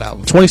 That's a lot of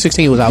albums.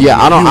 2016 was album.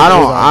 Yeah, of the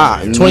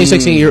year.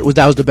 2016 year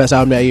that was the best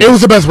album that year. It was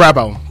the best rap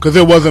album because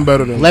it wasn't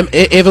better than.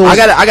 If it was, I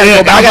gotta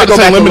go back and look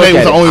at Lemonade it.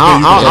 was the only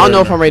thing I don't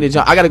know if I'm ready to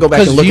jump. I gotta go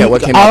back and look at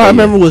what came out. All I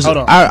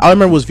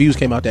remember was Views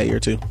came out that year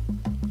too.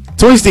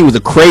 2016 was a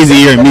crazy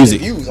year in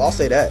music. Views, I'll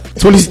say that.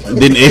 If it's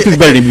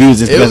better than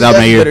Views, it's the best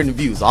album that year. Better than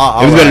Views. If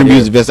it's better than Views,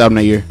 it's the best album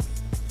that year.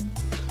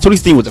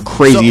 2016 was a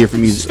crazy year for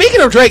music.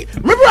 Speaking of Drake,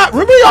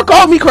 remember y'all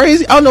called me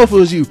crazy? I don't know if it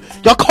was you.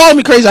 Y'all called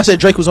me crazy. I said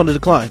Drake was on the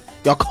decline.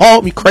 Y'all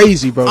called me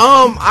crazy, bro.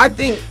 I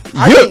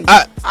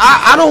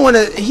don't want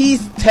to.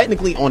 He's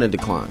technically on a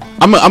decline.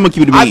 I'm gonna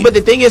keep it to me. But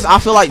the thing is, I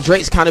feel like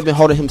Drake's kind of been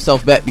holding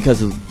himself back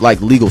because of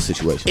like legal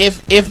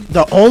situations. If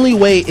the only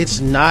way it's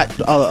not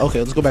okay,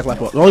 let's go back to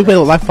Life of Pablo. The only way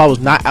Life of Pablo was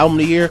not album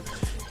of the year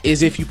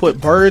is if you put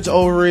Birds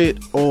over it,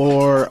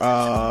 or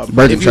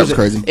Birds and Trap's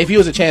crazy. If you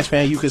was a Chance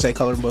fan, you could say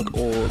Coloring Book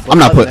or. I'm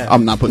not putting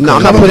Coloring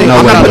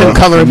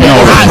Book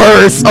over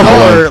Birds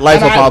or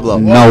Life of Pablo.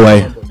 No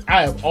way.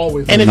 I have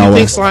always. And if you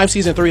think Slime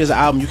Season 3 is an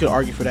album, you can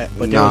argue for that.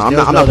 But I'm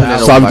not putting that.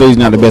 Slime 3 is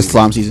not the best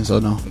Slime season, so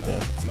no.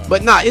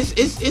 But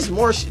it's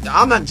more.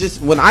 I'm not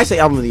just when I say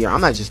album of the year,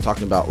 I'm not just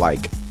talking about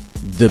like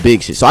the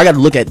big shit. So I got to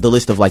look at the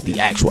list of like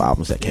the actual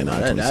albums that came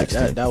out in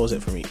 2016. That was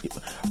it for me.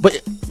 But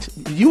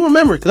you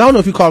remember, because I don't know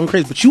if you called me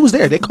crazy, but you was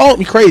there. They called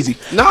me crazy.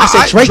 No, I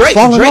said Drake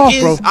falling off,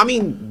 bro. I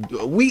mean,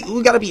 we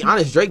got to be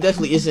honest. Drake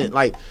definitely isn't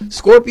like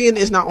Scorpion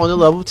is not on the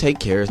level of Take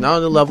Care. It's not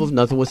on the level of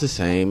Nothing Was the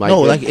Same. Like,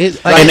 no,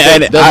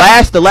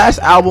 the last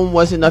album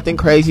wasn't nothing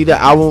crazy. The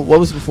album, what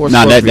was before?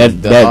 No,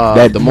 Scorpion?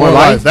 the More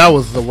Life. That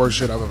was the worst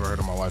shit I've ever heard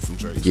in my life from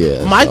Drake.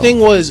 Yeah. My thing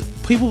was,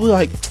 people were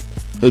like,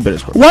 Scorpion.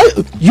 why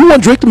you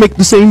want Drake to make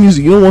the same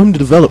music? You don't want him to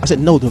develop. I said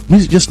no, the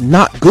music's just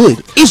not good.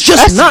 It's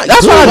just not.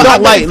 That's good. why I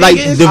don't like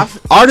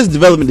the artist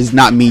development does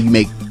not mean you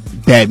make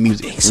bad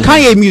music.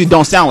 Kanye music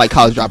don't sound like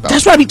College Dropout.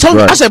 That's what I be telling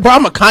you. I said, bro,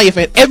 I'm a Kanye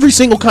fan. Every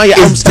single Kanye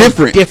album it's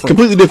different,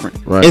 completely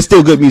different. Right. It's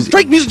still good music.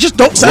 Drake music just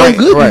don't sound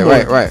good.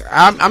 Right.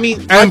 I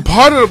mean, and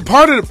part of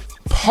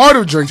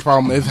Drake's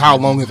problem is how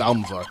long his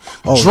albums are.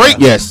 Drake,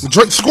 yes.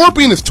 Drake,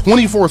 Scorpion is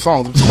 24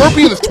 songs. If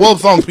Scorpion is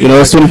 12 songs. You know,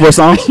 it's 24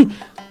 songs.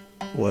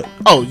 What?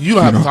 Oh, you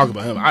don't have to talk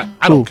about him. I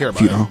don't care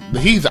about him.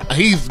 He's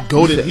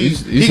goated.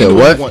 You said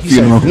what?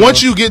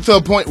 Once you get to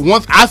a point,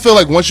 I feel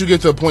like once you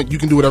get to a point, you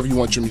can do whatever you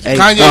want your music. Hey,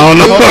 Kanye,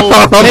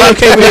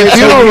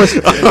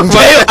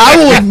 I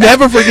will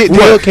never forget.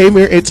 Dale came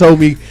here and told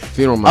me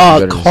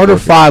Carter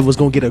 5 was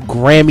gonna get a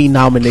Grammy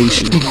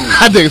nomination.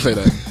 I didn't say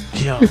that.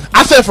 Yeah.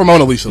 I said for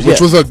Mona Lisa,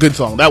 which was a good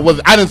song. I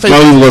didn't say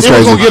it was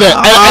gonna get it.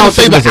 I didn't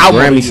say the album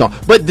Grammy song.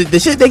 But the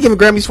shit they give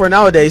Grammys for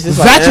nowadays is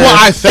that's what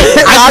I said.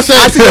 I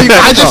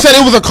just said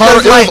it was a Carter.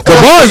 The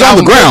bar is on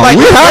the ground.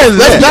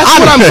 That's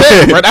what I'm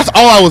saying, bro. That's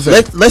all I was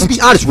saying. Let's be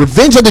honest.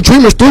 Revenge of the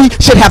Dreamers 3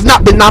 should have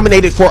not been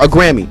nominated for a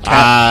Grammy.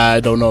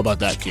 I don't know about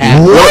that, kid.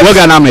 What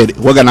got nominated?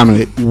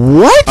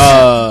 What?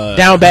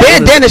 Down Bad.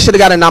 Bandana should have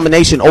got a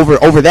nomination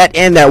over that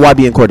and that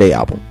YB and Cordae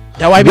album.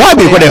 That YB and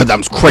Cordae album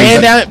was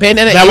crazy.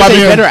 Bandana is a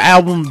better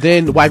album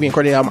than YB and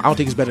Cordae album. I don't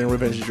think it's better than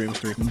Revenge of the Dreamers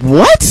 3.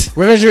 What?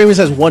 Revenge of the Dreamers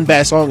has one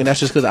bad song, and that's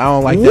just because I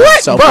don't like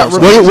that. What?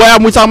 What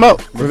album we talking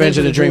about? Revenge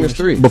of the Dreamers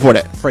 3. Before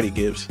that, Freddie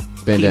Gibbs.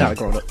 Bandana. He not a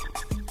grown up.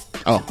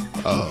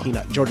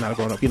 Jordan not a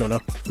grown up. You don't know.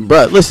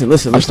 Bro, listen.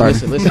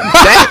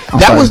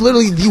 That was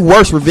literally the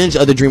worst Revenge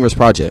of the Dreamers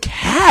project.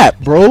 Cap,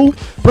 bro.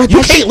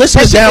 You can't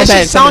listen to Down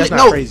Bad.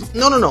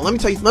 No. Let me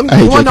tell you. You want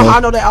to know how I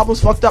know that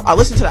album's fucked up? I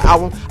listened to the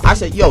album. I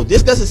said, yo,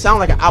 this doesn't sound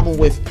like an album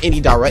with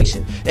any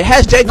direction. It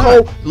has J.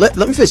 Cole. Let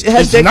me finish. It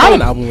has J. Cole. It's not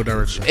an album with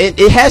direction.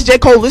 It has J.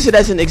 Cole listed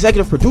as an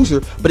executive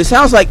producer, but it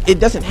sounds like it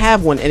doesn't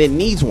have one and it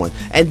needs one.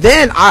 And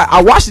then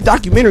I watched the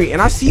documentary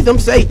and I see them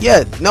say,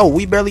 yeah, no,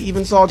 we barely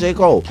even saw J.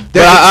 Cole.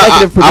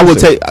 I would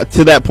take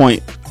to that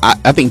point.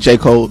 I think J.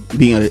 Cole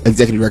being an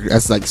executive director,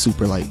 that's like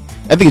super like.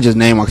 I think it's just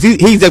name because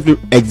he's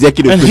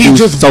executive and produced he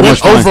just so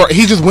much over.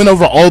 He just went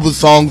over all the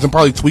songs and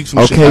probably tweaked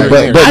some shit. Okay,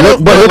 but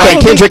look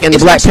at Kendrick and the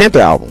Black Panther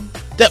album.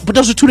 But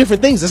those are two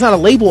different things. It's not a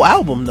label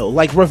album though.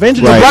 Like Revenge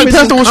of the Black Dreamers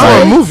Panther was for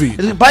a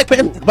movie. Black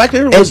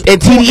Panther was, and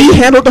TDE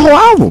handled the whole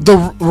album.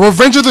 The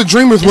Revenge of the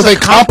Dreamers was a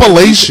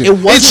compilation.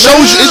 It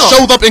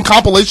shows up in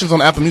compilations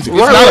on Apple Music.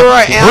 It's not a real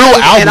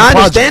album. And I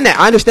understand that.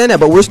 I understand that.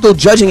 But we're still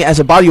judging it as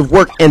a body of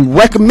work and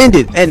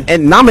recommended and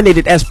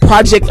nominated as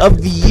Project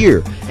of the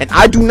Year. And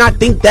I do not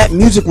think that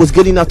music was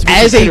good enough to be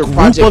as a considered group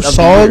Project of the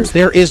songs.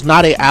 There is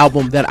not an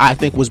album that I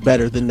think was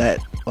better than that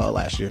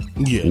last year.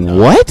 Yeah.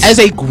 What? As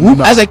a group,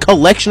 as a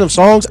collection of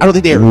songs, I don't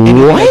think they ever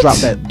What?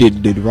 dropped that.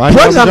 Did Roddy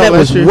Project album that drop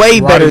was last year? way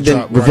better Roddy than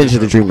dropped, Revenge Roddy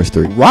of the Dreamers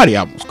 3. Roddy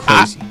album was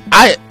crazy.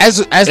 As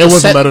It the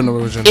wasn't better than the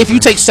Revenge of the If you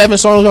take 7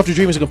 songs off the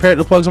Dreamers and compare it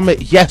to the plugs on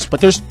it, yes, but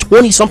there's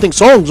 20 something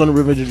songs on the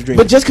Revenge of the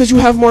Dreamers. But just because you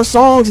have more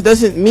songs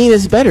doesn't mean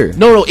it's better.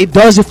 no, it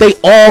does if they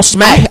all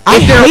smack. I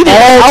if they're hated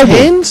that all album.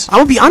 tens. I'm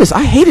gonna be honest.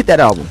 I hated that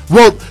album.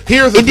 Well,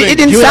 here's the thing. It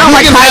didn't sound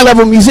like high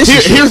level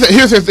musicianship.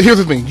 Here's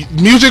the thing.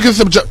 Music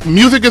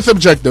is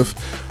subjective.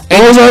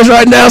 Those songs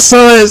right now,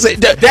 son.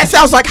 That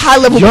sounds like high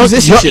level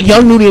musicianship.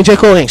 Young Nudie and J.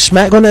 Cole ain't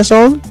smack on that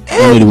song.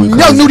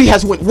 Young Nudie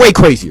has went way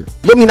crazier.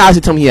 Look me in the eyes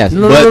and tell me he has.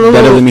 But that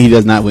doesn't mean he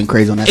does not went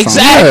crazy on that song.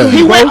 Exactly.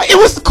 He went. It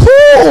was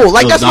cool.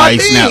 Like that's my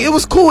nice. thing. Now- It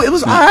was cool. It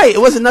was alright. It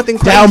wasn't nothing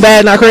crazy. Down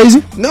bad, not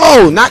crazy.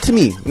 No, not to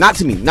me. Not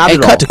to me. Not Hey,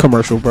 at all. cut to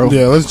commercial, bro.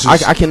 Yeah, let's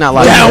just. I cannot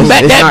lie. Down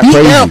back, It's that not beat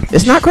crazy. down.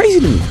 It's not crazy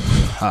to me.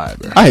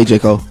 I hate J.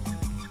 Cole.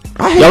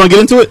 I Y'all want to get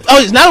into it?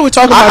 Oh, now that we're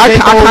talking about J.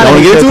 Cole, kinda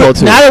hate J. Cole,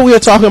 too. now that we are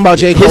talking about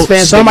J. Cole,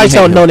 fans somebody make me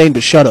tell hate No him. Name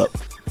to shut up.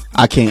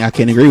 I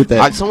can't agree with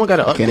that. Someone got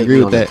to I can't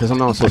agree with that because I'm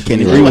not on social can't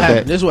media. This agree is with what that.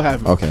 happened. This is what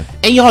happened. Okay.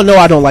 And y'all know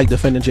I don't like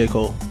defending J.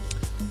 Cole.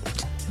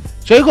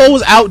 J. Cole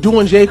was out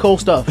doing J. Cole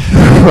stuff,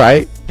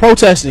 Right.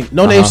 protesting.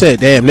 No Name said,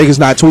 "Damn, niggas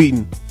not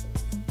tweeting,"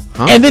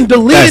 and then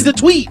deleted the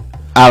tweet.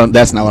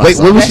 That's not what Wait,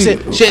 I what said. was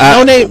That's she? it.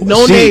 Shit,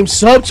 No Name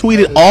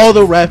subtweeted all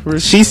the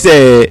rappers. She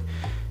said,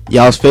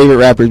 y'all's favorite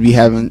rappers be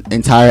having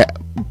entire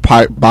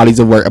bodies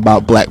of work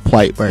about black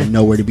plight where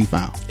nowhere to be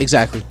found.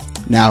 Exactly.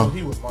 Now,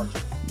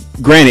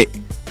 granted,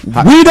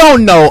 we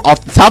don't know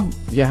off the top.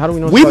 Yeah, how do we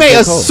know? We it's may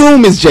about J. Cole?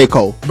 assume it's J.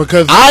 Cole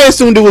Because I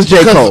assumed it was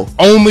J. Cole. the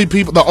only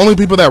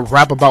people that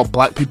rap about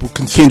black people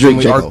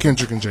consistently J. are Cole.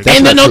 Kendrick and J.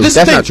 And Cole. no, this is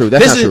That's the not thing. true.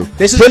 That's This not is- true.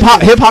 this is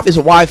Hip hop is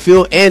a wide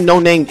field, and No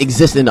Name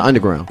exists in the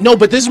underground. No,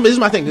 but this is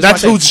my thing. This That's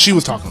is my who thing. she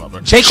was talking about. Bro.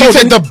 J. She Cole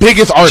said the didn't-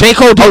 biggest artist. J.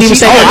 Cole didn't even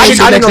say I no didn't name know the she next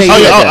said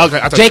day. that. okay.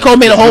 I thought J. Cole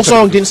made a whole I thought-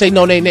 song, didn't say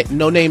no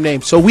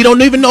name. So we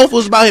don't even know if it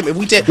was about him. If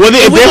we did, Well, if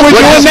they were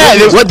doing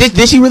that, What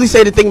did she really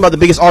say the thing about the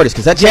biggest artist?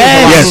 Because that changed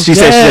Yes. a lot. Yes, she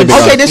said she did.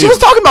 Okay, then she was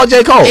talking about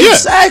J. Cole.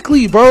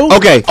 exactly, bro.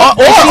 Okay.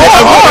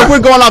 If we're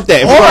going off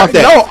that. If we're going off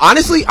that. No,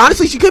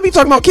 honestly, she could be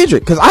talking about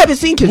Kendrick because I haven't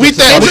seen Kendrick. We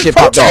since think- all this shit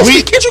popped off.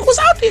 Kendrick was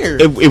out there.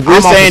 If we're I'm off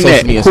of saying social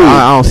that, media, so cool.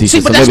 I don't see See,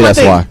 shit, but so that's maybe my that's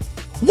thing. why.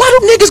 Why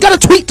do niggas gotta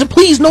tweet to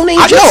please No Name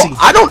I Jesse? know.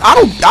 I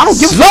don't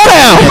give a Slow fuck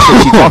down. about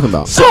what she's talking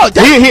about. So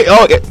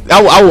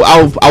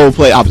that, I will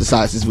play opposite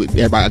sides. This with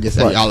everybody. I guess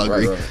that y'all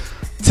agree. right.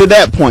 To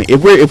that point,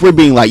 if we're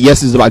being like,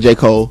 yes, this is about J.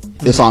 Cole,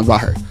 this song's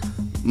about her.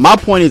 My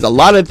point is, a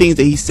lot of the things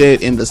that he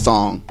said in the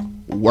song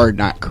were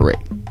not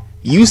correct.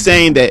 You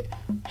saying that,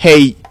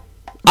 hey,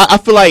 I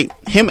feel like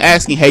him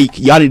asking, hey,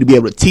 y'all need to be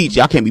able to teach.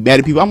 Y'all can't be mad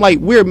at people. I'm like,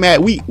 we're mad.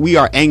 We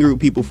are angry with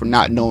people for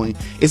not knowing.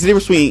 It's the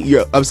difference between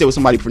you're upset with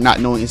somebody for not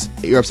knowing.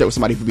 You're upset with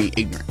somebody for being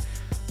ignorant.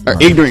 Or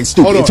ignorant and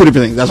stupid. Two different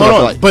things. That's what I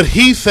feel like. But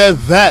he said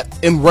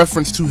that in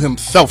reference to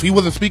himself. He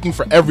wasn't speaking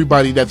for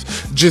everybody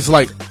that's just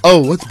like, oh,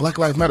 what's Black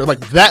Lives Matter? Like,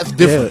 that's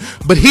different. Yeah.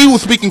 But he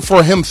was speaking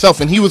for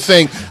himself, and he was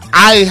saying,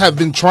 I have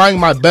been trying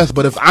my best,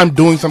 but if I'm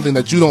doing something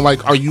that you don't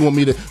like, or you want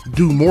me to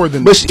do more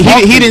than But he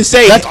didn't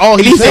say. That's all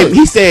he said.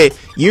 He said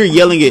you're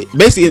yelling it.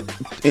 Basically,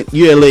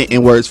 you're yelling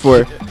in words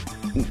for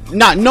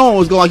not knowing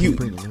what's going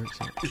on.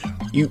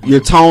 Your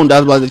tone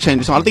does about to change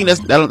the song. I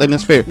don't think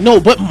that's fair. no,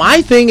 but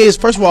my thing is,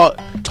 first of all,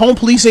 tone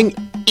policing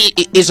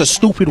is a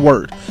stupid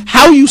word.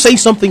 How you say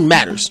something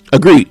matters.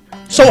 Agreed.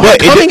 So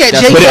coming at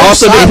J. But it Cole's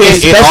also side,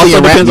 depends. It especially also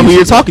in rap depends on who music.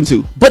 you're talking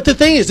to. But the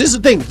thing is, this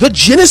is the thing. The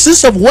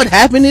genesis of what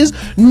happened is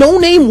No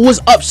Name was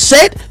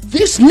upset.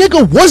 This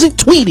nigga wasn't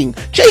tweeting.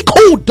 J.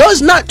 Cole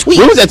does not tweet.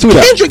 Where was that tweet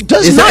at? Kendrick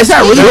does Is not.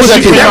 that really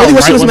tweet.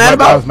 what she was mad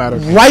about?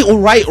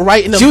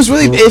 Right. In the, She was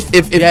really,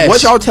 if Yes.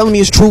 what y'all telling me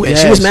is true, and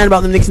she Yes. was mad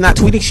about the niggas not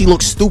tweeting, she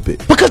looks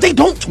stupid. because they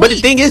don't tweet. But the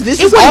thing is, this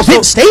it is wasn't also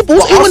Vince Staples. but It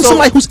wasn't also-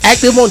 somebody who's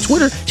active on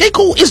Twitter. J.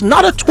 Cole is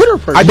not a Twitter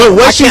person. But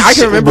what I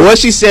can remember. what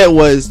she said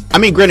was, I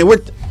mean, granted, we're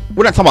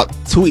not talking about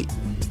tweet.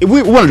 If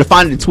we want to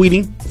define the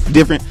tweeting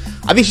different,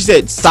 I think she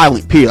said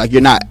silent period, like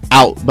you're not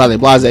out, blah,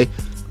 blah, blase.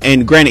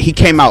 And granted, he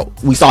came out.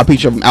 We saw a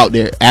picture of him out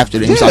there after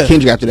that. We saw Yeah.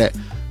 Kendrick after that.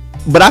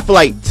 But I feel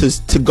like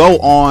to go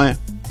on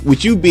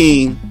with you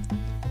being,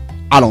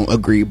 I don't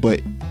agree,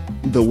 but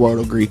the world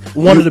agree.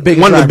 One of the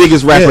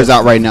biggest rappers Yeah.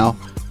 out right now.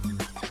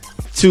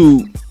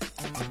 To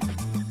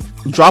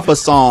drop a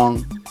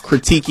song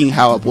critiquing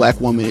how a black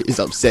woman is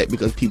upset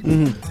because people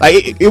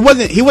like it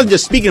wasn't. He wasn't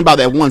just speaking about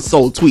that one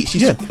sole tweet.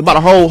 She's about a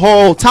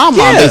whole timeline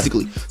Yeah.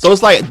 basically. So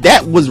it's like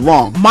that was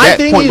wrong. My That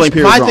thing point is, blank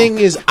period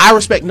was wrong. I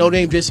respect No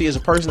Name Jesse as a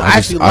person.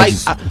 I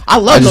I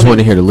love just No want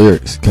to Name. hear the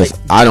lyrics because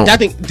I don't. I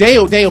think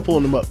Daniel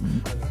pulling them up.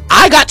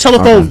 I got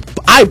Telephone.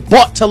 I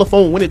bought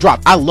Telephone when it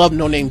dropped. I love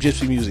No Name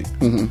Gypsy music.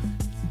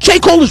 J.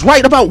 Cole is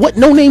right about what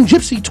No Name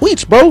Gypsy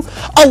tweets, bro.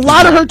 A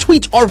lot of her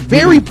tweets are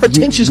very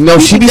pretentious. No,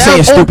 she be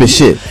saying stupid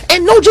shit.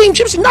 And No Name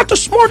Gypsy, not the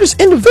smartest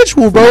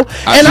individual, bro.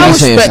 And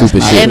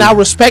I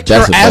respect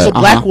her as a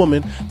black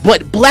woman.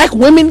 But black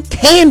women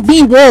can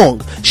be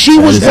wrong. She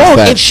was wrong,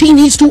 and she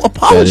needs to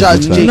apologize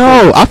to J. Cole.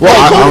 No, I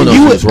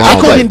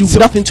Cole didn't do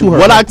nothing to her.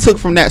 What I took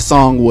from that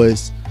song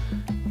was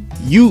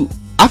I feel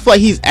like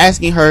he's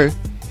asking her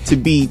to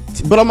be.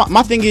 But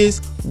my thing is,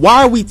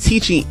 why are we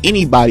teaching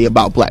anybody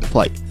about black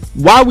plight?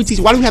 Why do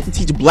we have to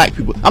teach black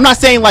people? I'm not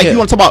saying like you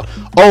want to talk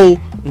about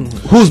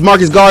who's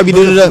Marcus Garvey,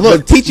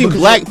 but teaching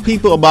black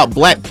people about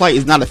black plight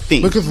is not a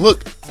thing. Because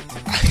look,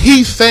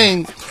 he's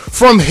saying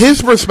from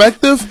his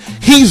perspective,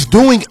 he's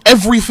doing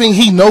everything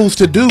he knows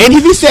to do. And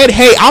if he said,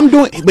 "Hey, I'm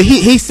doing," but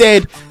he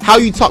said how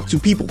you talk to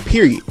people.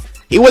 Period.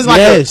 It wasn't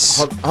like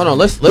hold on.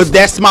 Let's. But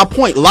that's my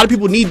point. A lot of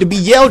people need to be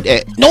yelled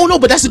at. No,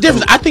 but that's the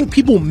difference. I think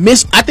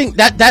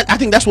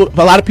that's what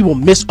a lot of people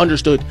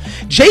misunderstood.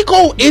 J.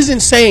 Cole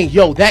isn't saying,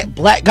 "Yo, that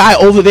black guy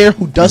over there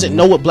who doesn't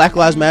know what Black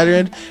Lives Matter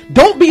is,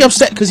 don't be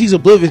upset because he's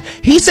oblivious."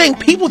 He's saying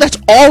people that's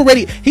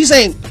already. He's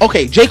saying,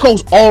 okay, J.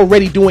 Cole's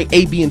already doing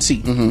A, B, and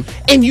C,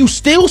 and you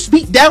still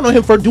speak down on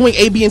him for doing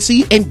A, B, and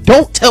C, and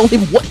don't tell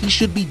him what he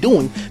should be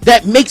doing.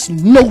 That makes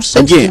no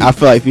sense. Again, I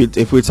feel like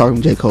if we're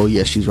talking J. Cole,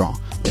 yes, she's wrong.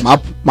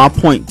 My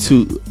point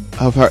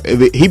of her,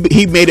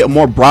 he made it a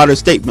more broader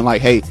statement.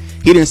 Like, hey,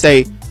 he didn't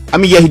say. I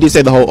mean, yeah, he did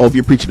say the whole, "Oh, if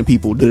you're preaching to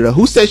people,"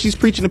 who says she's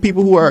preaching to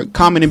people who are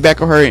commenting back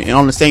on her and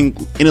on the same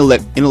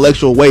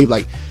intellectual wave?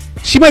 Like,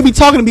 she might be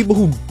talking to people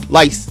who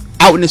like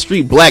out in the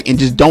street black and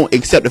just don't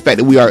accept the fact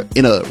that we are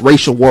in a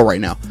racial war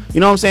right now. You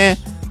know what I'm saying?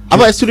 I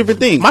feel like it's two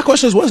different things. My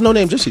question is, what is No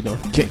Name Gypsy doing?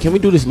 Can we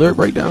do this lyric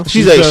breakdown?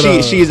 She's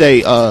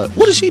a.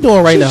 What is she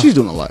doing right now? She's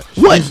doing a lot.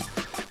 What?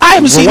 I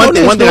haven't seen one No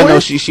Name. One thing I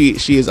know, she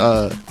is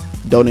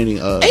donating.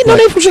 Ain't No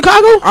Name from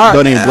Chicago?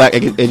 Donating black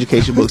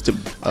education books to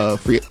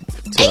free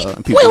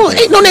people.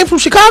 Wait, ain't No Name from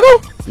Chicago?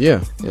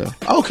 Yeah.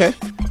 Okay.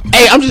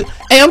 Hey, I'm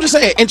just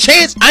saying. And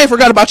Chance, I ain't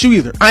forgot about you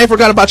either. I ain't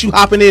forgot about you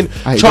hopping in.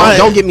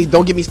 Don't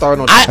get me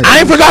started on that. I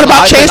ain't forgot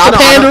about Chance the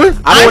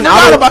Pander. I ain't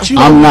forgot about you.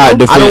 I'm not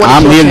defending.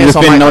 I'm here to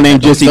defend No Name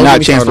Gypsy,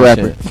 not Chance the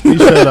Rapper. He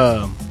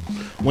said,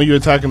 when you're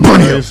attacking the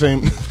very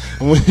same.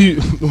 When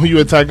you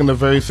attacking the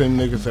very same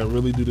niggas that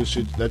really do the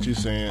shit that you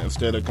saying,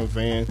 instead of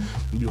conveying,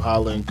 you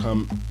holler and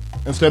come.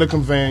 Instead of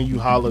conveying, you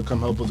holler, come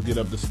help us get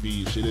up to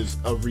speed. Shit is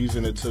a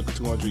reason it took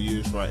 200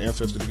 years for our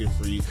ancestors to get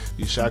free.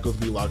 These shackles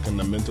be locking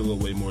the mental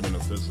away more than the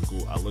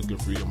physical. I look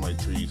at freedom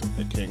like trees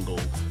that can't go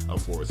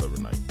up forests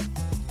overnight.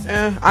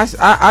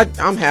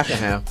 I'm half and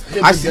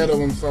half. I see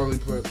ghetto and slowly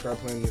start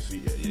playing this.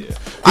 Yeah.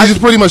 He's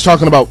just pretty much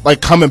talking about like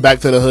coming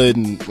back to the hood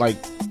and like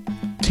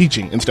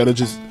teaching instead of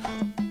just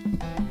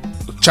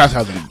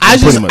chastising.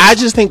 I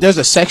just think there's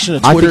a section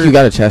of Twitter. I think you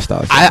gotta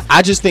chastise.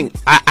 I just think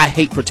I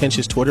hate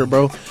pretentious Twitter,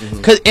 bro.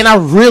 And I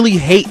really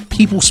hate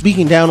people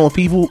speaking down on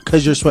people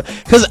because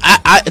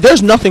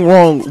there's nothing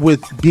wrong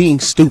with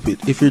being stupid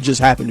if you're just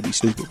happen to be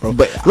stupid, bro.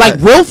 But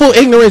willful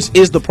ignorance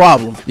is the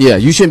problem. Yeah,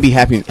 you shouldn't be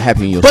happy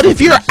in your. But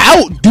if you're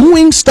out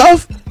doing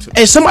stuff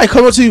and somebody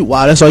comes up to you,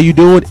 wow, that's all you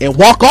doing, and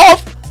walk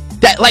off,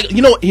 that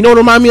you know what it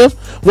remind me of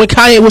when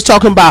Kanye was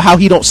talking about how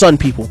he don't sun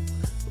people.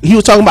 He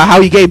was talking about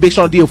how he gave Big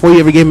Sean a deal before he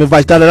ever gave him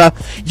advice.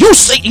 You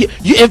say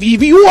if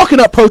you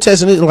walking up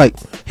protesting and like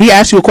he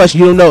asks you a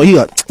question you don't know, he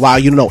like, wow,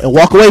 you don't know, and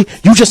walk away.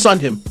 You just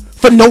sunned him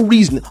for no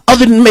reason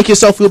other than make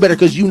yourself feel better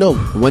because you know.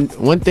 One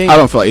thing, I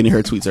don't feel like any of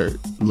her tweets are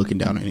looking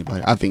down on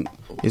anybody. I think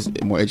it's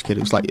more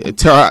educated. It's like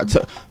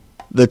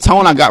the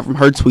tone I got from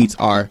her tweets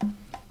are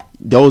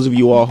those of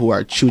you all who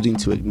are choosing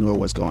to ignore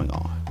what's going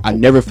on. I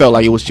never felt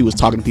like she was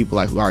talking to people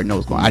like who already know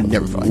what's going on. I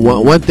never felt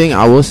like one thing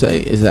I will say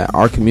is that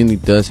our community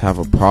does have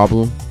a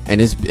problem,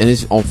 and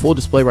it's on full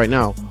display right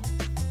now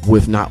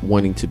with not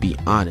wanting to be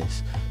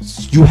honest.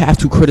 You have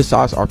to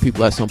criticize our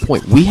people at some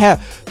point.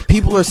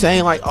 People are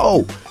saying like,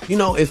 oh,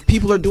 if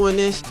people are doing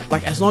this,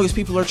 like as long as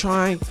people are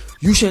trying,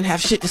 you shouldn't have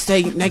shit to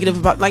say negative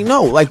about. Like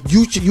no, like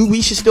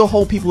we should still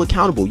hold people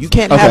accountable. You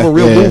can't have a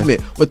real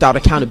movement without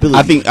accountability.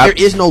 I think there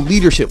is no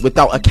leadership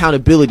without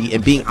accountability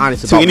and being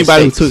honest about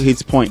anybody mistakes. Who took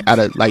his point out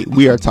of like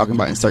we are talking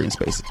about in certain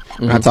spaces.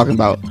 We're not talking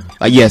about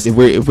like yes, if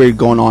we're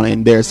going on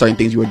and there are certain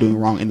things you are doing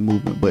wrong in the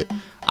movement, but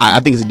I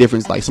think it's a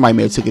difference. Like somebody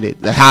may have took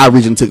it. The how I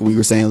originally took it, we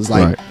were saying was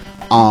like. Right.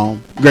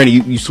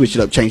 Granted, you switched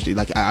it up, changed it.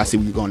 Like I see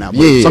where you're going now.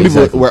 But some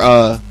people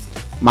were.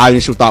 My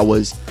initial thought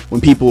was when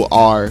people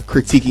are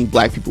critiquing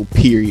black people,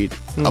 period.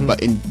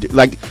 About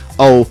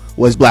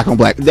was black on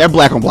black? That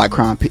black on black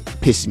crime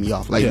pisses me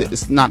off. Like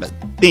it's not a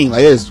thing.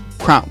 Like there's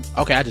crime.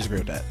 Okay, I disagree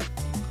with that.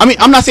 I mean,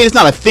 I'm not saying it's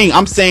not a thing.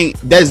 I'm saying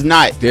there's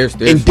not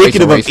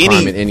indicative of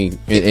any.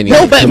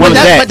 No,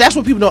 but that's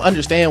what people don't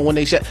understand when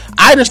they say.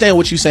 I understand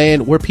what you're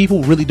saying. Where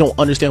people really don't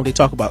understand what they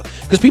talk about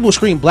because people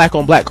scream black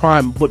on black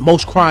crime, but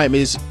most crime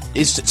is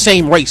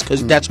same race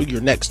because that's who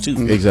you're next to.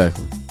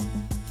 Exactly.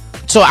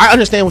 So I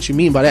understand what you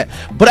mean by that,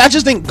 but I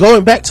just think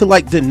going back to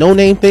like the No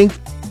Name thing,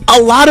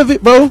 a lot of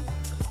it, bro,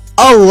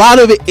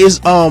 is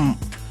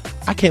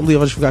I can't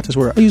believe I just forgot this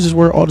word. I use this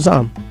word all the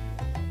time.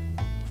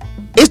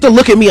 It's the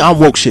look at me, I'm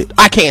woke shit.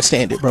 I can't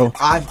stand it, bro. But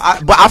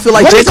I feel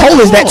like J. Cole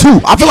is that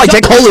too. I feel like J.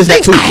 Cole is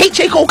that too. I hate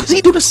J. Cole because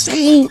he do the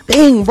same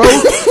thing, bro.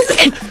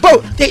 And, bro,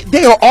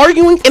 they are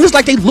arguing, and it's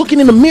like they looking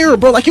in the mirror,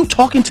 bro, like you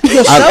talking to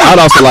yourself. I'd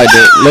also like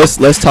that.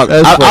 Let's talk.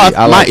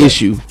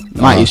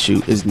 My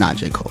issue is not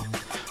J. Cole.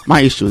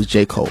 My issue is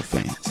J. Cole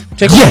fans.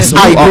 Yes,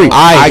 I agree.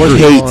 I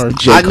hate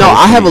J. Cole.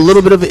 I have a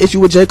little bit of an issue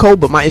with J. Cole,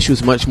 but my issue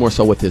is much more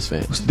so with his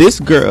fans. This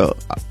girl,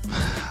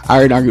 I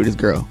already argued with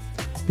this girl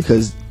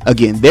because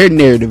again, their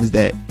narrative is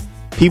that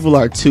people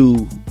are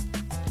too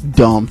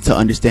dumb to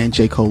understand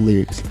J. Cole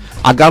lyrics.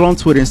 I got on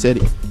Twitter and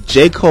said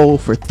J. Cole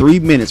for 3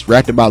 minutes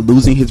rapped about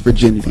losing his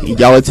virginity, and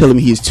y'all are telling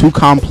me he's too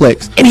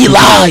complex, and he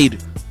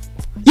lied.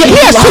 Yeah, he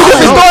has 2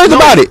 different stories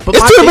about it.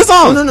 It's 2 different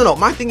songs. No.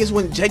 My thing is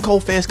when J. Cole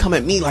fans come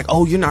at me like,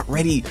 "Oh, you're not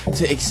ready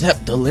to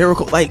accept the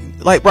lyrical." Like,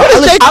 bro,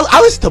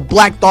 I listen to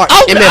Black Thought.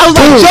 I was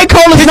like, J.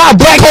 Cole is not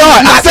Black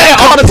Thought. I say it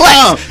all the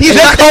time. J.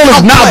 Cole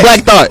is not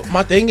Black Thought.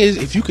 My thing is,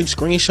 if you can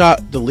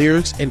screenshot the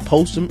lyrics and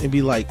post them and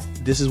be like,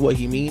 "This is what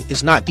he means,"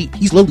 it's not deep.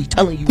 He's literally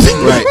telling you,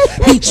 right?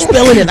 He's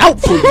spelling it out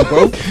for you,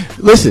 bro.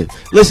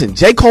 Listen.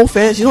 J. Cole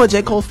fans, you know what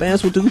J. Cole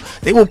fans will do?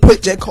 They will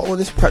put J. Cole on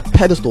this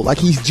pedestal like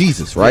he's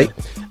Jesus, right?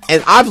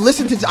 And I've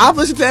listened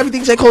to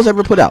everything J. Cole's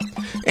ever put out,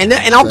 and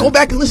I'll go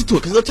back and listen to it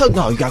because they'll tell me,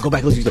 no, you gotta go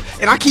back and listen to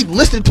it. And I keep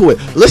listening to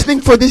it,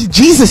 listening for this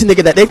Jesus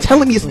nigga that they're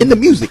telling me is in the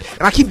music,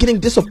 and I keep getting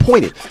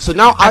disappointed. So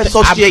now I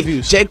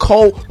associate J.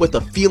 Cole with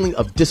a feeling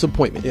of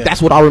disappointment. Yeah.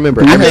 That's what I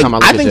remember every time I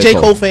listen to J.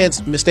 Cole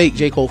fans mistake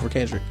J. Cole for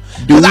Kendrick.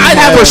 I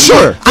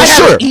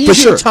have an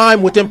easier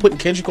time with them putting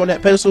Kendrick on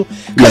that pedestal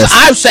because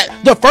I've said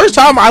the first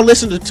time I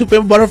listened to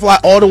Pimp Butterfly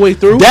all the way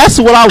through. That's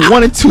what I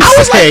wanted to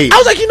say. I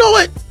was like, you know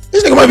what?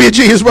 This nigga might be a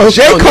genius, bro.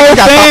 J. Cole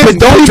fans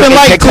don't even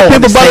like To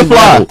Pimp a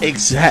Butterfly.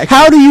 Exactly.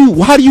 How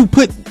do you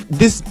put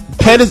this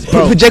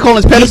pedestal, put J. Cole on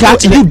his pedestal,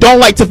 and you don't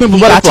like To Pimp a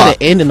Butterfly? He got to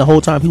the end, and the whole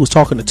time he was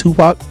talking to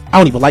Tupac. I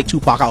don't even like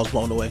Tupac. I was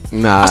blown away.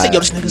 I said, yo,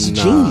 this nigga's a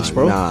genius,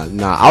 bro.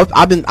 Nah.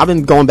 I've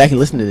been going back and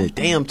listening to the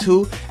Damn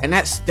too, and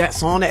that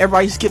song that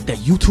everybody skipped, that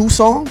U2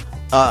 song.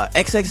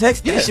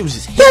 XXX. Yeah, that shit was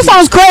just. That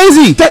song's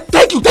crazy.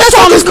 Thank you. That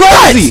song is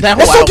crazy. That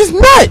song is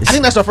nuts. I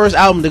think that's the first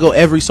album to go.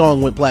 Every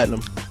song went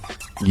platinum.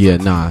 Yeah,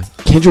 nah.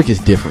 Kendrick is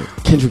different.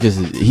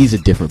 He's a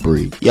different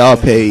breed. Y'all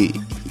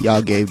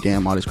gave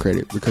Damn all this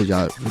credit because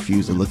y'all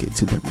refused to look at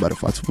To Pimp a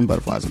Butterfly. To Pimp a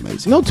Butterfly is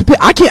amazing. No,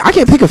 I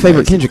can't pick a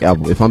favorite Kendrick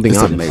album if I'm being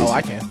honest. Amazing. Oh,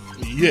 I can.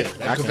 Yeah,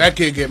 because that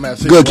Kid Get Mad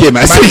City. Good Kid,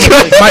 Mad City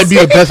might be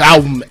the best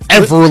album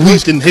ever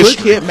released in history.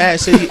 Good Kid, Mad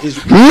City is.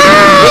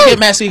 Good Kid,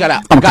 Mad City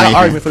got an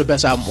argument for the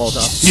best album of all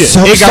time. Yeah,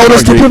 so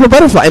does To Pimp a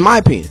Butterfly, in my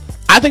opinion.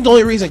 I think the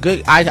only reason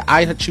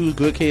I choose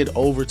Good Kid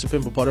over To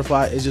Pimp a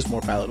Butterfly is just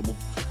more palatable.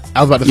 I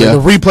was about to say the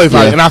replay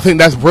value, and I think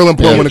that's real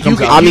important when it comes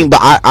to. I mean,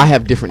 but I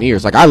have different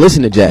ears. Like I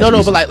listen to jazz. No,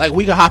 but like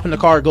we can hop in the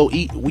car, go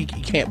eat. We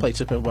can't play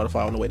To Pimp a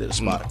Butterfly on the way to the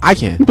spot. I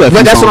can, but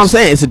that's what I'm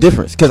saying. It's a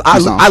difference because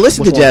I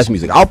listen to jazz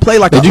music. I'll play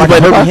like a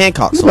Herbie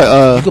Hancock song.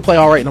 You can play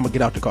All Right, and I'm gonna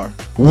get out the car.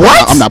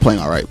 What? I'm not playing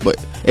All Right, but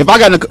if I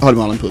got in the hold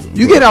on, let me put it.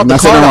 You get out the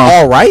car to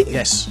All Right?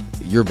 Yes.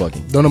 You're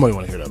bugging. Don't nobody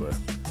want to hear that, bro.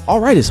 All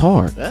Right is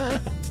hard.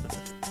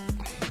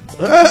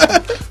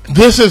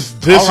 This is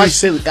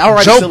silly. All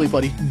right, silly,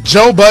 buddy.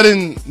 Joe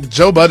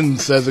Budden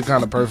says it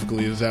kind of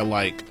perfectly. Is that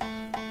like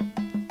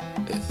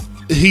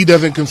he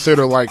doesn't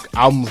consider like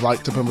albums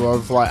like To Pimp a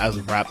Butterfly as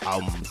rap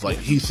albums. Like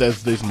he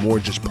says there's more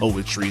just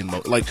poetry and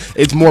like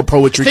it's more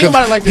poetry. Think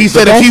about it like this. He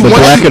said if he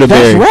wants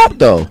that's rap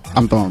though.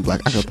 I'm throwing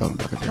Black. I can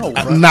throw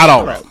Black. Not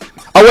all rap.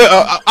 Oh wait,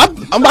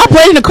 I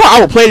played in the car. I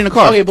will play it in the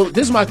car. Okay, but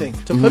this is my thing.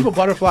 To Pimp a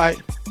Butterfly,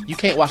 you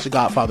can't watch The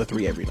Godfather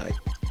 3 every night.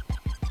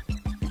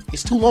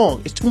 It's too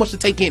long. It's too much to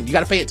take in. You got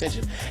to pay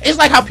attention. It's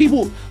like how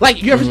people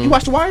like you ever you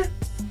watch The Wire?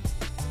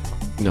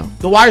 No.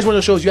 The Wire is one of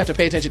those shows you have to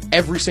pay attention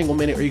every single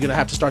minute, or you're gonna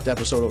have to start the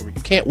episode over.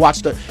 You can't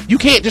watch you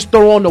can't just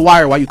throw on The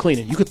Wire while you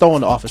cleaning. You could throw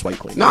on The Office while you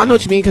cleaning. No, I know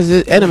what you mean because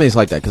anime is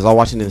like that. Because I'll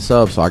watch it in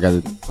sub, so I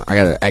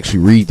gotta actually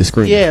read the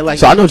screen. Yeah, like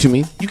so I know what you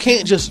mean. You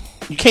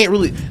can't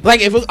really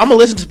like if I'm gonna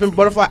listen to Pimp a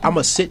Butterfly, I'm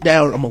gonna sit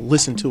down, I'm gonna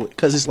listen to it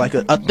because it's like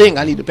a thing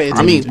I need to pay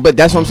attention. I mean, but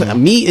that's what I'm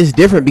saying. Me is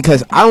different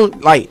because I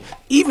don't like.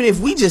 Even if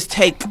we just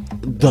take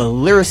the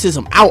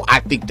lyricism out, I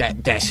think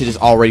that shit is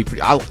already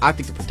pretty. I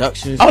think the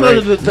production is great.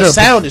 No, the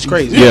sound is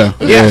crazy. Yeah.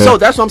 So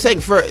that's what I'm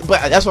saying. But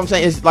that's what I'm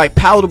saying. It's like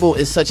palatable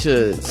is such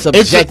a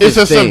subjective. It's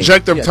a thing.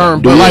 subjective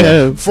term. But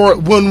like for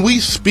when we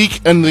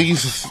speak in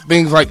these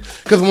things, like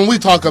because when we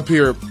talk up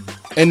here.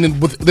 And then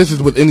this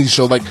is with any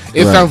show, like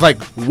it sounds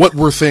like what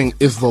we're saying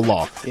is the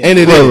law, and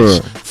it is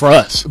for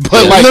us.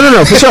 But like,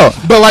 no, for sure.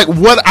 But like,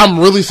 what I'm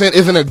really saying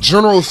is in a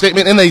general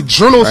statement. In a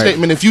general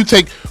statement, if you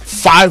take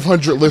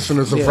 500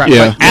 listeners of rap,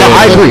 like,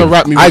 I agree.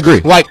 Rap music, I agree.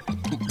 Like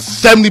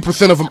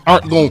 70% of them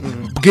aren't going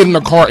to get in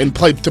the car and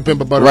play To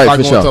Pimp a Butterfly,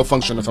 going to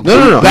function or something.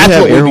 No. That's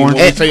what we mean when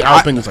we say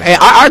our opinions.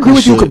 I agree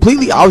with you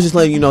completely. I was just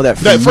letting you know that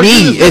for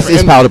me,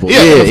 it's palatable.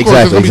 Yeah,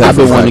 exactly.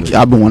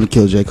 I've been wanting to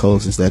kill J.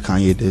 Cole since that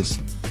Kanye diss.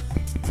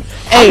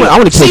 Hey, I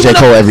want to kill J.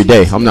 Cole every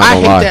day. I'm not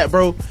gonna lie. I hate that,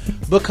 bro,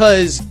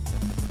 because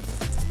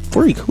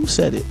freak. Who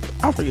said it?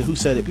 I forget who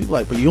said it. People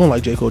like, but you don't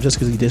like J. Cole just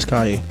because he dissed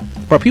Kanye.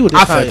 Bro, people diss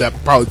I Kanye. said that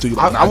probably to you.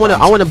 Like I want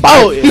to buy.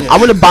 I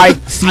want to buy.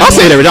 CDs. I'll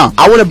say it every time.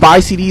 I want to buy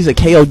CDs of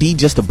KOD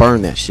just to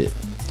burn that shit.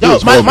 Yo,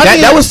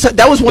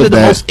 that was one of the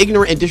bad. most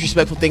ignorant and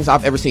disrespectful things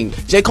I've ever seen.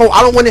 J. Cole,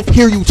 I don't want to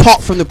hear you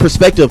talk from the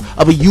perspective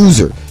of a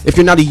user. If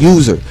you're not a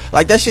user,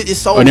 like that shit is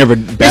so. Or never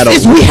battle.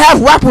 We have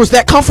rappers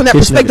that come from that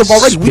This perspective nigga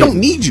already. We spitting. don't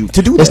need you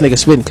to do This that. nigga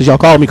spitting because y'all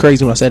called me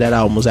crazy when I said that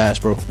album was ass,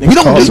 bro. We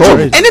don't need you.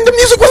 And then the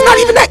music was not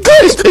even that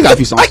good. They got a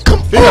few songs. Like,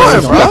 come They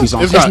got on, a bro. few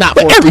songs. It's not.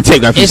 But For, every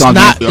tape got a few it's songs.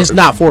 not. It's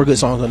not 4 good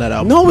songs on that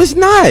album. No, it's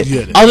not.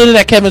 Yeah, Other than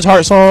that Kevin's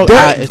Heart song,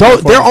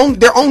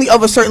 They're only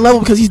of a certain level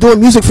because he's doing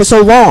music for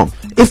so long.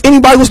 If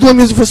anybody was doing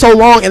music for so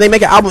long and they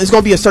make an album, it's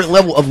gonna be a certain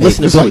level of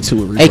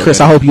listenability. Hey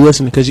Chris, I hope you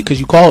listen because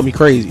you called me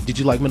crazy. Did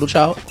you like Middle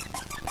Child?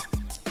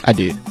 I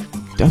did.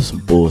 That's some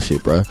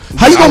bullshit, bro.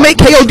 How you gonna make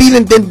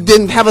KOD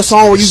then have a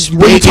song where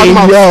you talking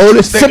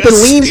about sipping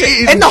lean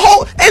and the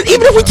whole and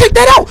even if we take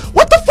that out,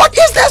 what the fuck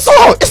is that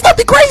song? It's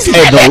nothing crazy.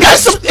 Hey,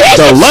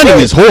 the London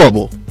is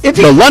horrible.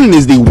 The London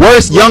is the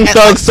worst Young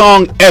Thug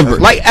song ever.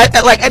 Like at the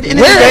end of the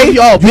Where day,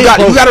 y'all you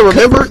got to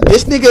remember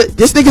this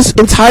nigga's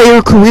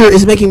entire career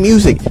is making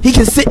music. He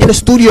can sit in a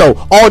studio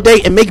all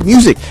day and make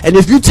music. And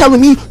if you're telling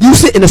me you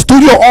sit in a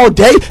studio all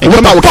day and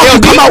what the fuck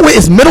you come out with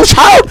is Middle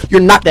Child, you're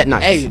not that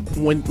nice. Hey,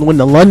 when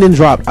the London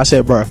dropped, I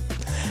said, bro,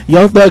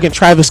 Young Thug and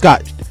Travis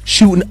Scott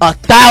shooting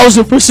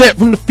 1,000%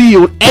 from the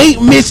field,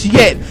 ain't missed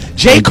yet.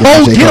 J.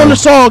 Cole get on the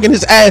song in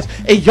his ass,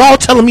 and y'all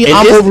telling me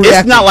I'm overreacting.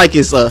 It's not like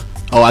it's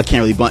I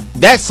can't really bunt.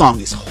 That song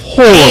is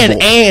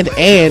horrible. And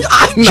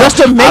just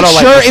to make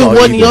sure it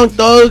wasn't Young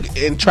Thug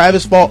and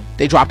Travis' fault,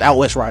 they dropped Out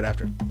West right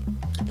after.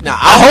 Now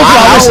I hope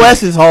y'all listen. Out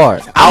West is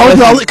hard. I hope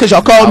y'all because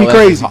y'all called me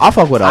crazy. I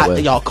fuck with Out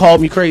West. Y'all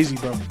called me crazy,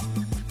 bro.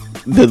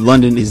 The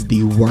London is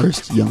the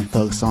worst Young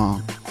Thug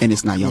song, and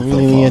it's not Young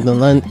Thug. The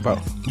London, bro.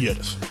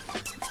 Yes.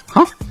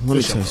 Huh? Let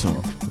me tell you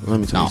something.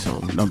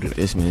 Don't do that.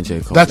 This man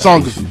J. Cole. That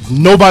song,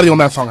 nobody on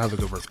that song has a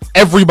good verse.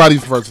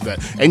 Everybody's verse is that,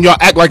 and y'all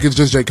act like it's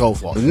just J. Cole's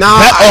fault.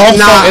 That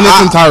song in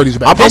its entirety is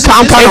bad. I'm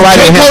kind of right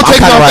with him. J. Cole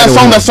takes off that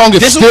song. That song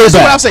is still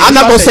bad. I'm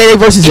not gonna say their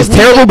verses is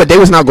terrible, but they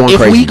was not going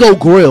crazy. If we go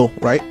grill,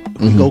 right?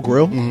 We go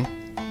grill,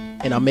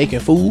 and I'm making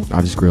food. I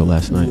just grilled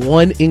last night.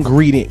 One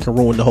ingredient can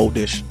ruin the whole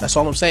dish. That's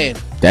all I'm saying.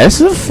 That's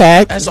a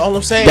fact. That's all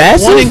I'm saying.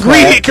 That's one a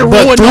ingredient fact. can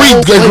But ruin the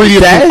whole 3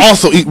 ingredients dish. can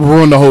also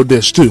ruin the whole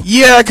dish too.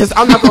 Yeah, because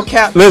I'm not gonna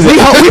cap. We've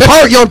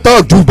heard Young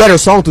Thug do better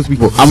songs with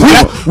people. We've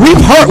heard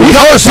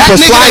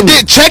That nigga that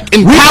did check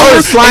and power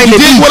and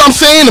did what I'm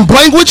saying in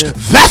language.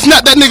 That's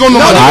not that nigga on the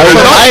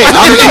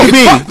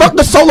Fuck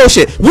the solo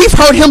shit. We've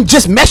heard him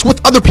just mesh with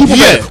other people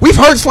better. We've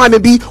heard Slimy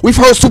B. We've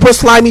heard Super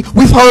Slimy.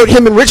 We've heard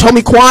him and Rich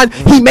Homie Quan.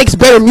 He makes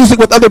better music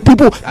with other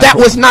people. That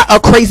was not a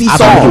crazy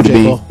song.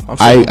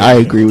 I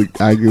agree with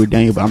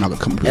Daniel, but I'm not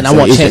gonna come. And I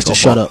want Chance to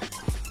shut up.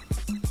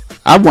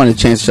 I wanted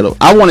Chance to shut up.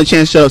 I wanted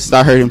Chance to shut up since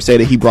I heard him say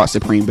that he brought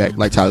Supreme back,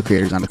 like Tyler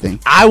Creator's on the thing.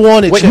 I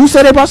wanted. Wait, who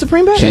said they brought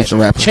Supreme back? Chance the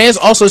Rapper. Chance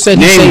also said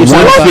he Name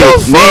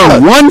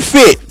saved one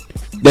fit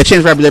that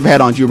Chance the Rapper's ever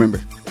had on. Do you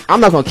remember? I'm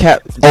not gonna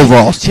cap.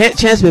 Overall,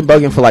 Chance been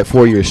bugging for like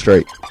 4 years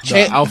straight.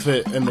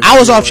 Outfit. I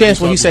was off Chance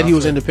when he said he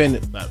was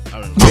independent.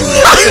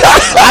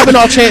 I've been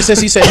off Chance since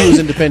he said he was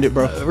independent,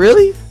 bro.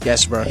 Really?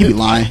 Yes, bro. he be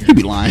lying.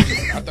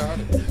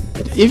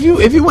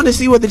 If you want to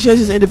see what the Chance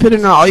is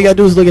independent now, all you gotta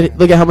do is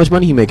look at how much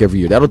money he make every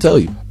year. That'll tell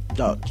you.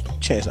 Dog,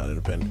 Chance not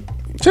independent.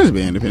 Chance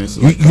be independent.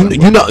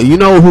 You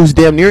know who's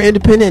damn near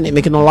independent and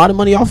making a lot of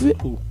money off of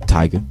it? Who?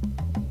 Tiger.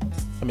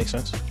 That makes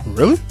sense.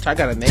 Really? I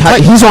got a name.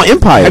 He's on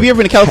Empire. Have you ever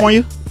been to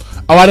California?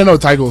 Oh, I didn't know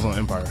Tiger was on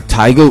Empire.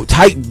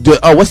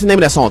 What's the name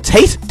of that song?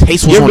 Taste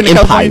was You ever on been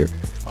to Empire.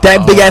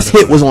 That big ass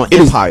hit was on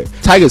Empire.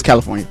 Tiger's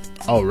California.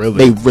 Oh, really?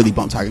 They really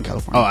bump Tiger in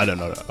California. Oh, I didn't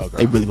know that. Okay.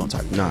 They really bump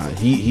Tiger. Nah,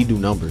 he do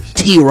numbers.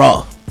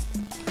 T-Raw.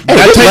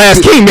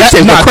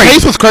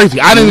 Taste was crazy.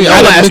 I didn't.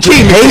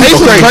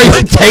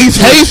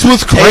 Taste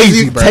was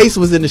crazy, bro. Taste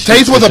was in the shit.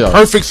 Taste was for a sure.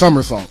 perfect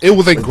summer song. It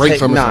was a great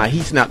summer Nah, song. he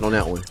snapped on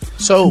that one.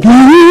 So we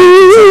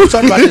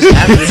talking about this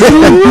after the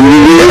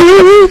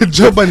show.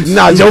 Joe Budden.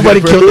 Nah, Joe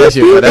Budden killed that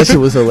shit, bro. That shit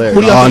was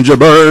hilarious. Ganja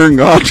burn.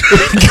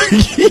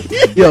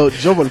 Yo,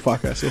 Joe Budden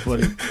podcast so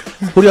funny.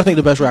 Who do y'all think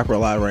the best rapper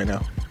alive right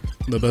now?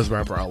 The best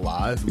rapper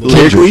alive.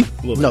 Lyrically?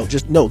 No,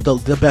 just no.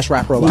 The best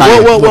rapper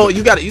alive. Whoa!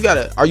 You got it.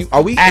 Are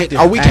we Active.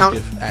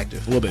 counting?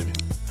 Active. Little baby.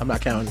 I'm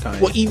not counting Kanye.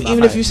 Well,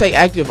 even if you say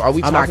active, are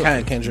we? I'm not talking?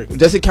 counting Kendrick.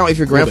 Does it count if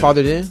your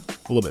grandfather did?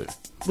 Little baby.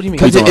 What do you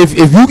mean? Because if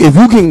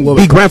you can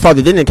be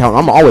grandfather didn't count,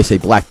 I'm gonna always say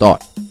Black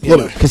Thought. Little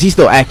baby. Because he's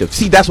still active.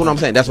 See, that's what I'm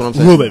saying.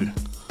 Little baby.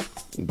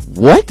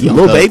 What?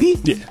 Lil Baby?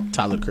 Yeah.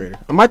 Tyler Creator.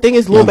 My thing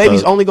is, Lil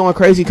Baby's only going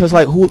crazy because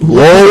like who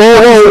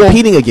Whoa.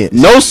 competing against?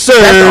 No, sir.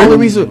 That's the only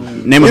reason.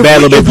 Name a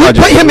bad Lil Baby If we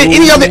project. put him in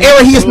any other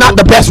era, he is not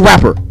the best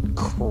rapper.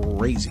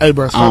 crazy. Hey,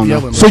 bro, stop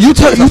yelling. So you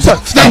stop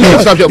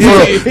yelling.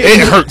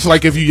 It hurts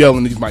like if you yell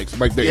in these mics.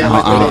 Like they.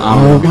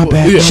 My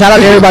bad. Shout out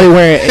to everybody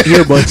wearing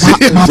earbuds.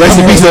 Rest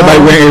in peace, everybody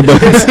wearing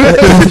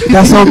earbuds.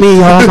 That's on me,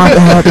 y'all. My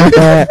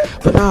bad.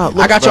 But nah, look,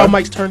 I got y'all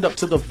mics turned up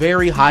to the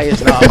very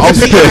highest knob. Oh,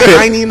 see,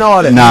 I ain't even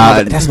all that.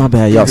 Nah, that's my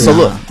bad, y'all. So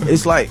look,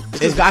 it's like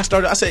This guy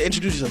started. I said,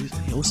 "Introduce yourself." He's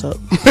like, "Yo, what's up?"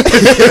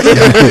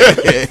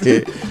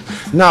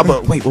 Nah,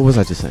 but wait, what was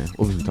I just saying?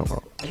 What was we talking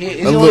about?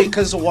 It's only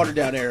because it's a watered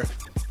down era.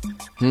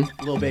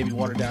 Little Baby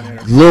watered down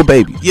era. Lil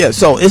Baby. Yeah,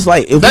 so it's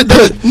like if we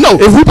put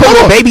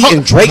Lil Baby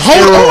in Drake's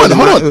hold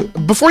on.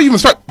 Before you even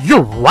start, you're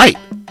right.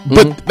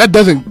 But that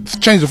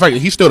doesn't change the fact that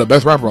he's still the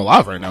best rapper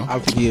alive right now. I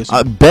think he is.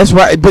 Best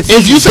rapper. But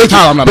if you say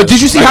Tyler, I'm not. But did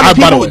you see how many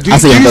people? Did you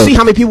see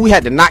how many people we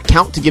had to not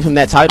count to give him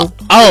that title?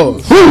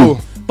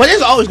 Oh, but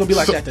it's always gonna be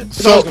like that. Then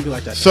it's always gonna be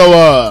like that.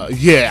 So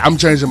yeah, I'm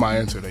changing my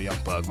answer to Young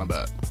Thug. My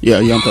bad. Yeah,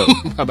 Young Thug.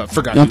 I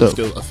forgot he was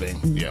still a thing.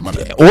 Yeah, my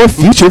bad. Or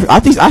Future.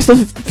 I still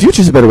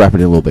Future's a better rapper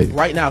than Lil Baby.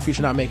 Right now,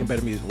 Future not making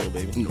better music than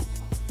Lil Baby.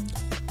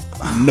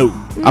 No.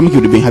 I'm gonna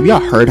keep it being. Have y'all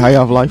heard High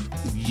Off Life?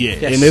 Yeah,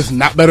 and it's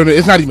not better than.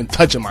 It's not even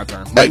touching my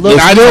term. Like, Lil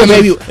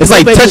Baby, it's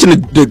like touching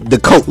the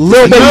coat.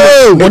 Lil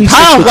Baby. When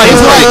High Off Life,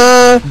 it's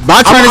like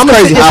my turn is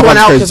crazy. High Off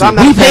Life is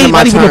crazy. We paid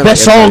not even the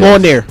best song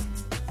on there.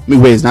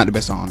 Wait, it's not the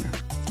best song on there.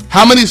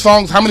 How many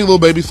Lil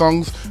Baby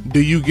songs do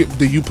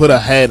you put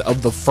ahead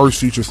of the first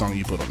Future song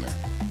you put on there?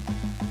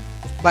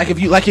 If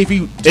you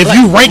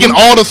ranking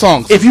all the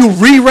songs, if you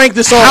re-rank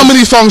the songs, how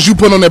many songs you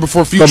put on there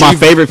before Future? So my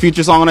favorite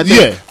Future song on that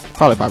thing? Yeah,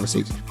 probably 5 or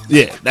 6.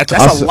 Yeah, that's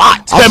a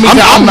lot.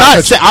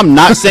 I'm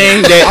not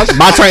saying that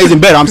my turn isn't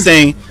better. I'm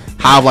saying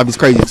High Off Life is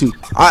crazy too.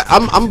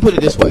 I'm gonna put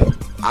it this way.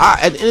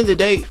 At the end of the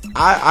day,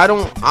 I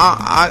don't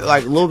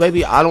like Lil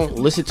Baby. I don't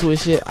listen to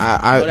his shit.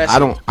 I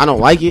don't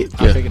like it.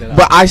 Yeah.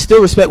 But I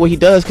still respect what he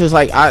does because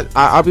like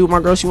I'll be with my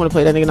girl. She want to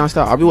play that nigga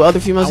nonstop. I'll be with other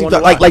females.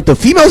 Like the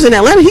females in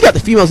Atlanta. He got the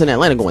females in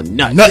Atlanta going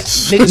nuts.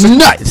 Nuts.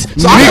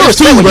 So I don't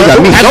respect what he does.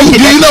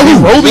 Do you know who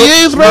Roby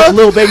is, bro?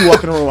 Lil Baby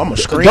walking around. I'm gonna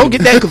scream. Don't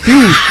get that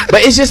confused.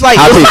 But it's just like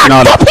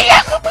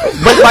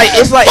but like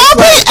it's like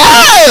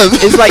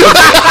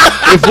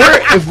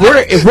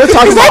if we're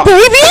talking about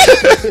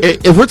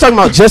if we're talking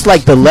about just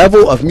like the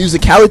level of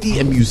musicality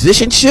and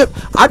musicianship,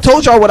 I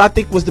told y'all what I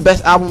think was the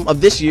best album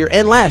of this year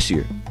and last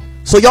year.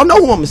 So y'all know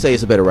who I'm gonna say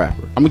is a better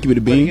rapper. I'm gonna give it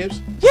a bean.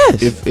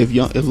 Yes. If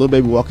Lil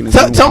Baby walk in his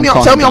room, tell me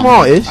I'm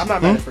wrong, Ish. I'm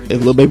not mad at Freddie.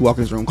 If Lil Baby walk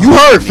in his room, you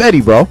heard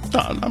Fetty, bro.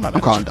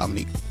 I'm calling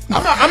Dominique.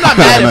 I'm not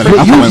mad at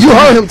But you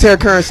heard him tear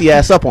Currency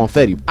ass up on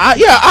Fetty.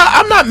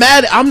 I'm not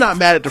mad. I'm not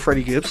mad at the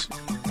Freddie Gibbs.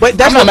 But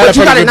that's what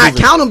you gotta not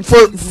count him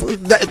for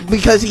that,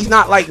 because he's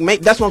not like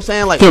that's what I'm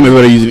saying. Like, tell me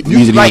what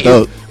using like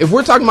if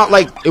we're talking about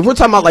like the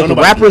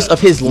rappers of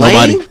his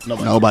lane,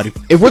 nobody.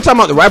 If we're talking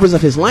about the rappers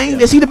of his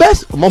lane, is he the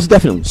best? Most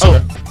definitely.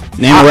 Okay.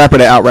 Name a rapper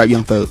that out rap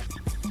Young Thug.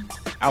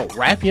 Out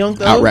rap Young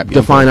Thug. Out rap.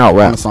 Define out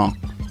rap on a song.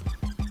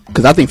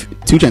 Because I think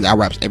 2 Chainz out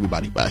raps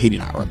everybody, but he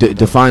didn't out rap.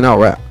 Define out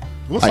rap.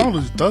 What song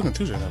does Thug and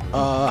 2 Chainz have?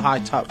 High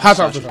Top.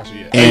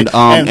 Yeah. And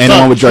the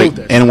one with Drake.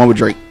 And the one with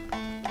Drake.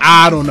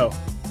 I don't know.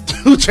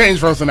 2 Chainz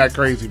versus that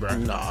crazy, bro.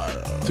 Nah.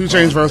 2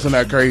 Chainz versus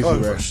that crazy,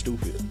 bro.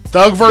 Stupid.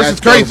 Thug versus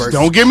crazy.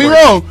 Don't get me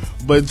wrong,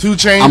 but 2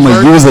 Chainz. I'm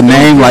gonna use a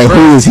name like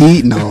who is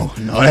he? No.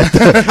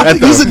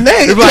 Use a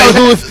name. Like,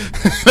 who is?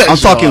 I'm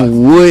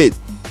talking Wood,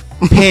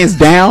 pants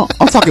down.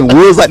 I'm talking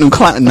Woods like them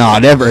clown. Nah,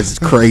 that verse is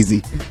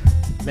crazy.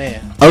 Man.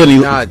 Other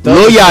than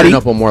Lil Yachty,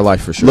 up on More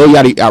Life for sure. Lil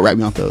Yachty out rap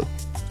Young Thug.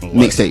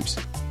 Mixtapes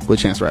with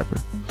Chance Rapper.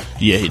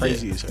 Yeah, he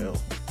Crazy did. as hell.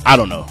 I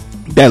don't know.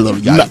 That Lil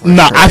Yachty.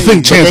 Nah, I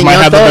think Chance might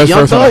have the best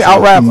verse.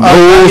 Out rap.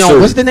 No,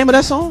 what's the name of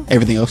that song?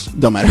 Everything else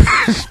don't matter.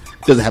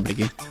 Doesn't happen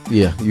again.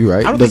 Yeah, you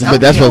right. I don't think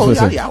But that's what I was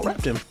Yachty saying. out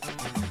rapped him.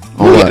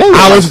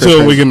 I'll listen to it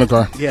when we get in the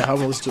car. Yeah, I'm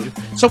gonna listen to it.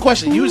 So,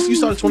 question: You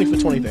started 20 for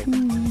 20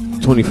 thing.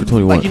 20 for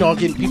 21. Like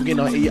people getting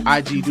on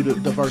IG do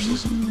the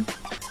verses.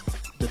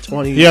 The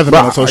 20. He hasn't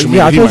been on social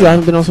media. Yeah, I told you I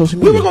haven't been on social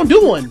media. We were gonna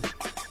do one.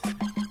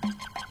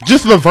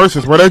 Just the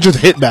verses where they're just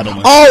hit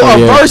battling.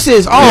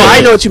 Verses.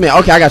 I know what you meant.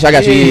 Okay, I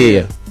got you.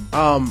 Yeah.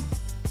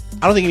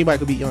 I don't think anybody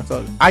could beat Young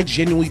Thug. I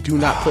genuinely do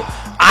not put.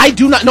 I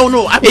do not. No.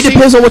 It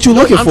depends on what you're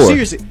looking for. I'm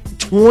serious.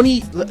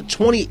 20,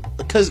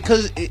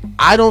 because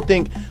I don't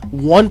think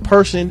one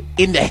person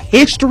in the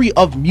history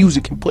of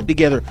music can put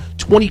together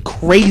 20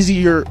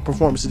 crazier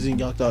performances than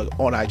Young Thug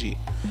on IG.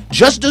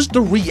 Just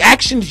the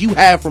reactions you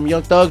have from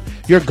Young Thug,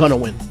 you're gonna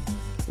win.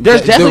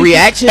 There's the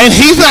reaction, and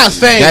he's not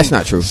saying that's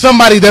not true.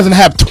 Somebody doesn't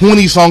have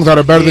 20 songs that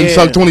are better than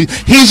Thug 20.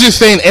 He's just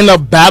saying in a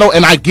battle,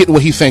 and I get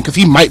what he's saying because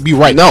he might be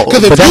right. No,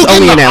 but that's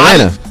only in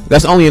Atlanta.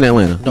 That's only in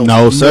Atlanta.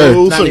 No, sir.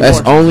 That's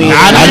only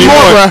not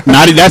anymore.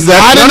 Not anymore.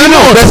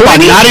 That's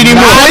fine. Not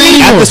anymore.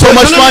 After so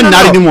much fun,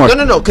 not anymore.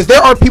 No. Because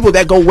there are people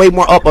that go way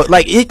more up.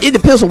 Like it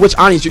depends on which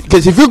audience.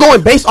 Because if you're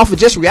going based off of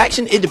just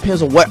reaction, it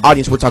depends on what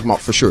audience we're talking about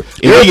for sure.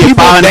 If you get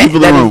 500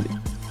 people in the room.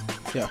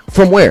 Yeah.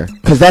 From where?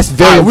 Because that's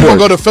very important. We're going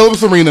to go to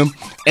Phillips Arena,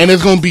 and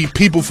it's going to be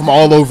people from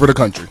all over the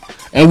country.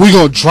 And we're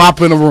going to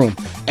drop in a room.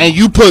 And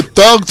you put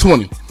Thug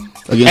 20.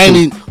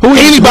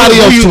 Anybody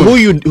else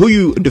 20. Who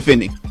you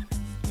defending?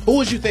 Who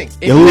would you think?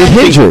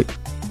 Kendrick.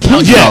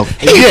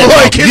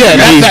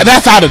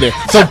 That's out of there.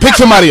 So pick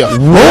somebody else.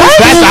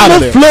 That's out of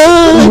there.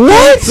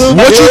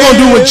 What you gonna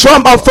do with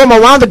Trump from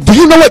around? Do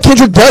you know what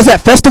Kendrick does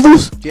at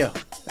festivals? Yeah.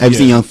 Have you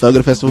seen Young Thug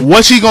at a festival?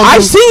 What's he gonna do?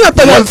 I've seen Young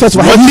Thug at a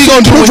festival. What's he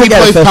gonna do when he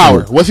plays Festival?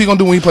 Power? What's he gonna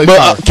do when he plays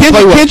Power?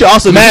 Kendrick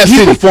also Mad he's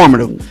City.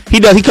 performative.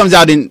 He comes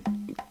out in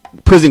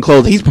prison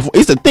clothes.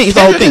 It's a thing. It's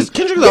the whole thing.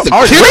 Kendrick is an It's a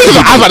artist. crazy I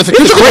was about to say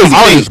Kendrick is an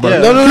artist, bro.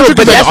 Yeah.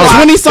 But that's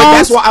why, 20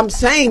 that's why I'm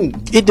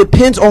saying it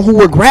depends on who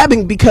we're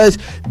grabbing, because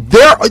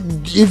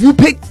if you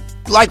pick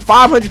like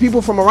 500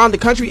 people from around the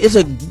country, it's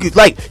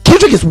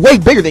Kendrick is way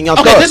bigger than Young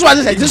Thug. Okay, this is what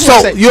I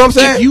say. You know what I'm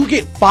saying? If you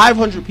get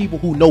 500 people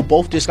who know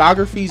both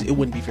discographies, it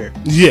wouldn't be fair.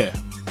 Yeah.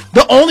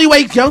 The only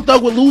way Young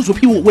Thug would lose would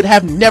people would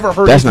have never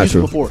heard That's his not music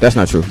true. before. That's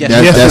not true. Yes,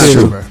 That's it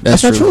true. is, bro.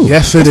 That's not true.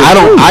 Yes, it is.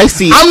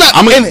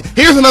 And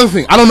here's another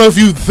thing. I don't know if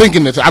you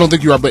thinking this. I don't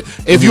think you are, but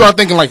if you are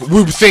thinking like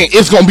we're saying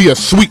it's gonna be a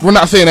sweep, we're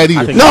not saying that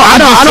either. No, I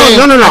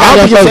don't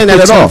think you're saying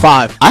that at all.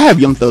 5. I have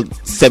Young Thug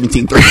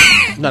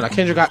 17-3. No,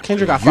 Kendrick got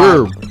 5.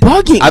 You're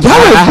bugging.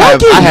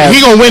 I have.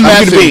 He gonna win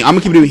Mad City. I'm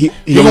gonna keep it. He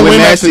He gonna win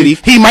Mad City.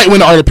 He might win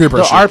the Art of Peer The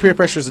Pressure. Art of Peer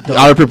Pressure is a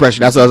Out of peer pressure.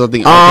 That's what I was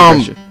thinking. Out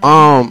of peer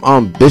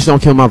pressure. Bitch Don't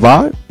Kill My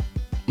Vibe.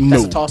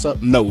 That's a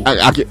toss-up. No.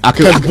 I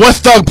Because could. what's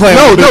Thug playing?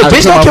 No,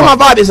 Bitch Don't Kill My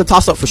Vibe. Vibe is a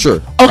toss up for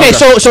sure. Okay,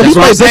 so he what I'm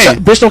plays saying.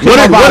 Bitch Don't Kill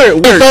My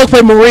Vibe. If Thug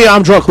play Maria,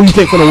 I'm drunk. Who you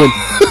think gonna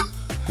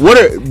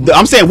win?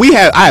 I'm saying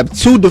I have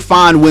 2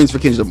 defined wins for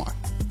Kendrick Lamar.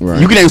 Right.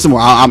 You can name some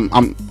more.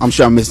 I'm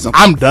sure I'm missing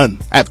something. I'm done.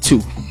 I have 2.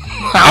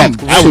 That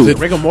was it.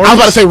 Rigor I was Mortis?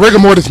 about to say rigor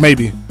mortis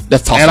maybe.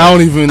 That's tough. And I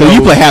don't even know.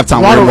 You play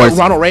halftime.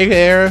 Ronald Reagan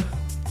era.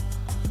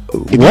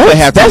 If you play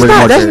halftime, That's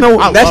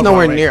love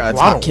nowhere Ronald near a Reagan.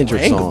 top Ronald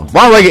Kendrick Reagan. song.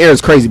 Ronald Reagan era is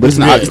crazy, but it's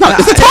not. It's not.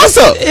 It's a toss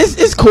up.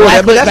 It's cool,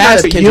 Black but that's not a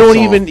Bastard, Kendrick you don't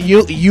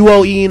song. even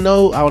UOE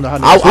know. I don't know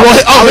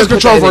how. His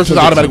control verse is an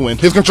automatic win.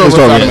 His control verse is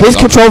Control automatic His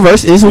win. control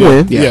verse is a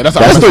win. Yeah, that's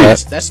That's 3.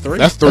 automatic. That's 3.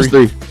 That's 3. That's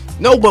 3.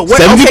 No, but what?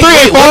 73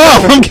 ain't far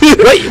off. I'm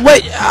kidding.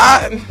 Wait.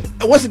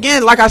 Once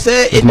again, like I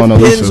said, it Mona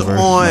depends Lisa verse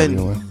might be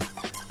a win.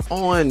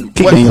 on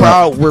Keep what going.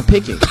 crowd we're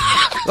picking.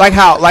 like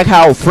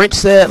how French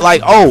said,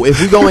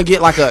 if we go and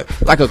get like a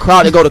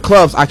crowd that go to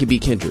clubs, I could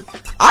beat Kendrick.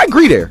 I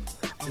agree there.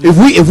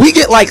 If we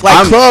get like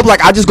club,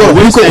 like I just go to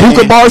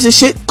hookah bars and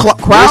shit, crowd.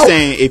 We're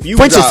saying if you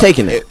French is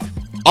taking it.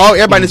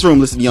 Everybody in this room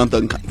listen to Young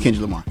Thug and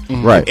Kendrick Lamar.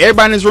 Right.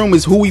 Everybody in this room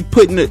is who we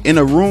put in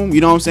a room.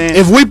 You know what I'm saying?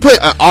 If we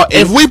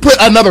put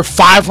another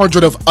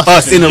 500 of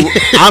us in a,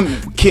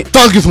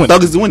 Thug is winning.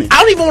 Thug is winning. I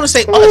don't even want to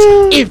say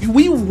us. If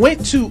we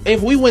went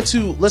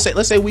to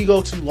let's say we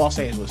go to Los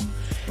Angeles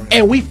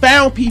and we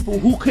found people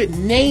who could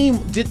name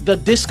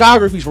the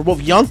discographies for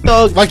both Young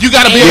Thug. Like you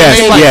got to be and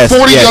able to name like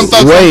 40 Young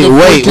Thugs.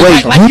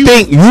 Wait. Like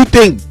you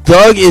think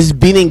Thug is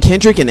beating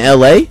Kendrick in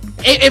L.A.?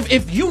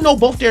 If you know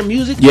both their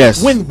music,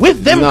 Yes. when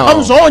With Them No.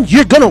 comes on,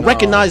 you're gonna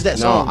recognize that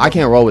song. No, I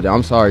can't roll with that.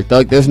 I'm sorry,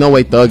 Thug. There's no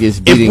way Thug is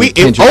beating If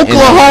Kendrick. in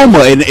Oklahoma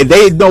and if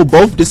they know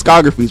both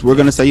discographies, we're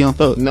gonna say Young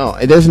Thug. No,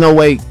 there's no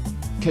way.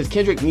 Because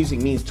Kendrick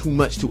music means too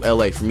much to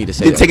LA for me to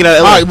say that. Take it out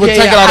of LA. All right, we'll take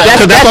it out of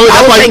That's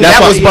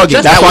That's why was he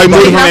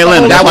moved bugging. from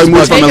Atlanta. That's why he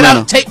moved from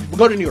Atlanta.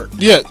 Go to New York.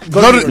 Yeah,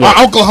 go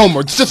to Oklahoma.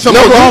 It's just No,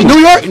 Oklahoma. New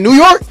York. New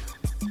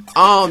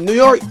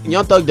York.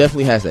 Young Thug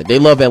definitely has that. They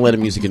love Atlanta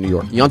music in New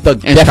York. Young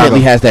Thug And definitely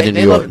Chicago. has that in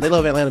New York. They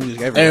love Atlanta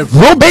music everywhere. And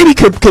Lil Baby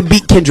could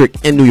beat Kendrick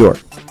in New York.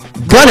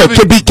 Gunna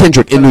could beat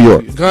Kendrick in New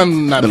York.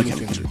 Gun not beating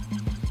Kendrick.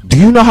 Do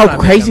you know how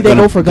crazy they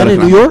go for Gunna in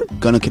New York?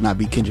 Gunna cannot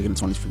beat Kendrick in the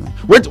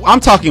 20s. I'm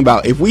talking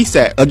about if we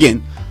said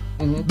again.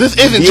 This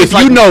isn't If just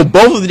like you know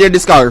both of their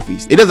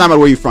discographies, it doesn't matter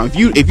where you're from.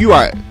 If you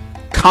are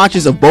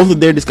conscious of both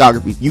of their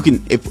discographies, you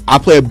can. If I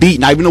play a beat,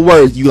 not even the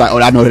words, you like, oh,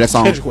 I know that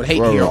song. Kendrick would hate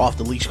to hear Off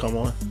the Leash come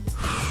on.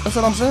 That's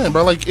what I'm saying,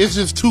 bro. Like it's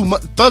just too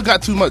much. Thug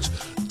got too much.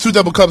 2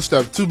 double cup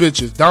stuff, 2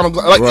 bitches. Donald,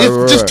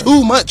 it's just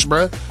too much,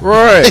 bro.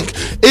 Right. Like,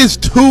 it's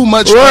too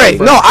much. Right.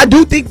 Bro. No, I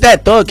do think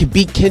that Thug can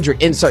beat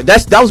Kendrick in certain.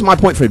 That was my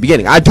point from the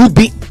beginning. I do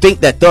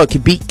think that Thug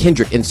can beat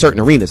Kendrick in certain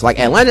arenas. Like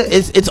Atlanta,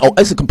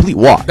 it's a complete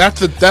walk.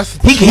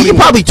 He can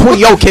probably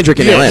 20-0 Kendrick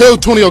in Atlanta. He'll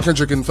 20-0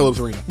 Kendrick in Phillips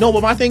Arena. No,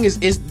 but my thing is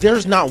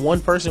there's not one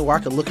person where I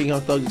could look at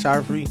Young Thug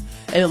discography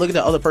and then look at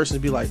the other person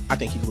and be like, I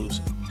think he'd lose,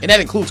 and that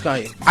includes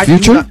Kanye.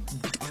 Future?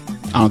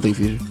 I don't think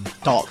Future.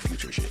 Dog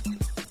Future shit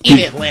in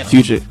Atlanta.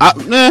 Future.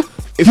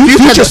 If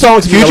Future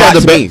songs mean a lot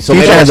to me, so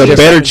Future maybe has a that's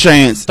better different.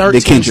 chance than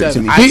Kendrick to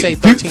 13-7. me. I say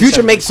 13-7.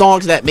 Future makes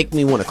songs that make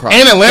me want to cry.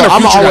 And Atlanta, so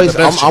I'm Future got always the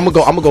best I'm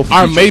gonna go for Or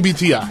Future. maybe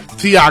T.I.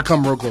 T.I.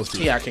 come real close to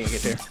you. Yeah, I can't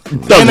get there.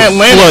 In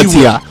Atlanta, you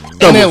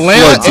will. In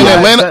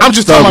Atlanta, I'm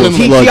just talking about in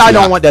the T.I.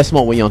 don't want that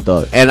smoke with Young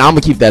Thug, and I'm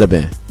gonna keep that a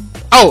band.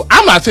 Oh,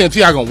 I'm not saying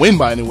T.I. gonna win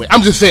by anyway.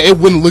 I'm just saying it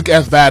wouldn't look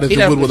as bad as He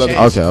it would with definitely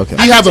other. changed.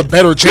 Okay. He has a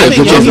better chance.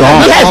 think He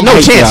has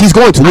no chance. He's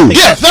going to lose.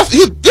 Yes,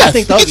 I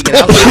think Thug he's get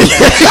out.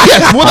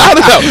 yes, without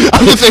a doubt.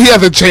 I'm just saying he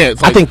has a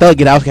chance. I think Thug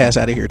get Outkast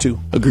out of here too.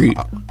 Agreed.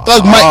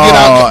 Thug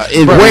might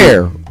get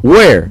out.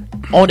 Where?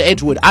 on the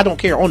Edgewood. I don't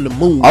care on the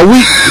moon. Are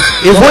we?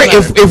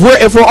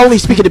 If we're only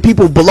speaking to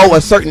people below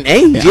a certain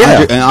age,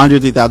 and Andre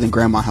 3000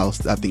 grandma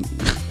house, I think.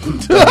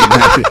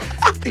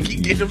 I think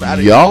you get them out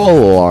of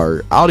y'all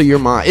are out of your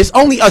mind. It's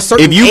only a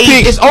certain If you age.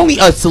 pick- It's only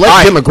a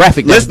select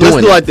demographic. Let's do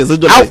it like this. Let's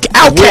do it like this.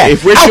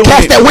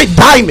 Outcast that went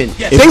diamond.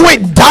 Yes. They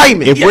went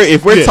diamond.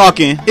 If we're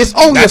talking, it's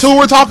only That's who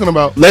we're talking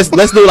about. let's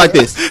do it like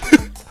this.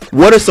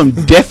 What are some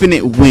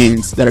definite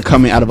wins that are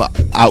coming out of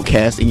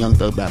Outkast and Young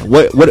Thug battle?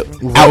 What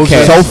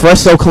Outkast? So fresh,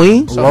 so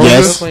clean.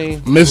 Yes.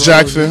 Miss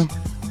Jackson.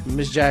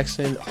 Miss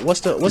Jackson.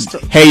 What's the?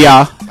 Hey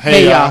y'all.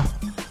 Hey y'all.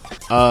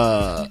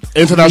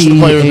 International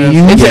players.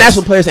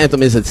 International Players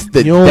Anthem is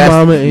Your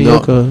mama and your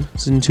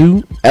cousin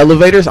too.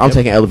 Elevators. I'm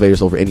taking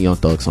Elevators over any Young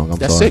Thug song.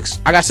 That's sorry. 6.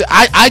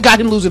 I got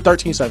him losing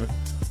 13-7.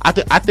 I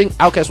think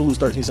Outkast will lose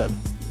 13-7.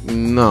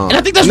 No, And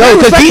I think that's no, very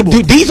because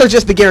respectable. these are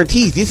just the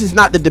guarantees. This is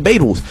not the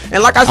debatables.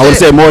 And like I said, would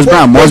say Morris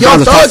Brown. Morris Brown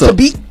is Young a Thug toss-up. to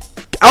beat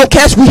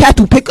Outkast, we have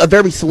to pick a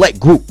very select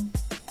group.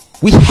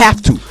 We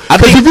have to.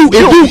 Because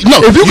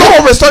if you go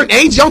over a certain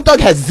age, Young Thug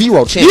has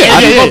zero chance.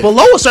 But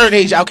below a certain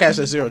age, Outkast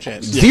has 0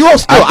 chance. Zero.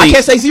 Still, I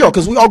can't say 0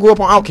 because we all grew up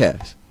on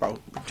Outkast. Bro,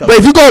 But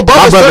if you go above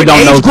My a brother certain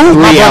don't know age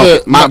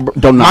group, My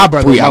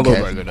brother, three my little Outkast.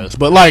 brother does.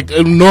 But like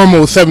a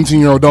normal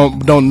 17-year-old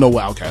don't know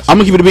what Outkast. I'm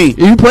gonna keep it a bean. if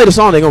you play the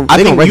song, they gonna I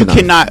they think gonna you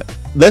recognize. cannot.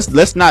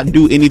 Let's not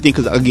do anything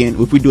because again,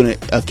 if we're doing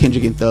a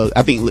Kendrick and Thug,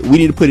 I think we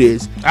need to put it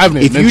as I haven't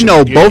if even you know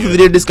mentioned it both yet. of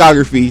their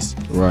discographies,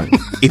 Right.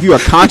 if you are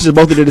conscious of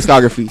both of their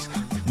discographies,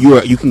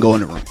 you can go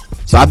in the room.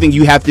 So I think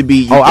you have to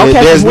be.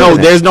 Outkast is winning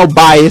that. There's no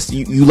bias.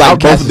 You like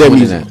Outkast both is of their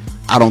winning music. that.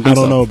 I don't think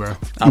so. know, bro.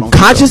 I don't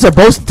Conscious of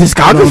both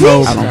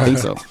discographies. I don't think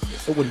so.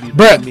 it wouldn't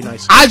But be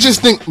nice. I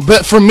just think,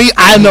 but for me,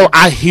 I know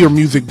I hear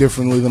music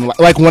differently than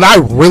like when I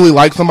really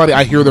like somebody,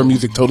 I hear their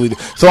music totally.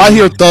 So I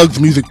hear Thug's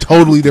music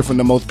totally different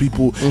than most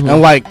people,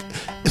 and like,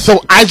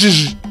 so I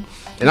just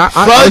And I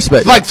Thug,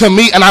 respect like to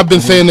me, and I've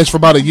been saying this for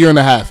about a year and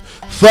a half.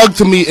 Thug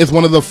to me is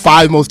one of the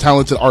 5 most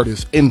talented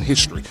artists in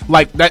history.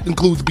 Like that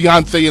includes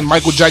Beyonce and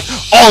Michael Jackson,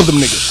 all of them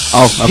niggas.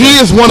 Oh, okay. He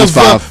is one He's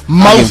of five. the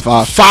I'll give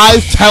most him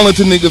 5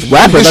 talented niggas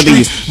Rappers, in I think history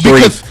he's 3.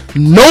 because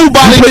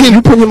nobody can.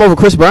 You put him over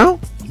Chris Brown?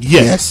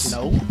 Yes.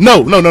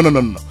 No. No.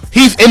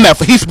 He's in that.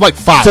 He's like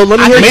 5. So let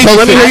me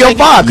hear, your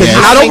 5 because Yes.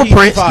 he's not I over think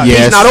Prince. he's He's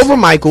Yes. not over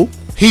Michael.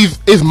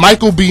 Is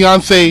Michael,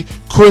 Beyonce,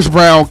 Chris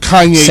Brown,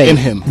 Kanye, and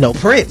him. No,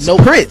 Prince. No.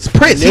 Prince.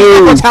 He's No.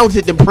 not more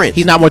talented than Prince.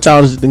 He's not more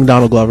talented than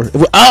Donald Glover.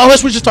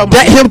 Unless we're just talking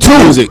about That him too.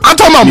 Music. I'm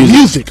talking about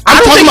music.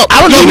 I'm talking about.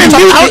 I don't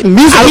think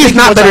Music, he's he's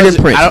not more better than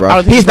talented. Prince, I don't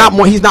bro. think He's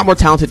not more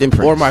talented than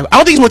Prince. or Michael. I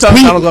don't think he's more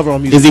talented than Donald Glover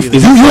on music. Is he? either.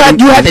 Is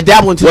he? You had to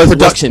dabble into the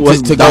production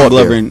What's to go Donald up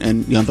Glover there.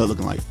 and Young Thug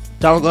looking like?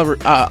 Donald Glover,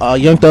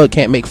 Young Thug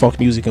can't make funk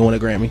music and win a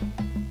Grammy.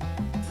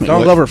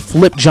 Donald What? Glover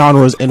flipped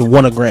genres and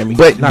won a Grammy.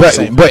 But Not the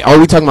same. are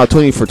we talking about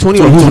 20 for 20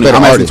 or who's a 20, better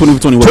I'm asking artist? 20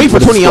 for 20. 20 for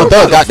 20, Young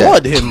Thug got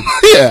Flood that. him.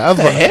 Yeah. What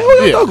the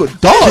hell? Yeah. Young Thug a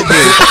dog.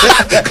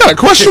 What kind of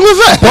question was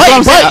that?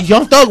 But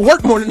Young Thug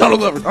worked more than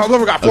Donald Glover. Donald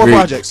Glover got 4 Agreed.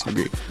 projects.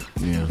 Agreed.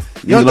 Yeah.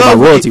 Young Thug-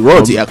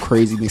 Royalty, a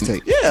crazy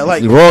mixtape. Yeah,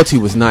 like The Royalty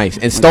was nice,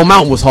 and Stone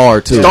Mountain was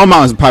hard too. Stone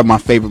Mountain is probably my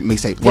favorite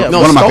mixtape. Yeah,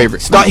 One of my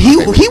favorites.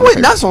 He went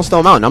nuts on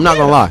Stone Mountain. I'm not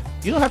gonna lie.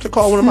 you don't have to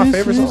call one of my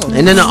favorite songs.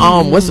 And then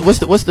what's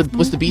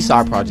the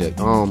B-side project?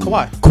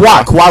 Kawhi.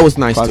 Kawhi was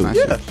nice Kawhi's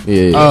too. nice.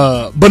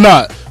 Yeah. But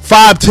not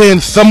 5, 10,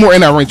 somewhere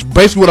in that range.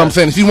 Basically, what I'm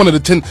saying is he's one of the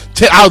 10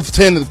 out of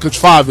 10 because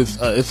 5 is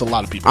it's a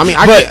lot of people. I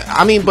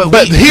mean, but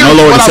but here's No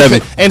lower what than I'm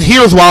 7. saying, and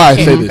here's why I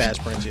say Can't this. pass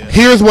Prince, yeah.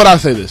 Here's what I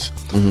say this.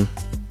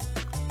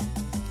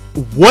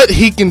 What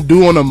he can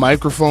do on a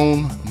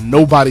microphone,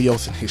 nobody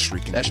else in history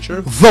can. That's do.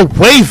 true. The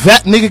way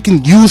that nigga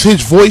can use his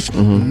voice,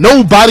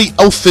 nobody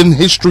else in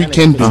history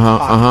can do.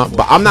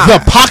 But I'm not. The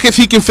pockets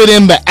he can fit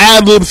in, the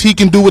ad libs he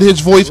can do with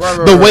his voice,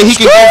 the way he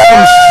can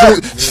go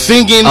from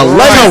singing to 11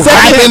 rapping,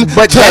 seconds,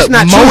 but to that's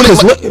not true. moaning.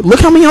 Because look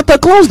how many Young Thug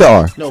clones there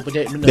are. No, but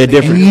They're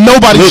different.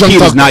 Nobody's Lil Young Keith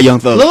Thug. is not Young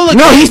Thug.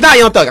 No, he's not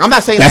Young Thug. I'm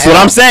not saying That's that what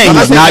at I'm all. saying. I'm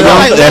not He's not saying Young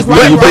that. Thug.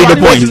 That's you bring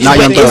the point. He's not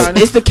Young Thug.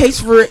 It's the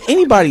case for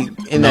anybody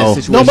in that No.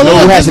 situation. No, but who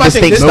look, has a this is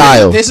my thing. distinct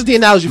style. This is the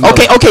analogy.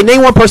 Okay.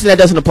 Name one person that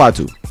doesn't apply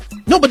to.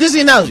 No, but this is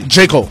the analogy.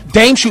 J. Cole.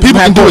 Dame shoot People from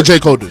can half do what court. J.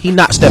 Cole did. He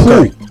not Steph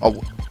Curry.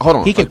 Oh, hold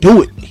on. He can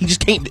do it. He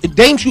just can't.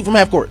 Dame shoot from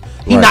half court.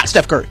 He Right. not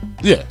Steph Curry.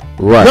 Yeah.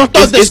 Right. Young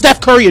Thug that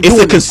Steph Curry are It's doing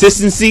the it.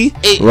 consistency.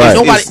 Right.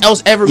 Nobody It's-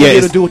 else ever yeah, been able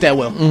it's- to do it that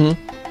well.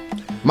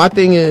 My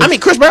thing is, I mean,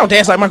 Chris Brown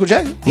dance like Michael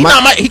Jackson. He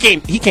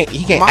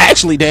can't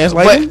actually dance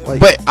like him.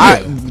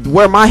 Like,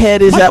 where my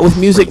head is at with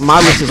music, my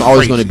list is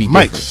always going to be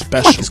Mike's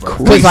different. special,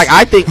 bro. Because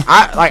I think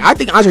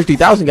Andre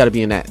 3000 got to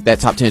be in that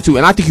top 10 too,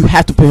 and I think you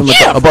have to put him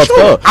above sure.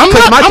 Thug. I'm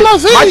 'Cause not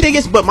saying my it. thing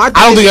is, but my thing I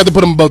don't think is, you have to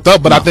put them both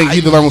up, but I think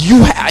either one.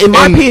 in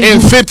my opinion, in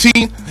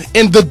 15,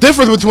 and the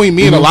difference between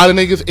me and a lot of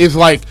niggas is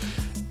like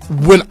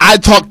when I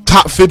talk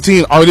top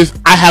 15 artists,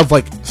 I have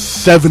like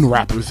 7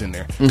 rappers in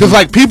there. Because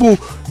like people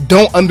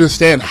don't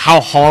understand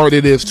how hard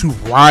it is to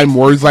rhyme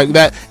words like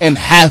that and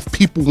have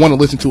people want to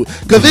listen to it.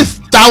 Because it's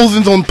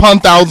thousands upon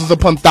thousands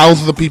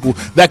of people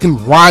that can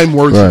rhyme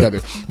words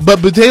together.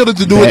 But being able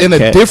to do it in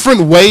a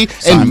different way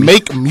and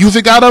make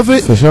music out of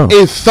it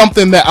is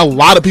something that a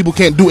lot of people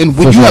can't do. And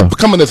when you have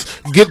become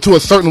get to a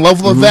certain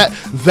level of that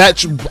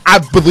I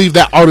believe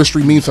that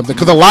artistry means something.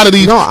 Because a lot of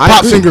these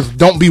pop singers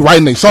don't be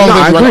writing their songs.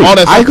 All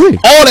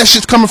that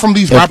shit's coming from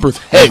these rappers.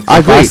 Hey, I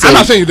agree. I'm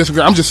not saying you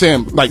disagree. I'm just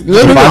saying like I'm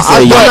not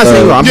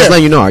saying I'm just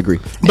letting you know I agree.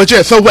 But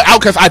yeah, so with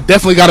Outkast, I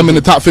definitely got him in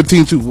the top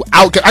 15 too.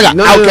 I got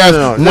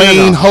Outkast,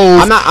 Wayne,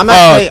 Hov,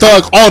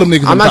 Thug, all them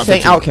niggas. I'm not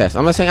saying Outkast.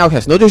 I'm not saying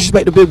Outkast. No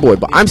disrespect to Big Boy,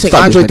 but I'm saying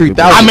Andre 3000.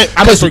 I meant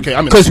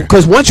 3K.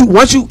 Because once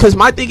you, because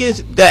my thing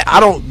is that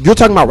you're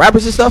talking about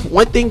rappers and stuff.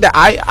 One thing that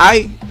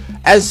I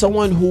as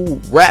someone who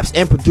raps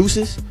and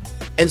produces,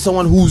 and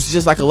someone who's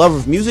just like a lover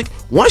of music,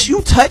 once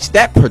you touch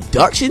that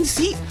production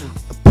seat,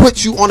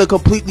 puts you on a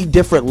completely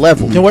different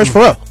level. Then where's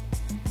Pharrell?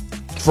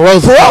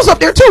 Pharrell's up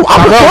there too.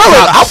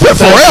 I'll put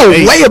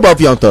Pharrell way above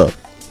Young Thug.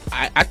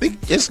 I think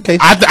it's the case.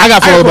 I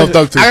got Pharrell above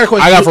Thug too. I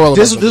got Pharrell.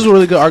 This is a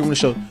really good argument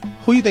to show.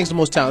 Who you think's the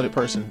most talented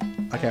person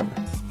like ever?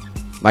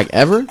 Like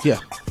ever? Yeah.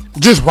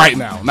 Just right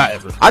now, not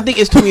ever. I think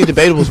it's too many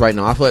debatables right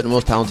now. I feel like the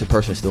most talented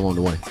person is still on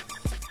the way.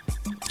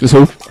 Just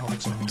who?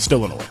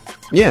 Still on the way.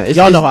 Yeah,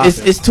 y'all know how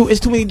it's too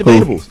many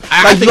debatables.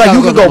 I think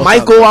you could go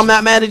Michael, I'm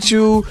not mad at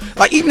you.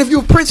 Like even if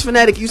you're a Prince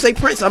fanatic, you say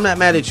Prince, I'm not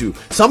mad at you.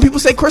 Some people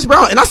say Chris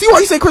Brown, and I see why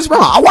you say Chris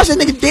Brown. I watch that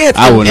nigga dance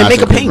and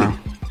make a painting.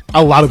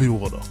 A lot of people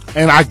will though,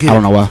 and I get. I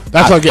don't know why.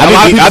 That's what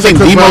I think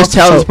the most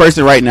talented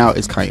person right now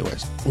is Kanye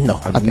West.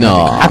 No,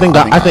 I think.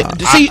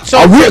 See,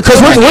 so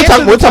because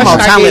we're talking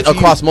about talent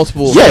across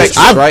multiple. Yes,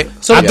 right.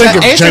 So I think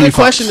to answer Jamie the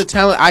question, Foxx. the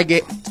talent I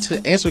get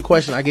to answer the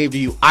question I gave to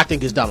you, I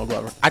think it's Donald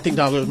Glover. I think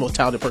Donald Glover is the most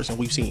talented person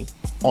we've seen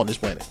on this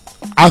planet.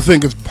 I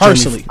think it's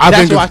Personally, I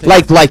that's think what it's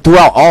I think. Like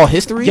throughout all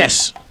history.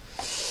 Yes,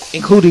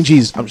 including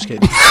Jesus. I'm just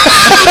kidding.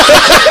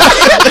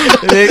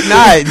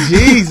 Not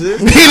Jesus.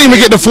 he didn't even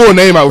get the full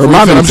name out.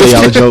 I'm just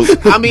kidding.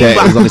 Joke. I mean,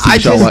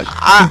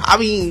 I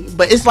mean,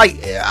 but it's like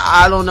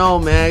I don't know,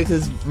 man,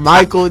 because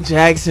Michael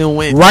Jackson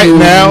went right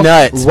now,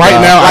 nuts. Right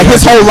now, like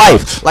his whole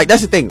life. Like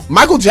that's the thing.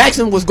 Michael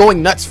Jackson was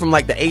going nuts from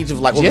like the age of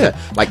like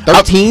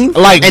 13,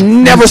 like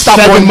and never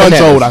stopped 7 going months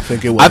bananas. old. I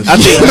think it was. I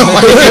think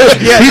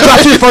He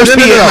dropped his first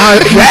beat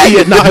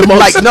at 9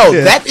 months. Like no,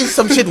 that is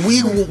some shit we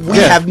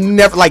have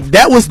never like.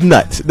 That was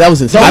nuts. That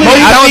was insane.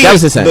 That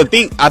was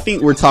insane. I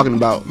think we're talking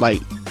about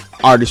like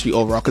artistry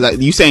overall because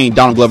you saying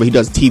Donald Glover, he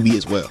does TV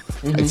as well.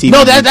 Like TV.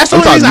 No, that's the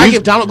only reason I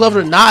give Donald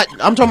Glover not.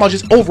 I'm talking about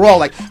just overall,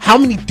 like how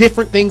many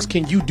different things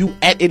can you do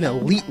at an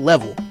elite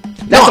level?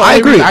 That's I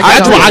agree.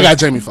 That's why I got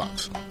Jamie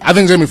Foxx. I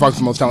think Jamie Foxx is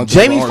the most talented.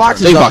 Jamie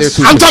Foxx is up there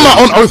too. I'm talking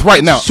about on Earth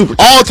right now.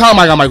 All time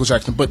I got Michael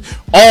Jackson, but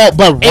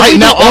right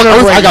now on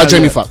Earth I got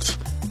Jamie Foxx.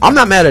 I'm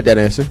not mad at that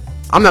answer.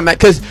 I'm not mad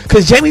because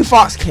Jamie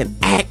Foxx can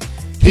act.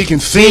 He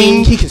can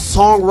sing. He can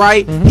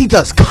songwrite. He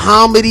does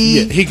comedy.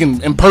 Yeah, he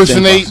can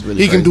impersonate.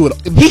 He can do it.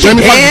 He can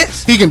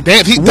dance. He can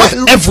dance. He does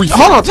everything.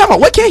 Hold on, tell me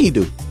what can he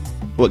do?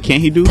 What can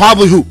he do?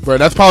 Probably hoop, bro.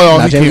 That's probably all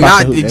he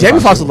can.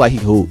 Jamie Foxx looks like he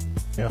can hoop.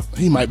 Yeah.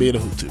 He might be able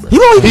to hoop too, bro. He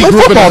play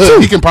football too.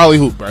 He can probably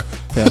hoop, bro.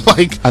 Yeah.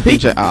 Like I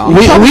think we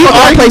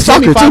all play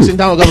soccer too. And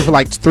Donald Glover for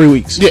like 3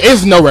 weeks. Yeah,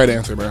 it's no right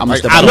answer, bro.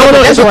 That's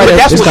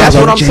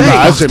what I'm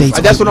saying.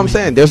 That's what I'm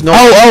saying. There's no.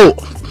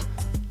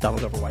 Donald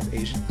Glover, white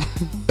Asian.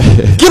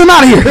 Get him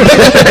out of here!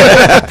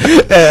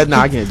 No,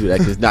 I can't do that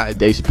because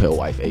Dave Chappelle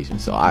wife Asian,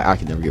 so I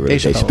can never get rid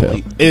of Dave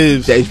Chappelle.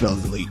 Is Dave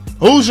Chappelle's elite.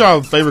 Who's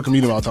your favorite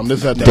comedian of all time?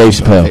 This is Dave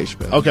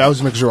Chappelle. Okay, I was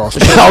just making sure.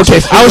 Okay, I was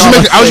just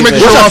making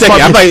sure.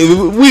 I'm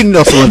like, we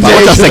know someone.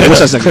 What's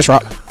your second? Chris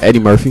Rock, Eddie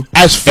Murphy.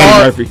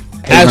 Eddie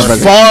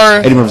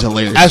Murphy's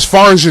hilarious. As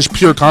far as just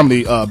pure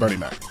comedy, Bernie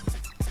Mac.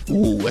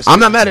 Ooh, I'm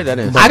not mad at that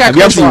answer. I got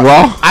Chris Rock.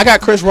 Raw? I got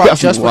Chris Rock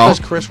just because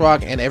Chris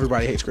Rock and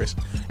everybody hates Chris.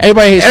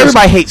 Everybody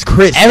hates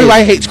Chris.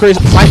 Everybody hates Chris.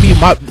 Might be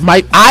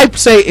my. I'd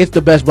say it's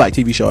the best black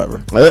TV show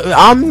ever.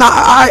 I'm not.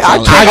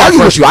 I can't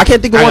argue with you. I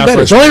can't think of one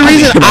better. The only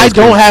reason I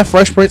don't have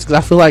Fresh Prince because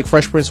I feel like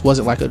Fresh Prince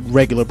wasn't like a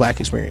regular black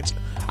experience.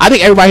 I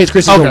think everybody hates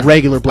Chris is a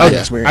regular black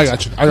experience. I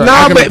got you.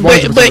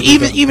 But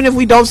even if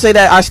we don't say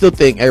that, I still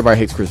think Everybody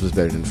Hates Chris was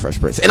better than the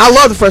Fresh Prince, and I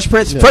love the Fresh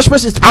Prince. Fresh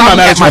Prince is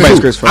probably at my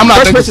two. I'm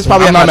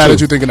not mad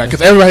at you thinking that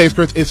because Everybody Hates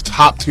Chris is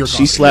top tier.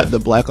 She slapped the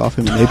black off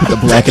him and they put the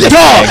black in the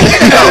bag.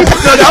 No,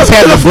 that was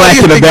the black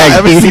in the bag. I've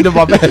ever seen in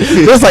my bag.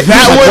 It was like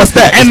that one. What's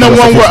that? And the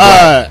one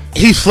where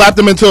he slapped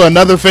him into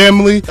another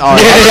family. Oh,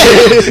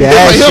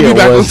 that shit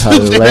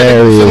was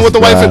hilarious. With the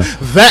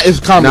wife, that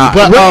is comedy.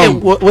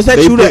 But was that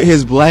they you put that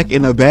his black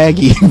in a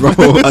baggie, bro?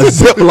 A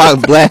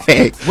Ziploc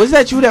bag. Was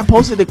that you that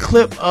posted the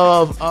clip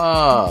of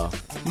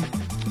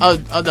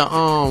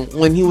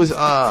when he was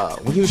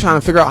trying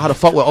to figure out how to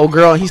fuck with old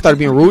girl and he started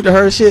being rude to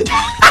her and shit?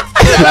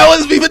 That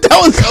was me, but that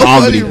was so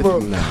funny, bro.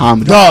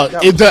 Dog,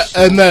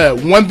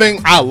 one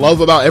thing I love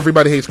about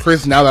Everybody Hates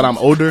Chris now that I'm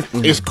older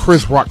is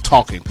Chris Rock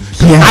talking.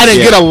 I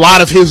didn't get a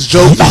lot of his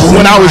jokes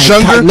when I was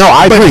younger. No,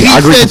 I agree. He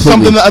said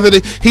something the other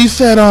day. He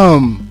said,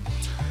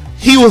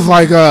 he was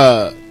like,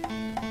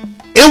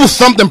 it was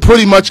something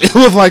pretty much. It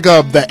was like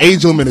the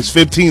age limit is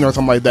 15 or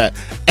something like that.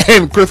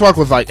 And Chris Rock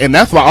was like, and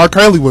that's why R.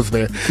 Kelly was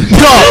there. Yo,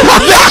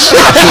 that shit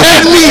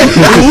had me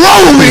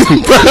rolling.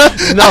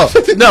 No.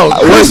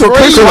 Chris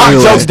Rock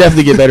jokes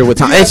definitely get better with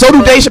time, and so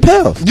do Dave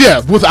Chappelle. Yeah,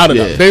 without a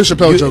doubt, Dave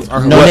Chappelle jokes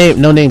are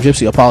No name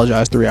Gypsy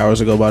apologized 3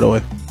 hours ago. By the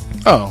way.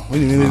 Oh, we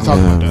didn't even talk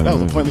about that. That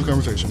was a pointless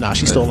conversation. Nah,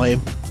 she's still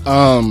lame.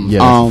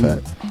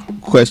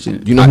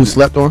 Question. You know who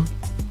slept on?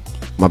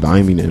 My bad. I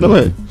ain't mean to. Go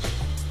ahead.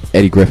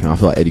 Eddie Griffin. I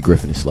feel like Eddie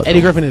Griffin is slept on.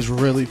 Eddie Griffin is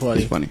really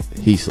funny. He's funny.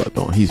 He slept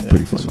on. He's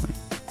pretty funny.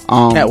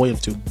 Cat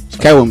Williams too.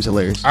 Cat Williams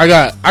hilarious. I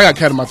got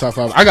Cat in my top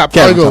 5. I Cat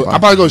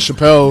probably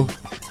go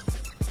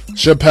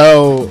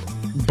Chappelle,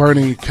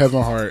 Bernie,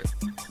 Kevin Hart,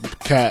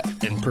 Cat,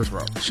 and Chris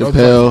Rock.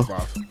 Chappelle,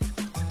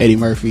 Eddie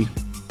Murphy,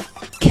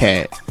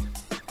 Cat.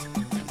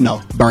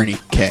 No, Bernie,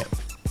 Cat,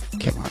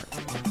 Kevin Hart.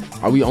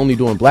 Are we only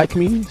doing black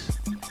comedians?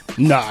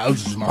 Nah, it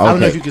was just my. I don't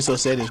know if you can still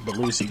say this, but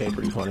Louis C.K.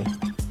 pretty funny.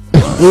 I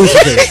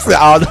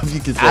don't know if you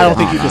can say I don't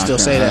think you can still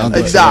say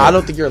that. I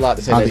don't think you're allowed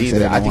to say I that think either.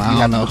 so. I think you I have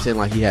don't to know. pretend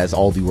like he has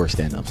all the worst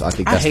stand-ups. I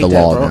think that's hate the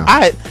that, law bro. now.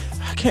 I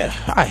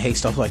hate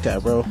stuff like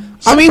that, bro.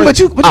 I mean, but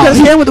you gotta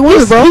stand with the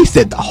winners, bro. He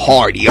said the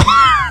hardy.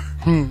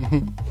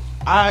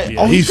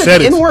 He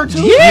said it. N-word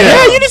too.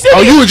 Yeah, you just said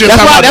it. you were just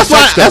That's talking why. about That's the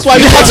why. sex That's why.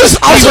 stuff.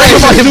 I was ready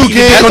for his new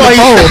kid on the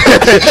phone.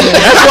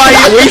 That's why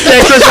we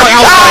said Chris Rock.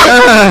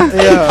 I was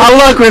like, I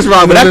love Chris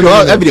Rock, but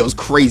that video was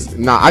crazy.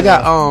 Nah, I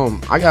got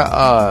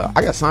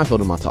Seinfeld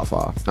in my top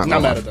 5.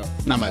 Not mad at that.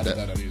 Not mad at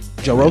that either.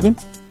 Joe Rogan,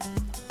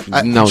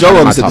 No, Joe not in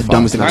Rogan my said top the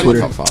dumbest thing five. on Twitter.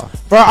 Not in my top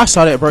 5. bro. I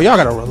saw that, bro. Y'all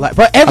gotta relax.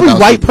 But every thought it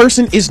was white stupid.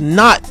 person is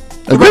not.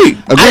 Agreed.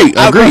 I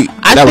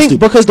That was think stupid.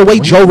 because the way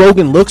Joe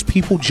Rogan looks,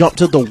 people jump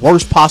to the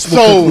worst possible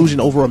So-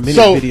 conclusion over a minute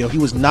so- video. He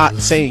was not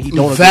saying he don't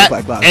agree with That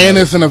Black Lives and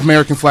Matter. it's an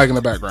American flag in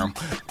the background.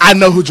 I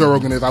know who Joe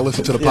Rogan is. I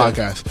listen to the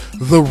podcast.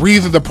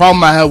 The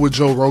problem I had with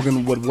Joe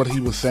Rogan, with what he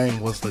was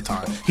saying, was the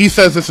time. He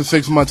says this in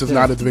 6 months is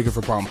not as big of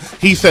a problem.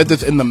 He said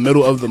this in the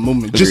middle of the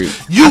movement. Agreed.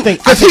 I think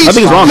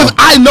it's wrong, though.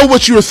 I know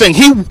what you were saying.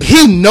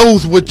 He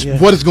knows what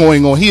is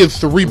going on. He is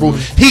cerebral.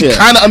 He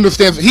kind of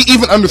understands. He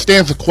even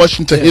understands the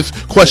question to his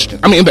question.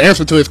 I mean, the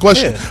answer to his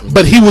question.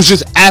 But he was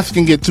just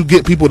asking it to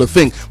get people to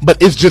think.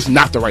 But it's just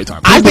not the right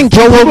time. I think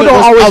Joe Rogan don't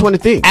was always a- wanna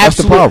think. That's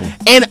the absolute- problem.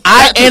 And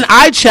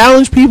I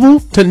challenge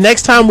people to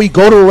next time we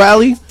go to a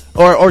rally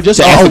or just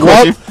To a ask the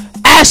walk,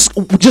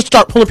 question. just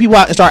start pulling people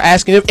out and start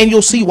asking them, and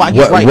you'll see why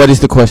he's right. What is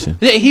the question?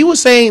 He was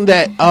saying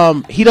that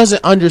he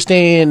doesn't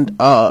understand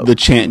The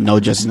chant "No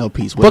justice, no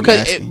peace." What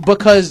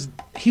because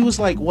he was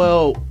like,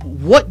 well,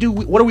 what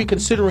are we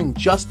considering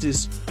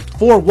justice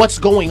for? What's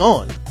going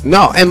on?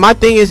 No, and my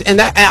thing is,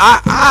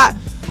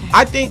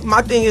 I think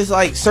my thing is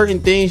like certain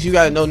things you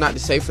gotta know not to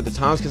say for the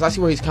times, because I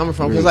see where he's coming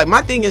from. Because like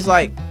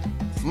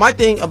my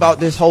thing about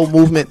this whole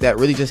movement that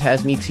really just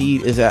has me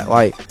teed is that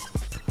like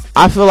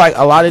I feel like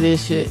a lot of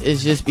this shit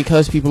is just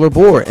because people are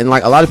bored, and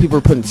like a lot of people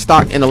are putting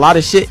stock in a lot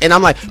of shit, and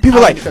I'm like, people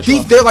are like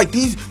they're like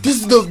this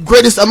is the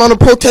greatest amount of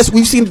protests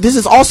we've seen. This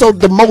is also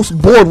the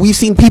most bored we've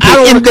seen people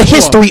in the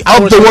history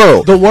of the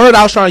world. The word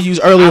I was trying to use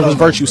earlier was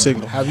virtue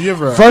signal. Have you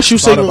ever Virtue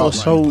thought signal about,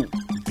 was so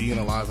being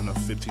alive in the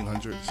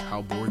 1500s?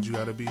 How bored you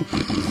gotta be?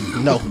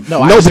 no, I No,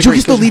 but you disagree,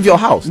 can still 'cause- leave your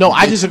house. No,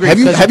 I disagree. Have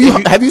you 'cause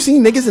have you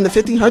seen niggas in the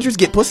 1500s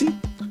get pussy?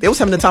 They was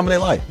having the time of their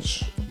life.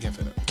 Can't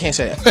say that. Can't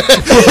say that.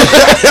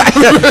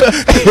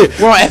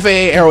 We're on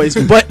FAA Airways,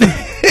 but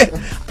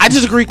I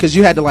disagree because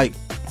you had to like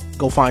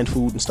go find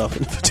food and stuff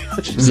in the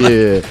 1500s.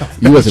 Yeah,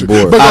 you wasn't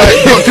bored. But go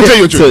ahead, no,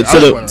 continue with you.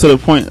 to the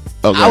point.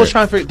 I was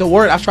trying to figure the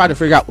word I was trying to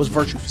figure out was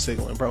virtue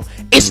signaling, bro.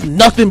 It's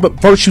nothing but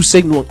virtue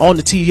signaling on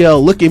the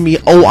TL. Look at me,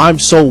 oh, I'm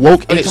so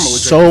woke, and it's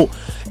so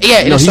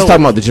and No, it's he's so,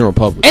 talking about the general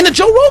public. and the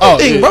Joe Rogan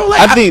thing, bro.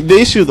 Like, I think my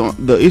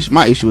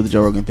issue with the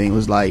Joe Rogan thing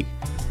was like,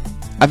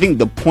 I think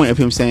the point of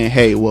him saying,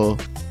 "Hey, well,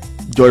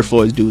 George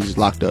Floyd's dudes is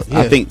locked up."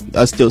 Yeah. I think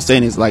us still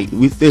saying is like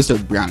there's the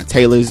Breonna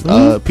Taylor's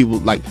people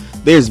like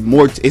there's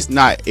more. It's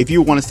not if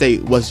you want to say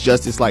what's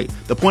justice, like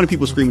the point of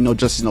people screaming no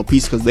justice, no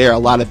peace, because there are a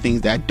lot of things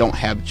that don't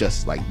have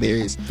justice. Like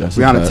there's That's a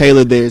Breonna fact.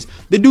 Taylor, there's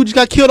the dude just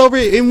got killed over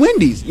in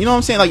Wendy's. You know what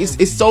I'm saying? Like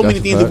it's so That's many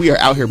a things that fact. we are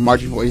out here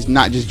marching for. It's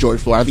not just George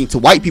Floyd. I think to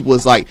white people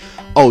it's like,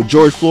 oh,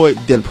 George Floyd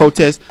did a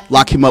protest,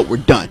 lock him up, we're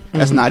done.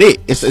 That's not it.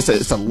 It's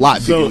a lot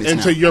bigger So, than this and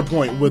now. to your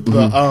point with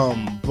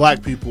the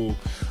black people,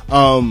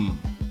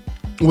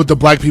 with the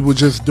black people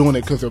just doing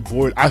it because they're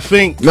bored, I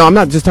think. No, I'm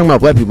not just talking about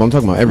black people. I'm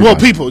talking about everybody.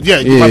 Well, people,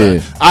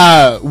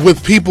 yeah.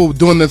 With people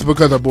doing this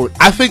because they're bored,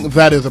 I think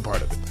that is a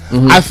part of it.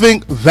 I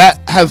think that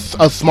has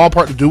a small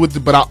part to do with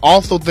it, but I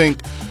also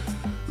think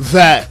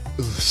that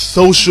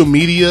social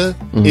media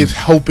is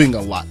helping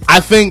a lot. I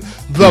think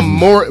the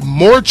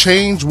more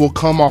change will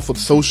come off of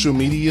social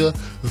media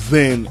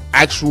than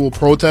actual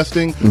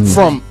protesting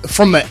from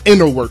the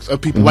inner works of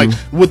people. Like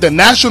with the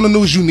national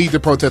news, you need to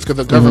protest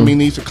because the government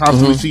needs to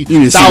constantly see You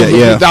need to see thousands that,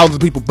 yeah. and thousands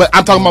of people. But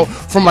I'm talking about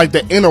from like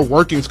the inner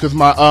workings, because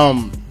my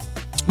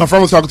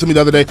friend was talking to me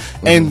the other day,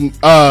 and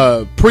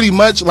pretty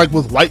much like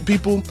with white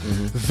people,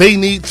 they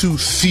need to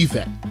see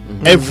that.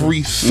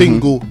 every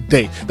single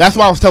day. That's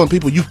why I was telling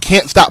people you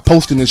can't stop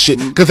posting this shit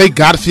because they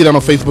got to see it on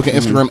Facebook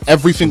and Instagram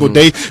every single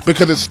day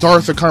because it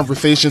starts the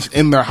conversations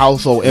in their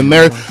household and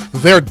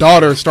their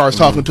daughter starts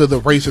talking to the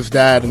racist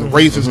dad and the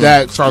racist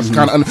dad starts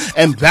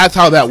and that's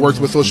how that works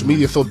with social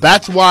media. So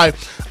that's why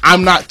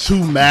I'm not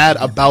too mad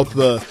about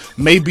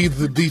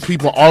these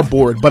people are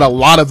bored, but a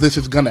lot of this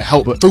is going to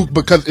help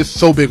because it's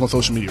so big on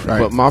social media. Right?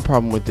 But my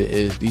problem with it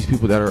is these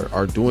people that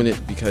are doing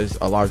it because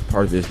a large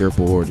part of it is they're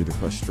bored or they're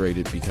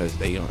frustrated because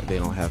they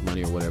don't have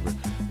money or whatever.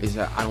 Is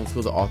that I don't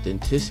feel the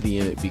authenticity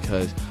in it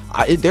because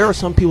there are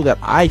some people that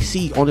I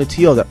see on the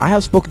TL that I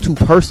have spoken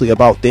to personally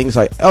about things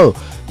like, oh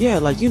yeah,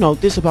 like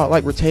this about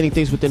like retaining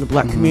things within the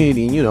black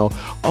community and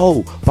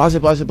blah blah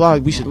blah blah.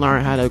 We should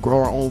learn how to grow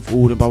our own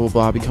food and blah blah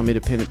blah, become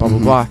independent, blah blah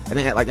blah. And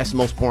they act like that's the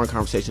most boring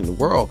conversation in the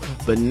world.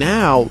 But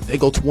now they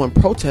go to one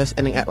protest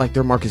and they act like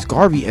they're Marcus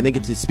Garvey and they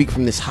get to speak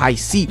from this high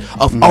seat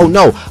of oh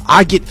no,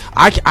 I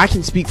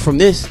can speak from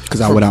this because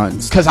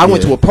I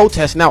went to a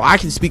protest. Now I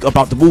can speak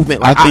about the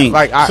movement. Like,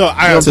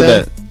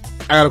 I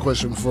got a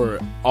question for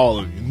all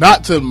of you.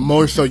 Not to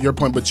more so your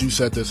point, but you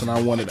said this, and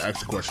I wanted to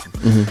ask a question.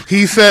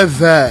 He says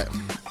that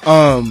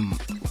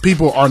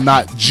people are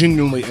not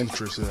genuinely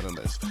interested in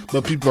this,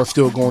 but people are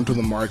still going to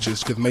the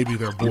marches because maybe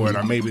they're bored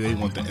or maybe they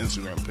want the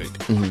Instagram pic.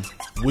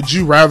 Would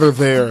you rather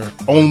there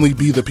only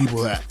be the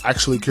people that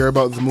actually care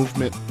about the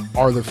movement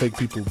or the fake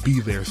people be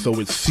there so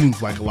it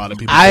seems like a lot of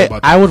people care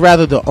about I would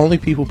rather the only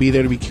people be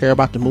there to care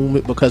about the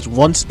movement because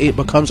once it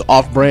becomes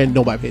off-brand,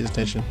 nobody pays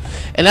attention.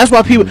 And that's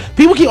why people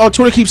keep on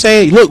Twitter keep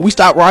saying, look, we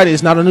stopped rioting,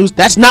 it's not on the news.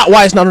 That's not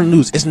why it's not on the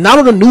news. It's not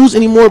on the news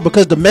anymore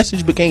because the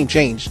message became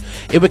changed.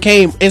 It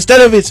became,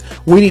 instead of it's,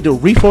 we need to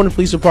reform the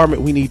police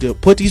department, we need to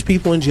put these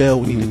people in jail,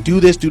 we need to do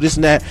this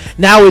and that.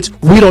 Now it's,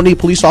 we don't need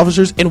police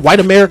officers, and white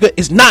America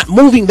is not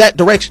moving that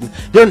direction.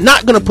 They're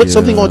not going to put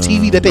something on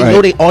TV that they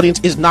know their audience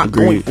is not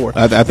going for.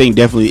 I think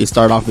definitely it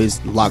started off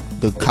as lock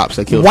the cops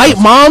that killed white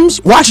moms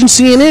watching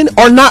CNN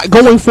are not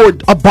going for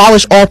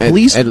abolish all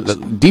police. And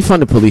defund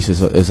the police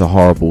is a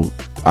horrible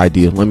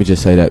idea. Let me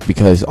just say that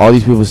because all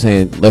these people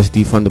saying let's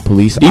defund the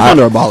police. Defund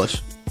or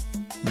abolish?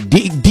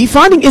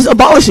 Defunding is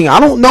abolishing. I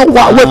don't know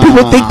what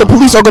people think the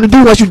police are going to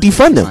do once you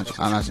defund them.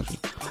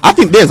 I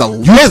think there's a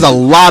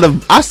lot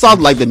of. I saw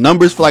like the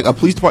numbers for like a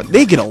police department.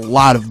 They get a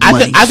lot of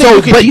money. I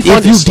think you can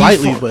defund it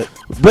slightly,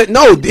 but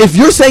no. If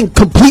you're saying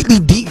completely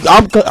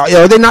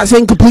are they not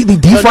saying completely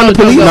defund the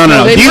police?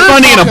 No.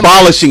 Defunding and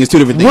abolishing is two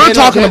different things.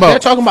 They're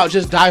talking about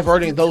just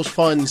diverting those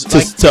funds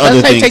to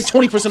other things. Take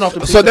 20% off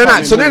the. So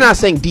they're not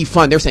saying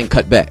defund. They're saying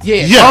cut back.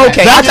 Yeah.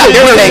 Okay. I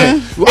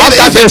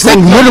thought they were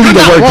saying literally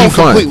the word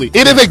defund. Completely.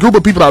 It is a group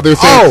of people out there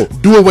saying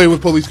do away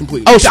with police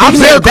completely. Oh,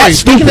 speaking of that, okay.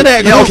 Speaking of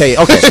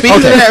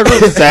that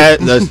group.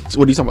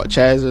 What are you talking about,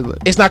 Chaz?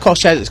 It's not called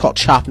Chaz. It's called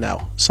Chop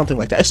now. Something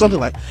like that. It's something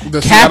like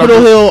the Capitol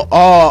Hill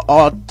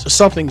or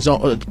something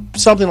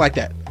like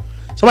that.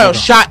 Somebody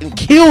was shot and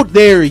killed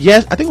there.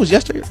 Yes, I think it was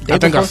yesterday. I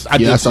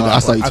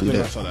saw you tweet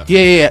that.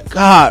 Yeah.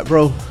 God,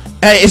 bro,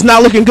 hey, it's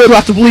not looking good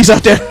about the police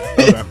out there.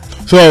 Okay.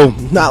 So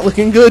not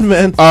looking good,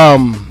 man.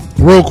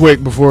 Real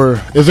quick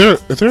before is there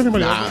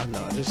anybody? Nah, no.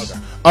 Okay.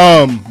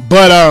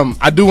 But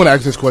I do want to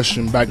ask this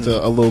question back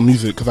to a little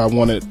music because I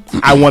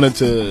wanted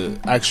to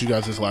ask you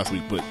guys this last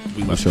week, but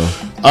we must. Sure.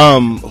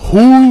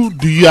 Who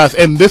do you guys?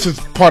 And this is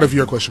part of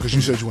your question because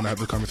you said you want to have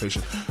the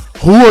conversation.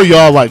 Who are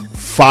y'all like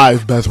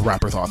 5 best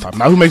rappers all time?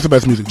 Not who makes the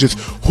best music, just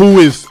who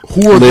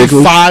are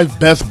the 5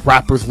 best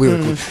rappers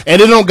lyrically? And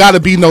it don't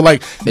gotta be no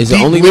like is deep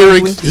it only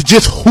lyrics. It's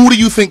just who do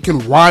you think can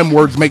rhyme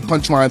words, make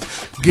punchlines,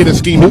 get a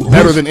scheme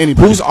better than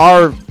anybody? Who's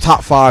our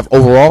top 5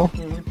 overall?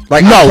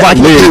 Like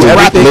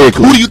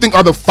lyrically. Who do you think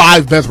are the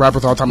 5 best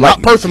rappers of all time?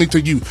 Not personally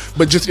to you,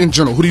 but just in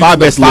general. Who do you think are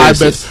the 5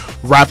 best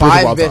rappers of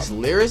all time? 5 best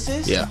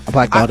lyricists? Yeah,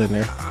 Black Thought in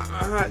there.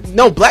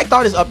 No, Black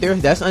Thought is up there.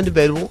 That's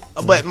undebatable.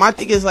 But my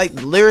thing is like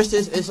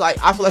lyricists. It's like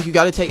I feel like you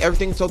got to take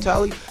everything in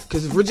totality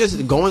because if we're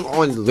just going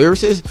on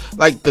lyricists,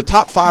 like the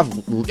top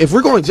 5, if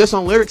we're going just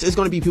on lyrics, it's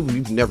going to be people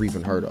you've never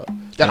even heard of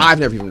that I've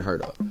never even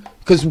heard of.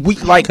 Because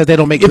they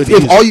don't make good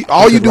music. If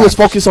all you do is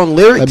focus on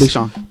lyrics,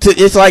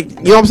 it's like, you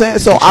know what I'm saying.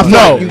 So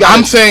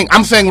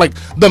I'm saying like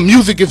the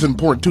music is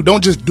important too.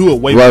 Don't just do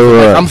away with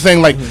it. Like, I'm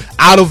saying like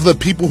out of the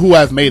people who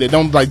have made it,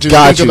 don't like just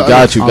got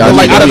you.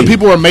 Like out of the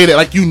people who have made it,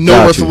 like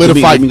are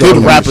solidified good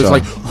rappers.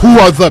 Like who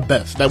are the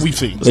best that we've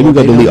seen? Let me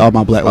go delete all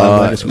my Black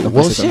Lives Matter.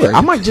 Well, shit,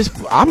 I might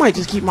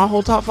just keep my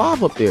whole top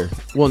 5 up there.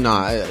 Well,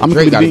 nah,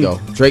 Drake gotta go.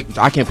 Drake,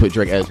 I can't put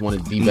Drake as one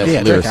of the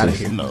best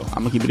lyricists. No,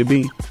 I'm gonna keep it a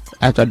B.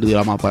 After I delete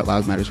all my Black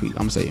Lives Matter tweets,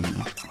 I'm gonna say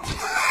Eminem.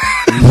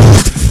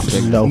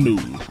 No.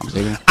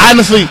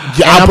 Honestly,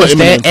 I'm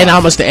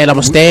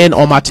gonna stand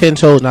on my 10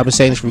 toes, and I've been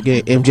saying this for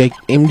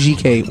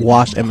MGK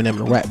washed Eminem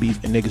in rap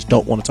beef, and niggas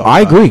don't want to talk.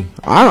 I agree.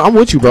 I'm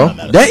with you, bro.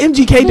 That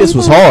MGK diss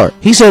was hard.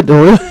 He said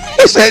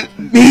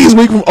he's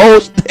weak from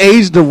old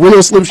age. The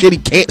real Slim Shady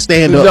can't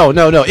stand up.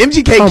 No.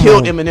 MGK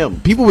killed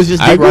Eminem. People was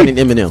just dick riding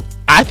Eminem.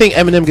 I think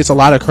Eminem gets a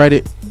lot of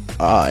credit,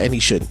 and he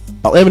shouldn't.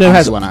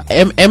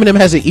 Eminem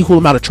has an equal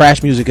amount of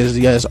trash music as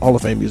he has Hall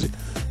of Fame music.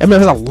 Eminem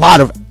has a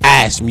lot of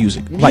ass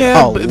music. Like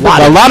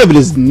a lot of it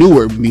is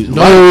newer music.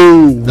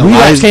 No,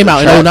 Relapse came out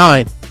in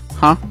 2009.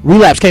 Huh?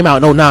 Relapse came out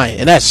in 2009,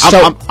 and that's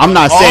so. I'm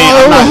not saying.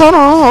 Hold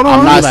on.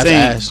 I'm not Relapse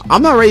saying. ass.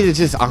 I'm not ready to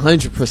just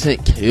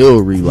 100%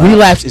 kill Relapse.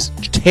 Relapse is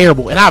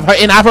terrible, and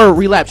I've heard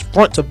Relapse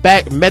front to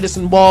back,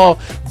 Medicine Ball,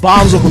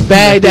 Bombs Over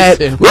Baghdad.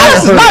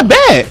 Relapse is not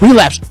bad.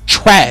 Relapse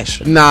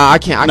trash. Nah, I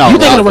can't. You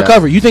thinking of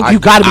Recovery? You think you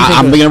got to be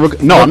I'm thinking? thinking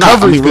of no. I'm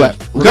not. Relapse.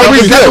 Recovery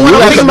is good.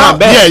 Relapse is not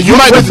bad. Yeah, you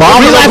might.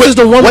 Relapse is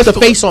the one with the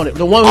face on it.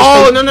 The one.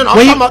 Oh no! I'm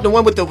talking about the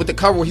one with the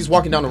cover where he's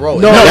walking down the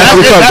road. No, that's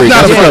Recovery.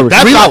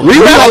 That's not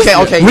Relapse.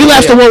 Okay.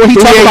 Relapse the one where he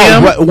talks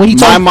about when he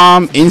My talks.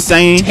 Mom,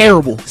 Insane.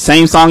 Terrible.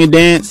 Same song and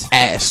dance.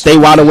 Ass. Stay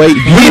wide awake.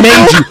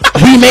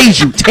 We made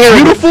you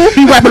terrible.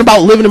 He rapping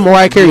about living in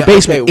Mariah Carey's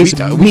basement. We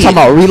talking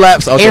about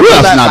Relapse. Okay, Relapse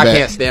Relapse not I bad.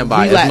 can't stand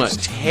by Relapse as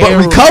much.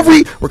 terrible.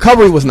 But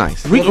Recovery was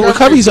nice.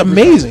 Recovery's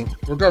amazing.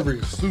 Recovery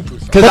is super.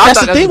 But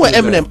that's the thing with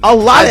Eminem. A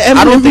lot of Eminem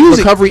I don't think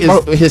music. Recovery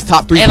is his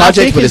top 3 And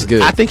projects, but it's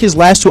good. I think his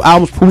last 2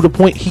 albums prove the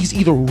point. He's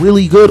either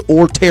really good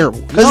or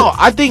terrible. No,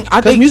 I think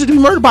Music to Be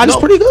Murdered By is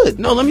pretty good.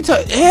 No, let me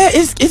tell you. Yeah,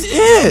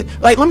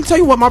 it's like let me tell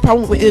you what my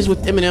problem is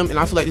with Eminem, and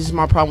I feel like this is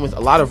my problem with a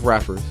lot of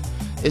rappers,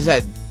 is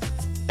that,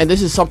 and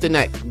this is something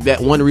that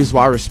one of the reasons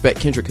why I respect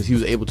Kendrick, because he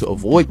was able to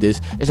avoid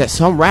this, is that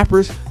some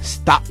rappers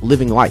stop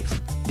living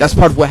life. That's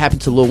part of what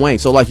happened to Lil Wayne.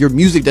 So like your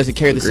music doesn't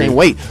carry the same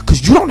weight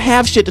because you don't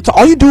have shit to talk.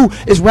 All you do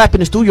is rap in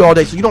the studio all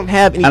day, so you don't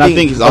have anything And I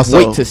think it's also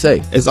weight to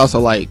say. It's also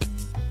like,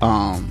 a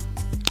lot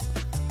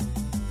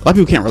of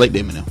people can't relate to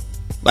Eminem.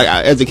 Like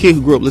as a kid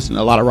who grew up listening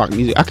to a lot of rock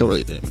music, I can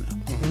relate to Eminem.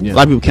 Yeah. A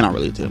lot of people cannot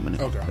relate to Eminem,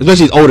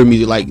 especially his older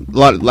music. Like a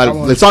lot,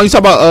 the song you talk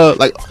about,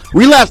 like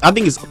Relapse. I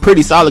think it's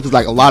pretty solid because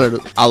like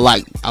I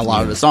like a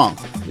lot of the song.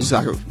 It's just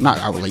like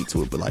I relate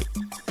to it, but like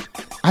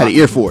I had an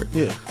ear for it.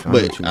 Yeah,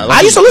 but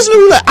I used to listen to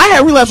Relapse. I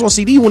had Relapse on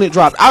CD when it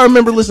dropped. I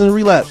remember listening to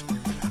Relapse.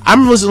 I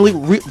remember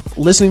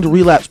listening to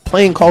Relapse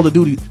playing Call of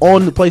Duty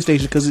on the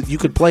PlayStation because you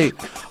could play it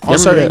on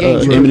certain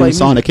games. Eminem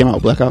song that came out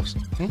with Black Ops.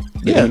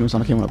 Yeah, Eminem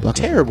song that came out with Black Ops.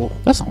 Terrible.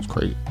 That sounds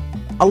crazy.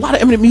 A lot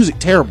of Eminem music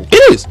terrible.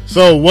 It is.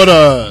 So what?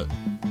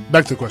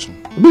 Back to the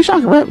question. Big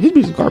Sean can rap. His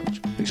music's garbage.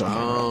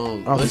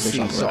 Let's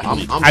see. So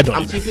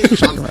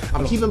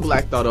I'm keeping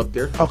Black Thought up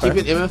there. I'm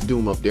keeping MF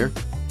Doom up there.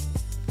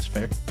 That's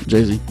fair.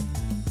 Jay-Z.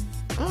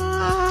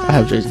 I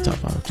have Jay-Z top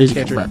 5. Jay-Z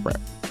can rap.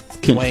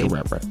 Kendrick can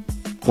rap.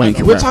 Wayne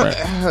can rap.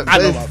 I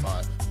know my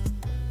 5.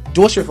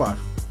 What's your 5?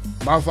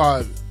 My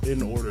 5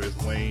 in order is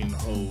Wayne,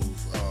 Hove.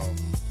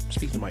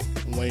 Speak to Mike.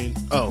 Wayne,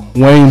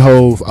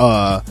 Hove.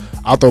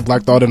 I'll throw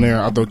Black Thought in there.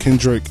 I'll throw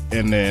Kendrick,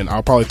 and then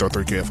I'll probably throw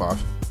 3K at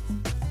 5.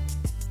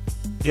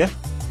 Yeah,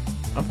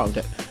 I'm fine with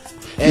that.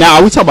 Now,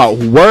 are we talking about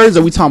words or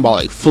are we talking about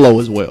like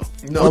flow as well?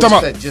 No, we're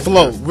talking about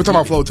flow. We're talking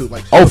about flow too.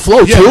 Like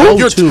flow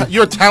too.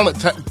 Your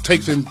talent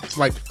takes in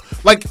like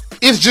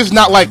it's just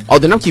not like. Oh,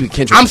 then I'm keeping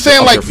Kendrick. I'm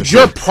saying like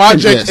your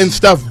projects and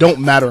stuff don't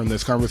matter in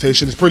this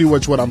conversation. It's pretty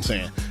much what I'm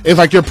saying. It's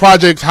like your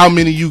projects, how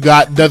many you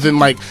got doesn't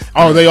like.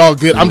 Are they all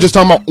good? I'm just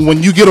talking about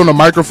when you get on a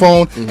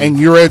microphone and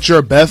you're at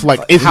your best.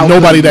 Like it's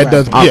nobody that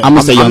does. I'm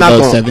gonna say Young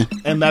Thug 7,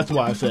 and that's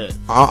why I said.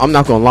 I'm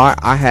not gonna lie.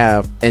 I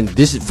have, and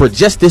this is for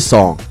just this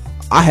song.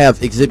 I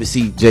have Exhibit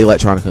C, Jay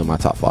Electronica in my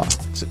top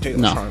 5.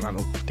 No,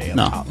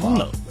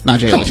 not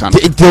Jay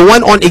Electronica. The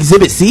one on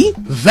Exhibit C,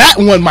 that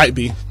one might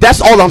be.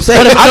 That's all I'm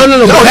saying. No.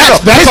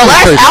 That's his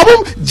last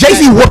album.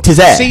 Jay-Z whooped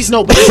his ass. See,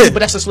 but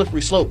that's a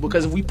slippery slope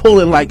because if we pull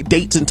in like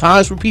dates and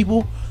times for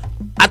people,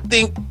 I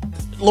think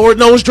Lord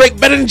knows Drake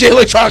better than Jay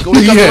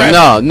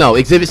Electronica. No,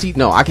 Exhibit C.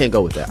 No, I can't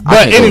go with that.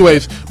 But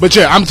anyways,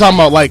 I'm talking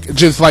about like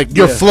just like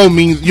your flow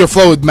means your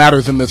flow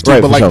matters in this too.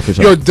 Right, but like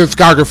sure. your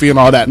discography and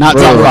all that. Not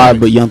top 5,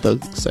 but Young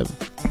Thug 7.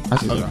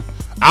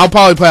 I'll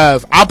probably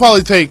pass. I'll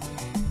probably take.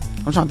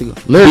 I'm trying to think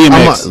of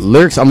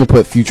lyrics. I'm gonna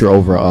put Future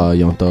over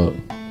Young Thug.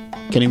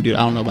 Can't even do that.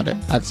 I don't know about that.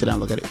 I have to sit down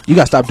and look at it. You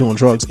gotta stop doing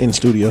drugs in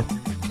studio.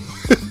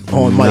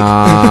 On mic.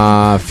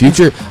 Nah,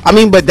 Future. I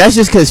mean, but that's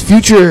just because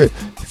Future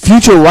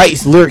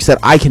writes lyrics that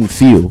I can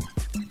feel.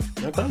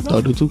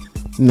 Thug do too.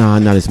 Nah,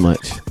 not as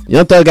much.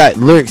 Young Thug got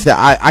lyrics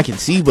that I can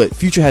see, but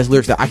Future has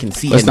lyrics that I can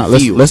see and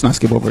feel. Let's not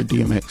skip over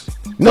DMX.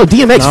 No,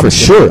 DMX for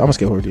sure. I'm gonna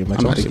skip over DMX.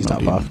 I'm gonna skip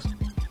top 5.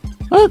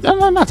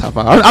 Not top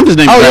 5. I'm just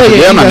naming.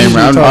 I'm not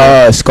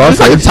naming.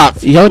 Scarface. Top.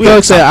 Young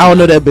Thug said, "I don't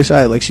know that bitch."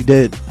 Like she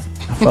did.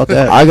 I felt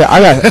that. I got.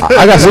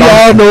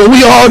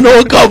 We all know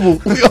a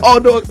couple.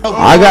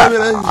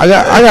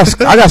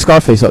 I got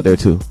Scarface up there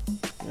too.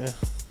 Yeah,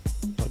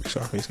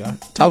 Scarface guy.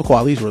 Tyler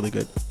Kweli's really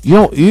good.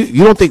 You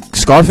don't think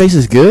Scarface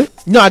is good?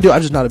 No, I do.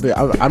 I'm just not a big.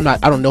 I'm not.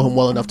 I don't know him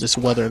well enough to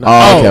see whether or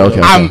not. Oh, okay.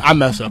 I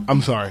messed up.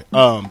 I'm sorry.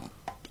 I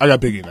got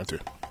Biggie in that too.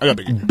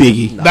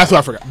 Biggie. That's what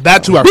I forgot.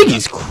 That too I forgot.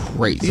 Biggie's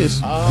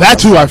crazy. That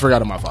too I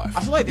forgot in my 5.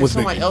 I feel like there's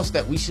somebody else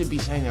that we should be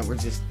saying that we're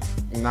just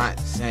not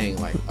saying.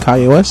 Like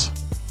Kanye West.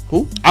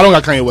 Who? I don't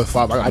got Kanye West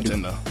 5. I got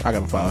 10 though. I got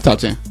him 5. Top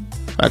 10.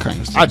 I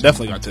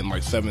definitely got 10,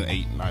 like 7,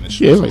 8, 9 and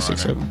shit. Yeah, like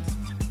 6, 7.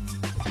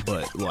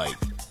 But like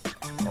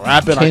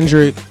rapping,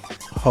 Kendrick,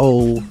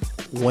 Hove,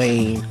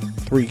 Wayne,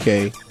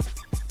 3K,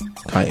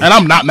 Kanye. And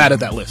I'm not mad at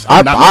that list.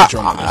 I'm not mad at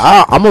your list.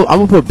 I'm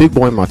gonna put Big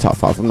Boy in my top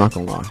 5. I'm not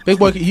gonna lie. Big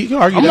Boy, you can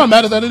argue. I'm not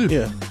mad at that either.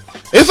 Yeah.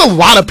 It's a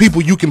lot of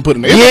people you can put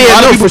in there. Yeah, It's a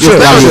lot of people for sure.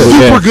 that are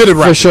Yeah. super good at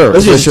rap. For sure.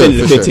 Let's For just sure. send it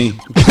to For sure.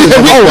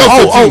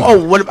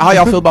 15. What? How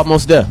y'all feel about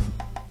Mos Def?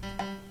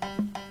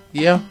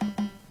 Yeah.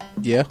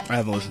 I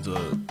haven't listened to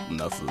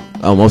enough of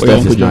Oh, Mos Wait, Def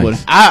don't is put your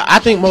nice. I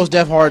think most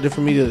def hard for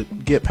me to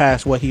get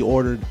past what he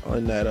ordered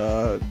on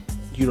that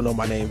You Don't Know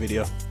My Name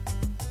video.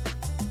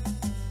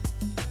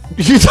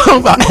 You talking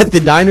about at the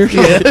diner?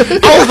 Yeah.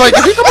 I was like,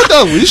 is he talking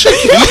about Alicia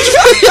Keys?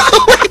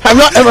 Have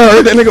y'all ever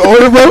heard that nigga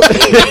order,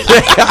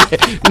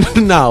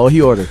 bro? No,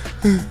 he ordered.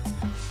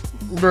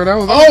 Bro, that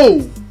was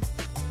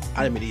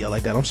I didn't mean to yell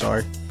like that. I'm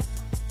sorry.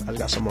 I just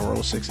got some more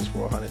roll sixes for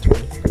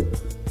 120.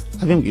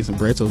 I think we get some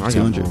bread toast. I got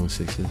 200. my own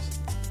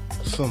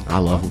 6s. some. I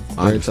love them.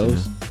 Bread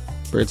toast.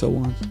 Bread toast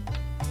ones.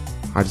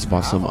 I just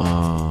bought some.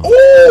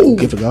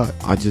 Gift of God.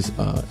 I just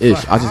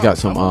got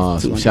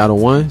some Shadow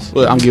Ones.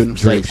 Well, I'm giving them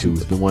Dream straight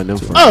shoes. Been wanting them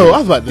for. Oh, I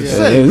was about to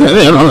say.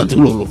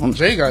 I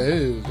Jay got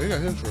his. Jay got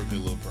his for a good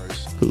little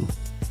price. Who?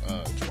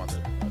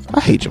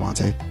 Javante. hate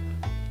Javante.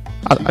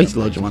 I used to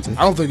love Javante.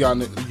 I don't think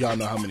y'all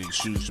know how many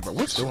shoes. But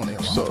what's still on there?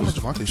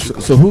 Javante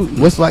shoes. So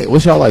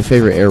what's y'all like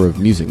favorite era of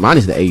music? Mine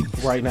is the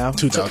 80s. Right now,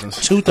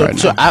 2000s. Right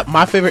So now.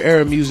 my favorite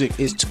era of music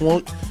is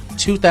 2000s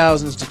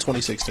to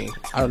 2016.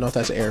 I don't know if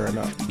that's an era or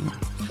not.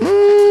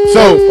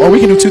 So, or we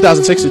can do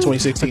 2006 to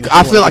 2016.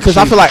 I feel like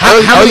How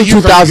early many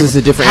years 2000s is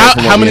a different era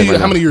from How what we many? have right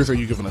How now. many years are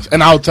you giving us?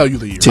 And I'll tell you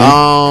the year. 10.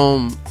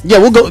 Yeah,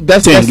 we'll go.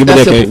 That's 10, give me a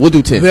simple. decade. We'll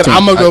do 10. Then 10.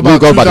 I'm gonna go We'll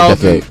about go about the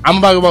 2000. decade. I'm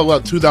about to go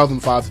about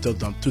 2005 to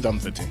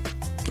 2015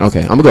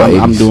 Okay, I'm gonna go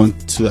 80s. I'm doing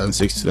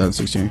 2006,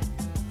 2016.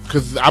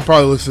 because I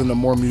probably listen to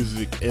more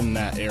music in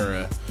that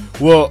era.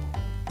 Well,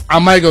 I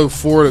might go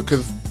forward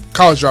because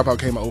College Dropout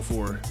came out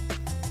 04,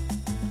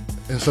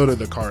 and so did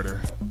the Carter,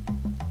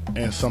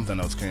 and something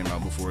else came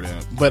out before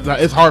then. But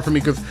it's hard for me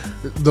because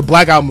the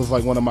Black Album was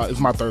like it's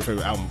my third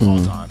favorite album of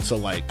all time. So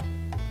like,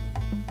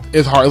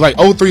 it's hard. It's like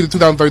 03 to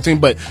 2013,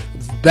 but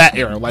that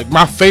era, like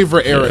my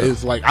favorite era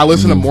is like I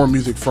listen to more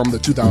music from the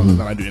 2000s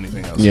than I do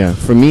anything else. Yeah,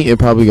 for me it'd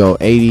probably go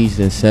 80s,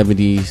 then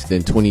 70s,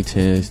 then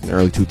 2010s, then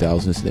early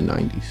 2000s, then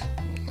 90s.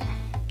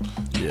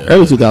 Yeah.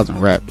 Early 2000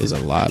 rap is a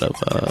lot of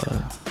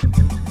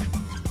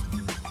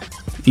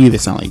either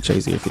sound like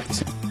Jay-Z or 50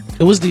 Cent.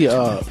 It was the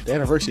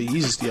anniversary of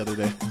Yeezus the other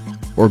day.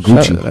 Or Shout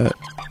out Gucci. to that.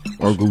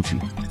 Or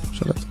Gucci.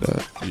 Shout out to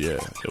that. Yeah,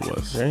 it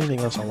was. Is there anything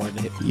else I wanted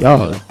to hit?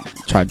 Y'all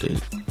tried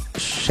to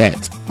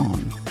shat on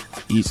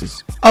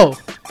Yeezus. Oh,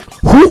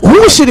 Who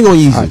was shitting on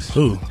Yeezus?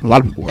 Who? A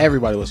lot of people were.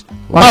 everybody was.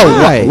 A lot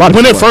of When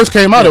people it were. first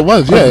came out, it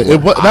was. Yeah,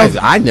 it was.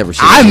 I never shitted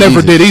I on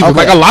never Yeezus. did either.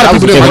 Like a lot of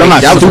people didn't. I'm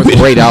not That was a stupid.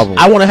 great album.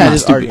 I want to have Nah,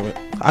 this stupid. argument.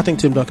 I think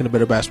Tim Duncan a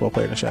better basketball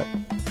player than Shaq,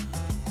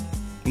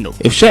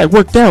 If Shaq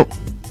worked out,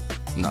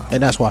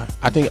 and that's why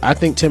I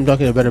think Tim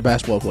Duncan a better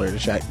basketball player than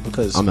Shaq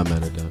because I'm not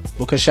mad at that.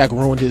 Shaq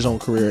ruined his own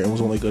career and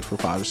was only good for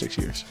 5 or 6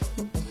 years.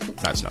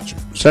 That's not true.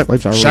 Shaq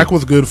like John Shaq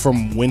was good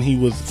from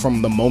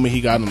the moment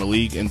he got in the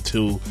league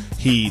until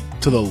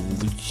the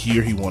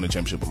year he won a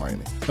championship with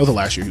Miami. That was the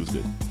last year he was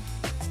good.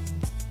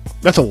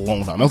 That's a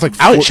long time. That was like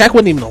Shaq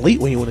wasn't even elite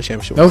when he won a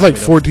championship. that was with like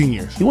Miami, 14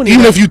 years. He wasn't Even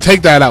even- if you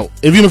take that out,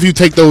 even if you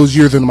take those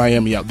years in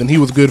Miami out, then he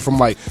was good from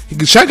like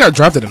Shaq got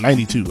drafted in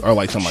 '92 or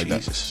like something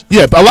Jesus. like that.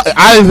 Yeah, but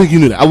I didn't think you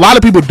knew that. A lot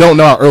of people don't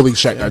know how early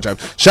Shaq got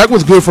drafted. Shaq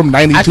was good from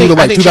 '92 I think, to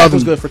like I think 2000. Shaq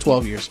was good for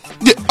 12 years.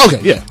 Yeah, okay,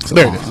 yeah,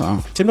 there it is.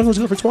 Tim Duncan was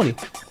good for 20.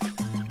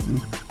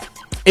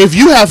 If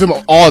you have him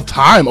all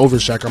time over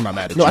Shaq, I'm not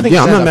mad at No, you. I think Yeah,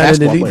 he's I'm a not mad at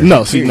basketball it player. either.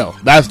 No, see, no,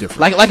 that's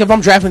different. Like if I'm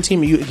drafting a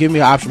team and you give me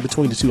an option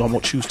between the two, I'm gonna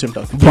choose Tim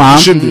Duncan. Prime.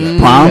 You shouldn't do that.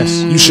 Prime.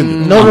 Yes. You shouldn't do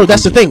that. No,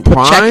 that's the thing. Shaq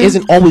Prime?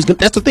 isn't always good.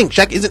 That's the thing.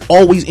 Shaq isn't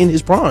always in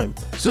his prime.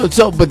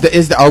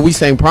 Are we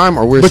saying prime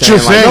or we're But saying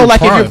you're like, saying- No,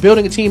 like if prime. you're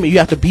building a team and you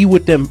have to be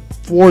with them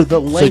for the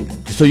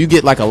length. so you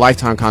get like a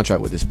lifetime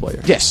contract with this player?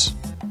 Yes.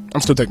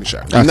 I'm still taking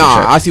Shaq. That's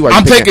Nah, Shaq. I see why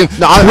I'm you're taking picking.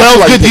 No, I see 12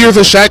 why you're good years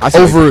of picking. I Shaq see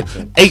why over you're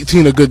picking.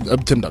 18 of good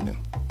of Tim Duncan.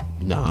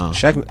 Nah.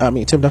 Tim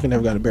Duncan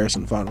never got embarrassed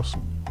in the finals.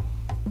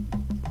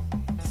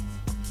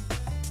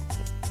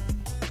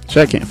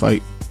 Shaq can't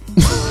fight.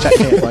 Shaq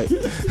can't fight.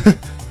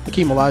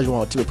 Hakeem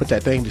Olajuwon to put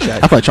that thing to I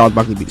Shaq. thought Charles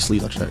Barkley beat the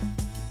sleeve like Shaq.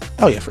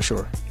 Oh yeah, for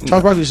sure.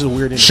 Charles Barkley's just a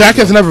weird.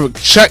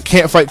 Shaq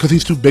can't fight because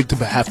he's too big to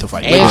have to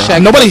fight. And Like,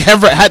 Shaq- nobody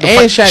ever had to and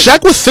fight. Shaq-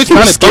 Shaq was 6'9"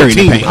 was at scary in the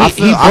 13. paint. I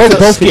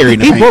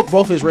feel He broke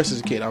both his wrists as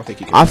a kid. I don't think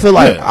he can. I feel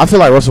like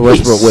Yeah. Russell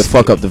Westbrook would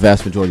fuck up the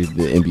vast majority of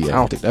the NBA. I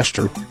don't think that's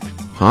true.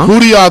 Huh?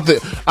 Who do y'all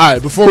think? All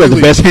right, before Who we had the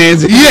leave. best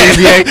hands in the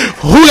Yeah, NBA?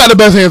 who got the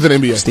best hands in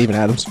the NBA? Steven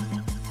Adams.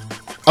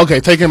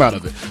 Okay, take him out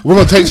of it. We're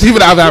gonna take Steven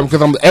out of it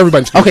because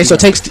everybody's. Okay, so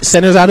take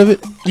centers out of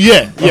it.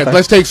 Yeah. Okay.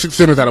 Let's take 6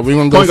 centers out of it. We're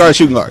gonna go Point guard,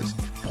 shooting guards.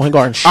 Point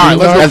guard and All right, shooting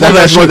let's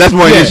go. guard. That's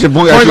more than shit.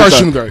 Point guard,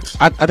 shooting guards.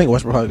 I think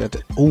Westbrook probably got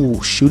that.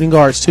 Ooh, shooting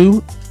guards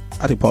too.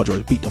 I think Paul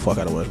George beat the fuck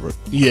out of Westbrook.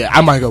 Yeah,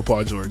 I might go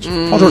Paul George.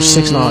 Paul George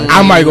 6'9".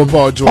 I might go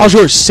Paul George. Paul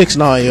George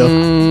 6'9", yo.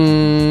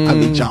 I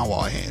think John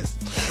Wall hands.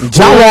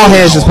 John Wall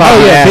has just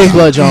probably. Oh yeah, big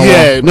blood John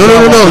Yeah, Wall.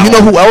 No. You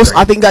know who else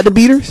I think got the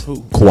beaters?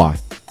 Kawhi.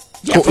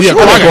 Yeah, for Yeah,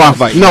 sure. Kawhi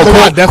fight. No,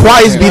 Kawhi Kawhi is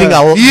definitely beating can.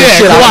 out. Yeah,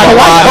 shit out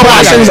of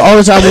Kawhi says all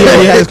the time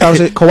we had this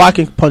conversation. Kawhi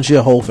can punch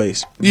your whole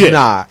face. Yeah.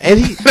 Nah, and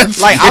he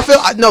like I feel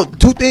no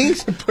two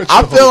things.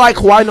 I feel like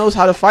Kawhi knows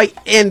how to fight,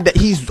 and that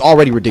he's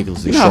already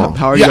ridiculously strong.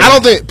 How Yeah, I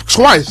don't think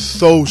Kawhi is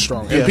so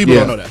strong, and people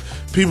don't know that.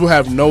 People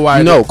have no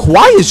idea. No,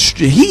 Kawhi is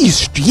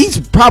he's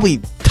probably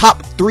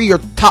top 3 or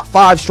top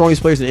 5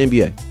 strongest players in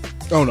the NBA.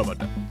 I don't know about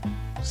that.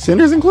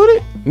 Centers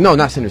included? No,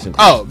 not Sanderson.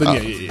 Oh, then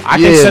yeah. I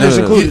think centers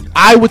no. included.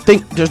 I would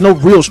think there's no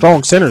real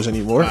strong centers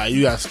anymore.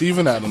 You got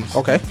Steven Adams.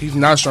 Okay. He's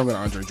not stronger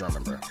than Andre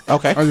Drummond, bro.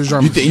 Okay. Andre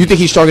Drummond. You think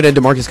he's stronger than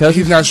DeMarcus Cousins?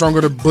 He's not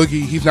stronger than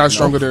Boogie. He's not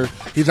stronger than.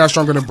 He's not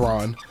stronger than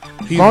Braun.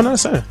 Braun not a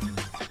center.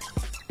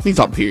 He's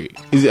top period.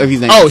 He's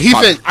Oh, he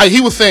said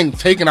he was saying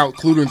taking out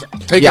Cluden's.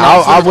 Yeah,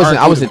 I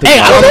wasn't. Hey,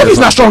 I don't know if he's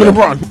not stronger than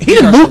Braun.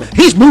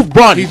 He's moved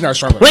Braun. He's not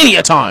stronger. Plenty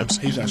of times.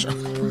 He's not strong.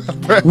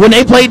 When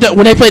they played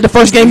the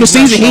first game of the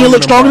season, he didn't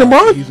look stronger than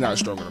Braun. He's not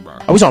stronger than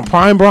Braun. Are we on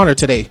prime Braun or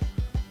today?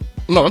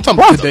 No, I'm talking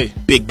about today.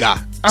 big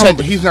guy.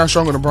 But he's not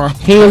stronger than Braun.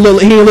 He didn't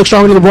look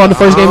stronger than LeBron the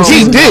first game of the He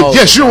season. did.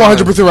 Yes, you're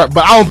 100% right.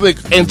 But I don't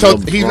think until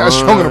he's not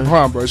stronger than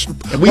Braun, bro.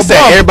 We said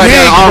everybody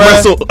got arm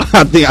wrestle.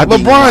 I think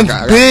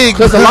LeBron's big.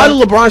 Because a lot of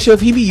LeBron stuff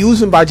he be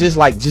using by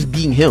just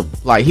being him.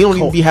 Like he don't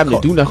even be having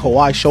to do nothing.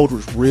 Kawhi's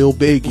shoulders real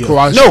big. Yo.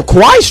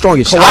 Kawhi's strong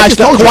as shit. Kawhi's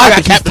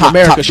Kawhi's Captain top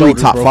America 3,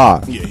 shoulders, top bro.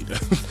 5. Yeah, he does.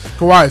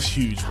 Kawhi's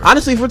huge, bro.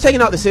 Honestly, if we're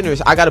taking out the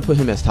centers, I got to put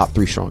him as top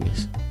 3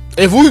 strongest.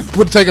 If we would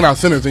have taken out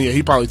centers, then yeah,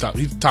 he's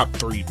top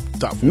 3,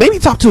 top 4. Maybe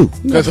top 2.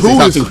 Because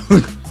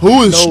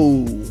who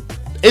is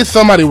it's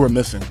somebody we're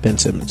missing. Ben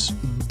Simmons.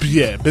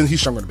 Yeah, he's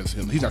stronger than Ben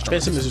Simmons. He's not stronger.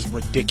 Ben Simmons is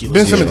ridiculous.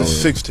 Ben Simmons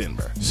is 6'10",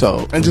 bro.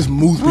 So And just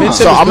moves.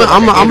 so I'm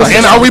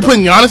and are we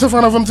putting Giannis in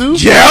front of him too?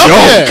 Yeah.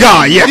 Oh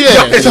God. Yeah.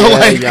 So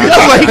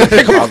like,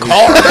 pick up a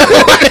car.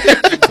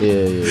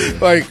 yeah.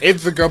 like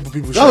it's a couple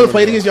people. Y'all ever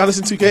played against Giannis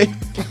in 2K?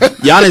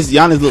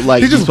 Giannis looked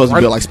like he's just supposed to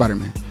run- be like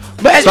Spider-Man.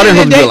 But at the Starting end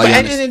of from the day, good like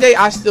at the Giannis. end of the day,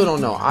 I still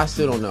don't know.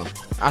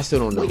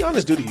 What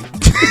Giannis do to you?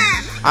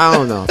 I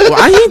don't know. Well,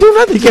 I ain't do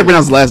nothing. He can't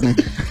pronounce his last name.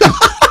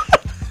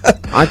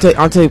 I can't.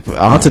 I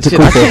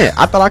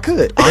thought I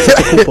could.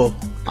 Antetokounmpo.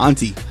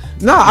 Auntie.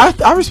 No,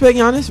 I respect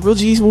Giannis. Real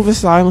G's moving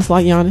silence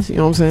like Giannis. You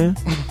know what I'm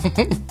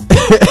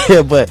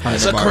saying? But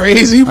That's a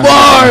crazy bar.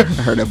 I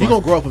heard that He bar.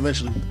 gonna grow up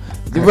eventually.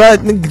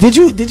 bruh, did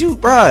you,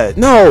 bruh?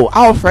 No,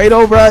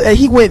 Alfredo, bruh.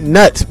 He went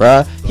nuts,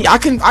 bruh. I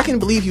couldn't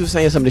believe he was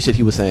saying some of the shit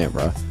he was saying,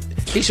 bruh.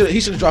 He should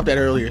have dropped that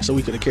earlier so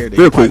we could have carried it.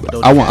 Real quick,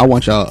 I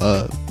want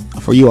y'all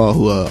for you all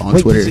who on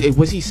Wait, Twitter.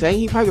 was he saying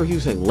he piped or he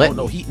was saying let?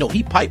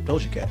 He piped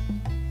Doja Cat.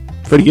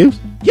 Freddie Gibbs.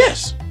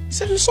 Yes, he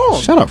said his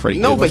song. Shut up, Freddie.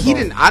 No, Gibbs. but he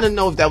didn't. I didn't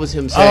know if that was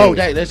him saying. Oh,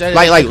 that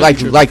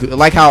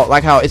like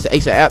how it's the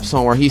Ace of App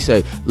song where he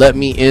said, "Let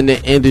me in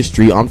the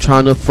industry. I'm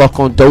trying to fuck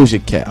on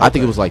Doja Cat." I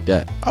think it was like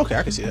that. Okay,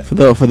 I can see that. For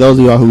those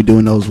of y'all who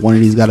doing those, one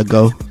of these got to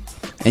go,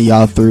 and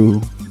y'all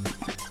threw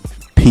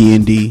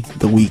P&D,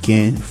 The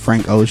Weeknd,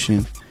 Frank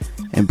Ocean,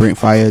 and Brent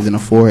Fayez in a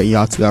 4, and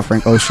y'all took out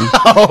Frank Ocean.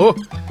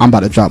 I'm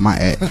about to drop my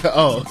ad. I'm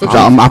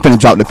finna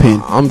drop the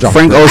pin. I'm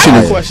dropping Frank Ocean I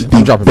have a is question. the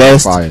I'm dropping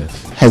best. Brent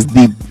Fayez. Has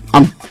the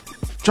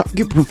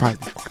get Brent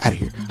Fayez out of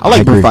here. I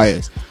like agree. Brent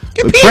Fayez.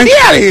 Get But P&D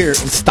out of here.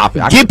 Stop it.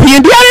 Get P&D out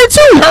of here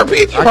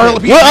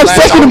too. What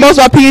upsets me the most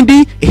about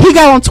P&D? He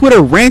got on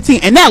Twitter ranting,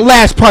 and that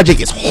last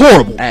project is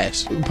horrible.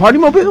 Ass. Party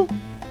Mobile?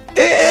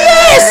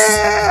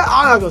 Yes.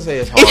 I'm not gonna say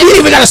it's If hard. you didn't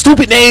even got a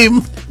stupid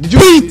name.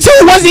 P2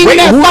 wasn't even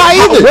that far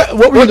either.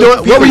 What were you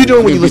doing? What were you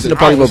doing when you listened to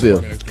Party Mobile?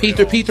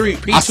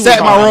 P3. I sat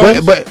in my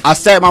room, but I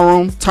sat in my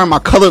room, turned my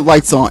colored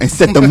lights on, and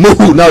set the mood.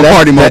 No, that's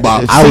Party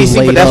Mobile. I was See,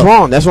 but laid that's up.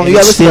 wrong. That's wrong. You And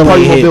gotta listen to still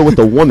Party ain't hit. Mobile with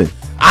a woman.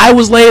 I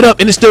was laid up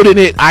and it still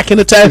didn't hit. I can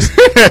attest.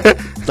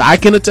 I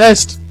can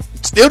attest.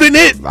 Still didn't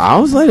hit. I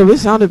was later. It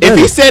sounded better. If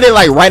he said it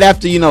like right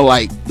after,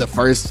 like the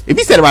first, if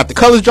he said about the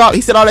colors drop,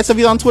 he said all that stuff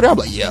he's on Twitter, I'm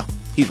like, yeah,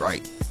 he's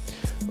right.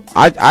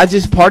 I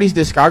just Party's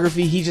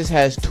discography. He just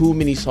has too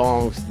many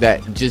songs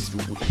that just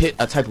hit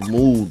a type of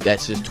mood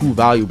that's just too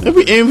valuable. And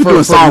we doing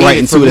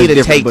songwriting too,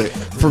 that's different, but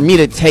for me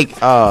to take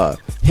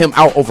him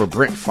out over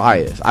Brent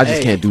Fayez, I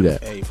just can't do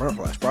that. Hey, Brent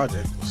last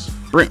project was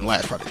Brent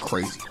last project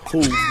crazy.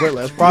 cool. Brent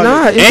last project.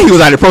 Nah, And he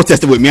was out there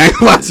protesting with me. I ain't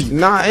gonna lie to you.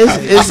 Nah, I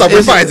saw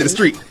Brent Fayez in the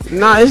street.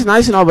 Nah, it's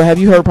nice and all, but have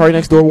you heard Party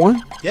Next Door 1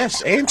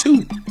 Yes, and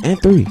 2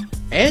 and 3?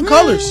 and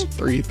colors.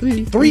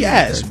 Three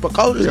ass, but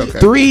colors. Okay.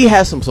 3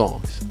 has some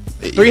songs.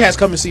 3 has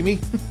Come and See Me.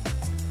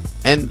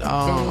 And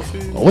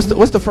what's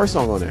the first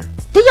song on there?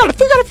 They got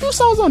a few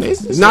songs on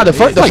it. Nah, the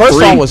first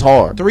song was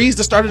hard. 3 is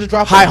the start of the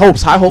drop. High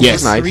Hopes Yes.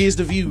 was nice. 3 is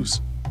the views.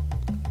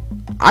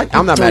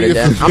 I'm not mad at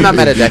that. I'm not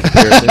mad at that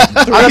comparison.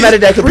 I'm not mad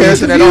at that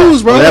comparison at all.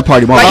 Views, bro. that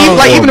Party Mobile.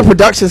 Like even the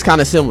production's kind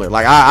of similar.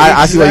 Like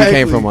I see where you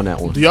came Exactly. from on that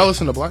one. Do y'all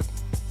listen to Black?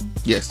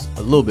 Yes,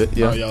 A little bit,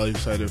 yeah. Are y'all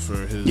excited for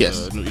his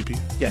Yes. new EP?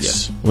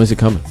 Yes. When's it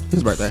coming?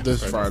 his birthday.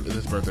 This Friday,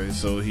 his birthday.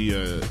 So he's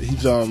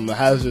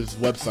has his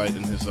website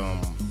in his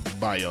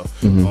bio,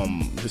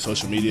 his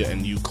social media,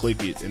 and you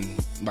click it and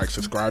like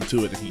subscribe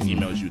to it, and he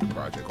emails you the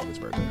project on his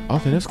birthday.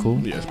 Okay, that's cool.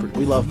 Yeah, it's pretty.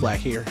 We Cool. love Black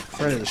here.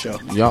 Friend of the show.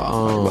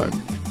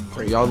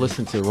 Y'all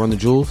listen to Run the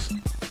Jewels?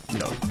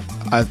 No,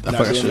 I not fuck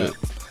I doing should.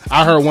 that.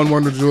 I heard one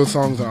of the Jewel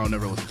songs, and I'll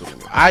never listen to it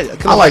again. I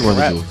like rap. Run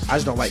the Jewels. I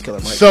just don't like Killer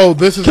Mike. So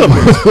this is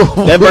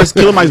That verse,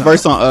 Killer Mike's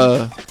verse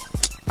on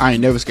I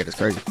Ain't Never Scared is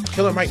crazy.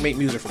 Killer Mike make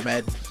music for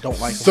mad. Don't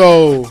like him.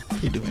 So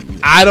He do make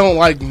music. I don't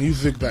like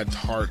music that's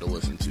hard to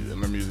listen to,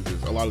 and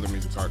a lot of the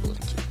music's hard to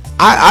listen to.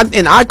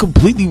 I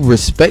completely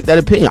respect that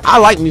opinion. I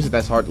like music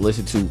that's hard to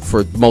listen to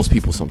for most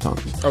people sometimes.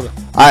 Okay.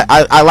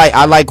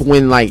 I like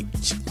when like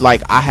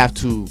I have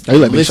to Oh, you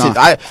like Big listen.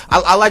 Sean.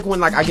 I like when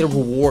like I get a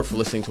reward for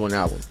listening to an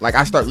album. Like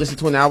I start listening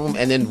to an album,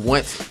 and then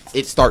once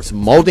it starts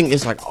molding,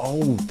 it's like,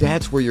 oh,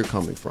 that's where you're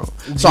coming from.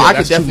 So Yeah, I can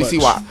that's too definitely see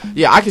much. why.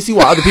 Yeah, I can see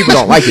why other people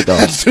don't like it though.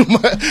 That's too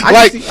much.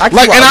 I can see why And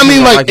other I mean,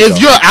 people like, like it, if though.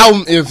 your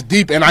album is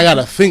deep and I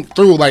gotta think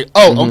through, like,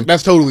 okay,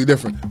 that's totally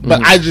different.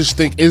 But I just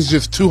think it's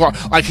just too hard.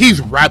 Like, he's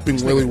rapping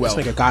really well.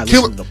 This nigga guy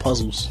Killer, listening to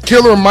puzzles.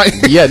 Killer Mike,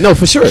 Yeah, no,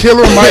 for sure.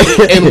 Killer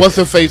Mike, and what's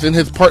her face and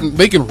his partner,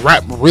 they can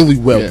rap really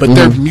well, but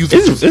their music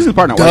Isn't just his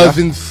partner white guy?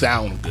 doesn't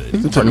sound good.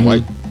 His partner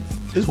white.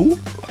 His who?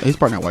 His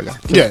partner white guy.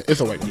 Yeah, it's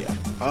a white guy.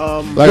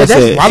 Like I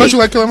said, Why don't you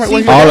like Killer Mike?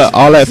 White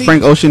all that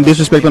Frank Ocean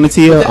disrespect on the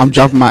TL, I'm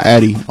dropping my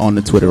Addy on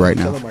the Twitter right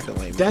now. Killer Mike a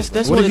lame. That's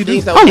What one of did the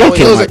he things do? that I was love always,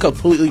 It Killer was a Mike.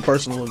 completely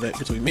personal event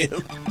between me and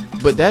him.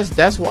 but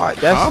that's why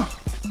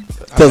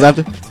Tell us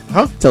after.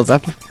 Huh? Tell us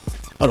after.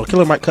 Oh no,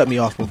 Killer Mike cut me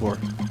off before.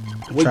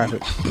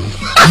 Traffic.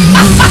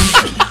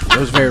 It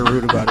was very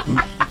rude about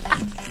it.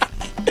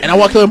 And I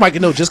want Killer Mike to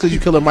know, just because you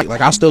Killer Mike, like,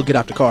 I'll still get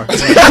out the car.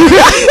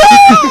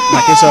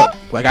 Like, it's up.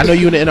 Like, I know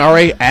you in the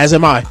NRA, as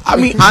am I. I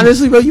mean,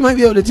 honestly, bro, you might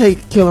be able to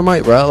take Killer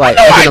Mike, bro. Like,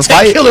 I in a take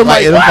fight, Killer like,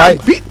 Mike. in a Wow.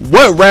 fight.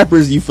 What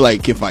rappers you feel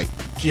like can fight?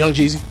 Young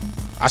Jeezy.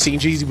 I seen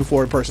Jeezy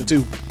before in person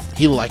too.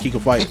 He looked like he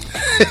could fight.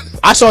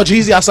 I saw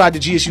Jeezy outside the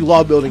GSU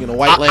Law Building in a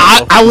white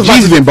Lambo. I was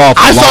Jeezy's been bald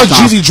for I a saw long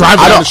time. Jeezy driving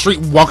I down don't- the street,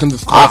 walking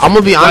this. I'm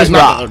gonna be honest, bro.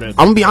 Like, I'm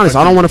gonna be honest.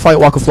 I don't want to fight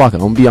Waka Flocka. I'm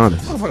gonna be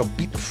honest. Motherfucker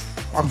beat-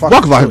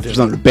 Walker Flocka is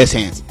one of the best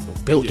hands.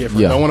 built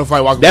different. Yeah. I don't want to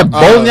fight Walker. That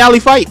bowling alley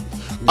fight.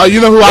 You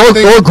know who I Or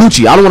think?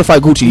 Gucci. I don't want to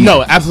fight Gucci.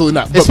 No, absolutely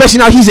not. But especially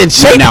now he's in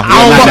shape now.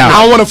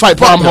 I don't want to fight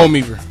Prime no. Home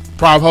either.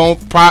 Prime Hove.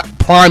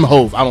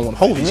 I don't want to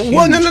Hove fight. is him. huge.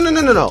 Well,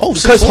 no. Oh,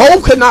 Because 6'4".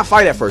 Hove could not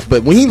fight at first,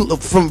 but when he,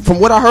 from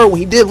what I heard, when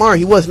he did learn,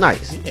 he was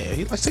nice. Yeah,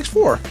 he's like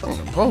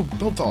 6'4".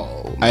 Don't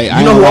talk. Hey,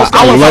 You know who else?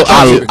 I wanna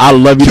fight Q-Tip. I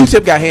love you.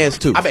 Q-Tip got hands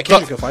too. I bet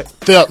Kendrick could fight.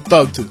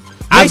 Thug too.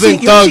 I ain't think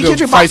seen- you Thug seen will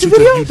Kendrick fight you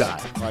boxing till you videos? die.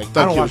 Like I don't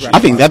Thug watch kills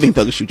rap. you. I think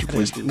Thug will shoot you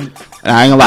clean. And I ain't gonna lie.